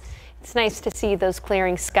is. It's nice to see those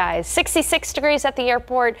clearing skies. 66 degrees at the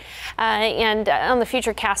airport, and on the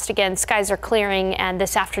futurecast again, skies are clearing, and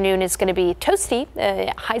this afternoon is going to be toasty,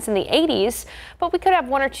 highs in the 80s, but we could have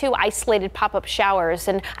 1 or 2 isolated pop-up showers.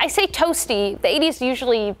 And I say toasty, the 80s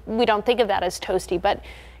usually we don't think of that as toasty, but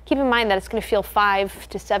keep in mind that it's going to feel 5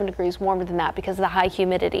 to 7 degrees warmer than that because of the high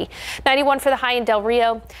humidity. 91 for the high in Del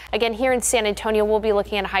Rio. Again, here in San Antonio, we'll be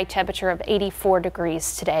looking at a high temperature of 84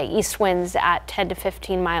 degrees today. East winds at 10 to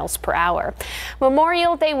 15 miles per hour.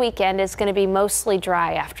 Memorial Day weekend is going to be mostly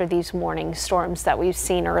dry after these morning storms that we've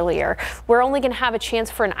seen earlier. We're only going to have a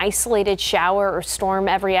chance for an isolated shower or storm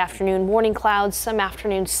every afternoon. Morning clouds, some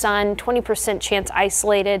afternoon sun, 20% chance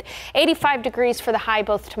isolated. 85 degrees for the high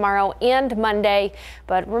both tomorrow and Monday.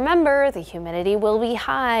 But remember, the humidity will be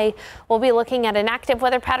high. We'll be looking at an active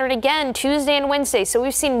weather pattern again Tuesday and Wednesday. So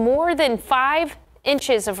we've seen more than 5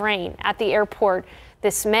 inches of rain at the airport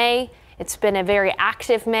this May. It's been a very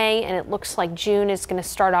active May, and it looks like June is going to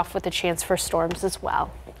start off with a chance for storms as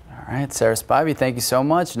well. All right, Sarah Spivey, thank you so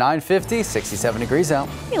much. 9:50, 67 degrees out.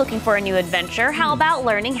 You're looking for a new adventure? How about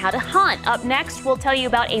learning how to hunt? Up next, we'll tell you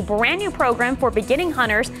about a brand new program for beginning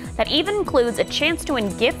hunters that even includes a chance to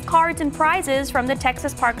win gift cards and prizes from the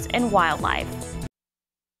Texas Parks and Wildlife.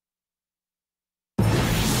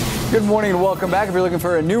 Good morning and welcome back. If you're looking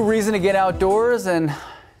for a new reason to get outdoors and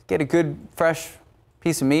get a good, fresh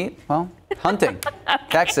piece of meat, well, hunting.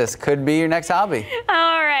 Texas could be your next hobby.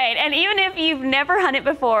 All right, and even if you've never hunted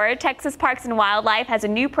before, Texas Parks and Wildlife has a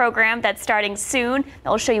new program that's starting soon that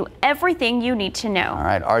will show you everything you need to know. All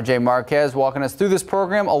right, RJ Marquez walking us through this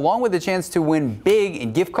program, along with the chance to win big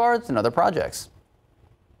in gift cards and other projects.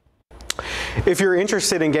 If you're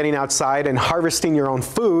interested in getting outside and harvesting your own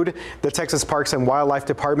food, the Texas Parks and Wildlife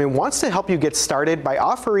Department wants to help you get started by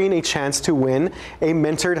offering a chance to win a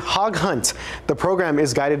mentored hog hunt. The program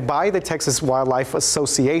is guided by the Texas Wildlife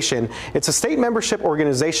Association. It's a state membership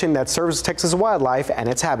organization that serves Texas wildlife and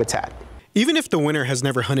its habitat. Even if the winner has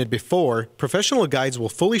never hunted before, professional guides will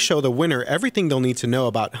fully show the winner everything they'll need to know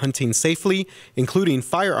about hunting safely, including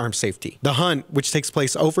firearm safety. The hunt, which takes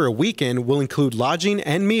place over a weekend, will include lodging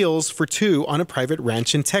and meals for 2 on a private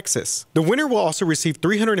ranch in Texas. The winner will also receive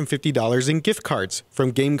 $350 in gift cards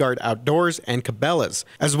from Game Guard Outdoors and Cabela's,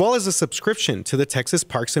 as well as a subscription to the Texas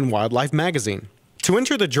Parks and Wildlife magazine. To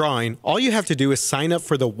enter the drawing, all you have to do is sign up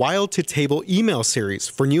for the Wild to Table email series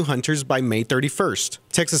for new hunters by May 31st.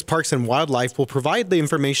 Texas Parks and Wildlife will provide the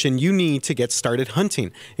information you need to get started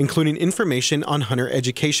hunting, including information on hunter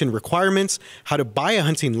education requirements, how to buy a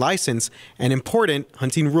hunting license, and important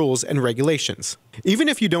hunting rules and regulations. Even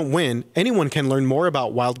if you don't win, anyone can learn more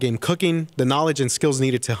about wild game cooking, the knowledge and skills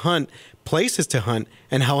needed to hunt, places to hunt,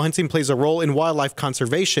 and how hunting plays a role in wildlife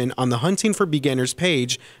conservation on the Hunting for Beginners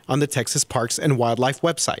page on the Texas Parks and Wildlife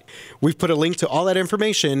website. We've put a link to all that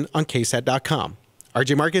information on KSAT.com.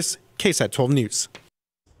 RJ Marcus, KSAT 12 News.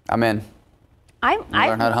 I'm in. Learn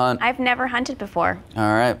how to hunt. I've never hunted before. All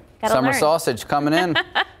right. Gotta Summer learn. sausage coming in.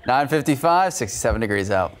 9:55, 67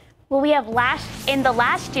 degrees out. Well, in the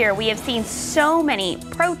last year, we have seen so many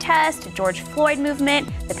protests, George Floyd movement,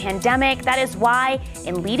 the pandemic. That is why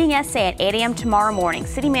in Leading SA at 8 a.m. tomorrow morning,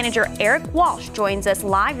 City Manager Eric Walsh joins us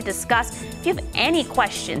live to discuss. If you have any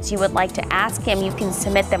questions you would like to ask him, you can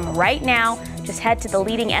submit them right now. Just head to the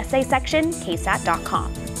Leading SA section,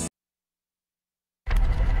 KSAT.com.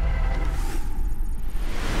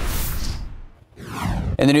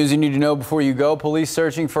 In the news you need to know before you go, police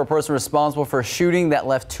searching for a person responsible for a shooting that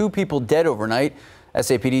left 2 people dead overnight.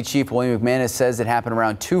 SAPD Chief William McManus says it happened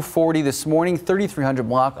around 2:40 this morning, 3300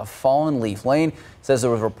 block of Fallen Leaf Lane. Says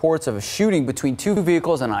there was reports of a shooting between 2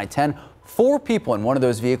 vehicles on I-10. 4 people in one of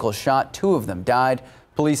those vehicles shot, 2 of them died.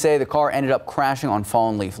 Police say the car ended up crashing on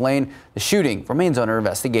Fallen Leaf Lane. The shooting remains under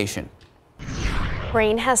investigation.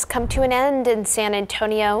 Rain has come to an end in San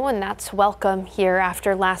Antonio, and that's welcome here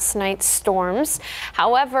after last night's storms.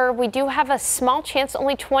 However, we do have a small chance,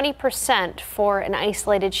 only 20%, for an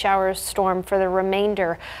isolated shower storm for the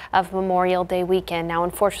remainder of Memorial Day weekend. Now,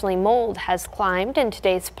 unfortunately, mold has climbed in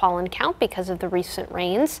today's pollen count because of the recent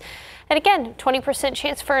rains. And again, 20%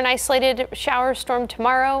 chance for an isolated shower storm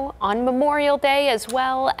tomorrow on Memorial Day as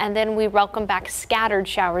well. And then we welcome back scattered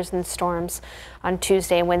showers and storms on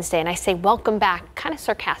Tuesday and Wednesday. And I say welcome back kind of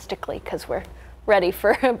sarcastically because we're ready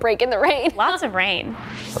for a break in the rain. Lots of rain.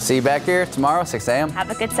 I'll see you back here tomorrow, 6 a.m.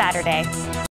 Have a good Saturday.